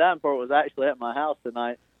 Jonathan Davenport was actually at my house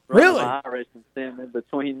tonight. Really? My racing sim in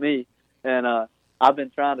between me. And I've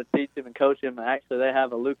been trying to teach him and coach him. And actually, they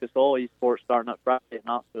have a Lucas Oil Esports starting up Friday in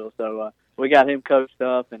Knoxville. So we got him coached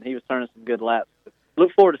up, and he was turning some good laps.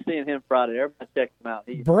 Look forward to seeing him Friday. Everybody check him out.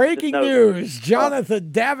 Breaking news.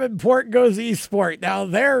 Jonathan Davenport goes eSport. Now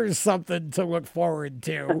there's something to look forward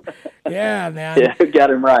to. Yeah, man. Yeah, got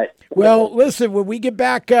him right. Well, listen, when we get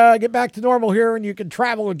back to normal here and you can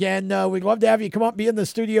travel again, we'd love to have you come up, be in the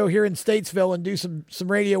studio here in Statesville and do some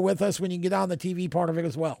radio with us when you get on the TV part of it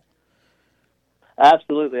as well.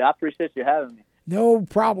 Absolutely. I appreciate you having me. No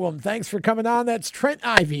problem. Thanks for coming on. That's Trent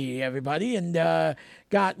Ivey, everybody. And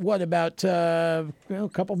got, about a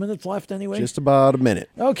couple minutes left anyway? Just about a minute.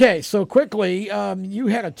 Okay, so quickly, you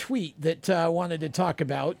had a tweet that I wanted to talk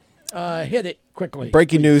about. Hit it quickly.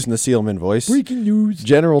 Breaking news in the Sealman voice. Breaking news.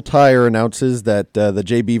 General Tire announces that the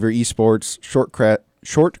J. Beaver Esports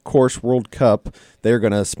Short Course World Cup, they're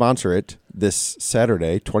going to sponsor it this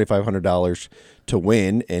Saturday, $2,500 to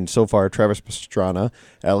win. And so far, Travis Pastrana,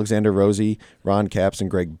 Alexander Rossi, Ron Capps, and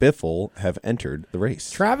Greg Biffle have entered the race.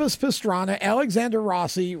 Travis Pastrana, Alexander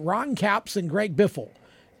Rossi, Ron Capps, and Greg Biffle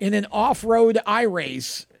in an off-road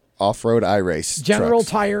iRace. Off-road iRace. General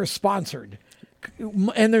trucks. Tire sponsored.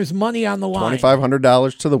 And there's money on the line.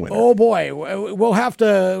 $2,500 to the winner. Oh, boy. We'll have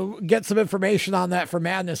to get some information on that for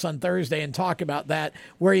Madness on Thursday and talk about that,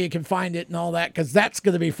 where you can find it and all that, because that's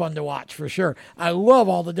going to be fun to watch for sure. I love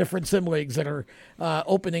all the different sim leagues that are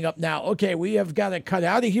opening up now. Okay, we have got to cut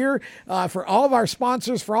out of here. For all of our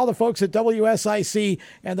sponsors, for all the folks at WSIC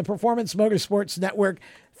and the Performance Motorsports Network,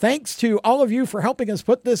 thanks to all of you for helping us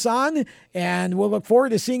put this on, and we'll look forward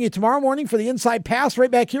to seeing you tomorrow morning for the Inside Pass right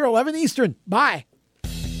back here, 11 Eastern. Bye.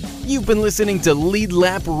 You've been listening to Lead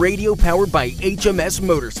Lap Radio powered by HMS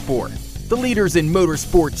Motorsport, the leaders in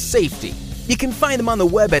motorsport safety. You can find them on the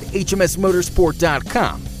web at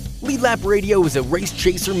hmsmotorsport.com. Lead Lap Radio is a Race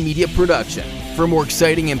Chaser Media production. For more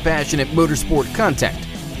exciting and passionate motorsport content,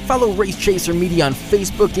 follow Race Chaser Media on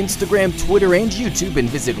Facebook, Instagram, Twitter, and YouTube, and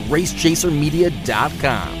visit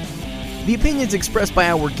racechasermedia.com. The opinions expressed by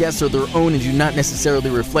our guests are their own and do not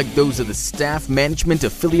necessarily reflect those of the staff, management,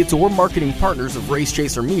 affiliates, or marketing partners of Race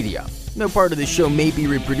Chaser Media. No part of the show may be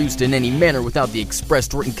reproduced in any manner without the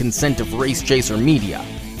expressed written consent of Race Chaser Media.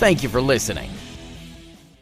 Thank you for listening.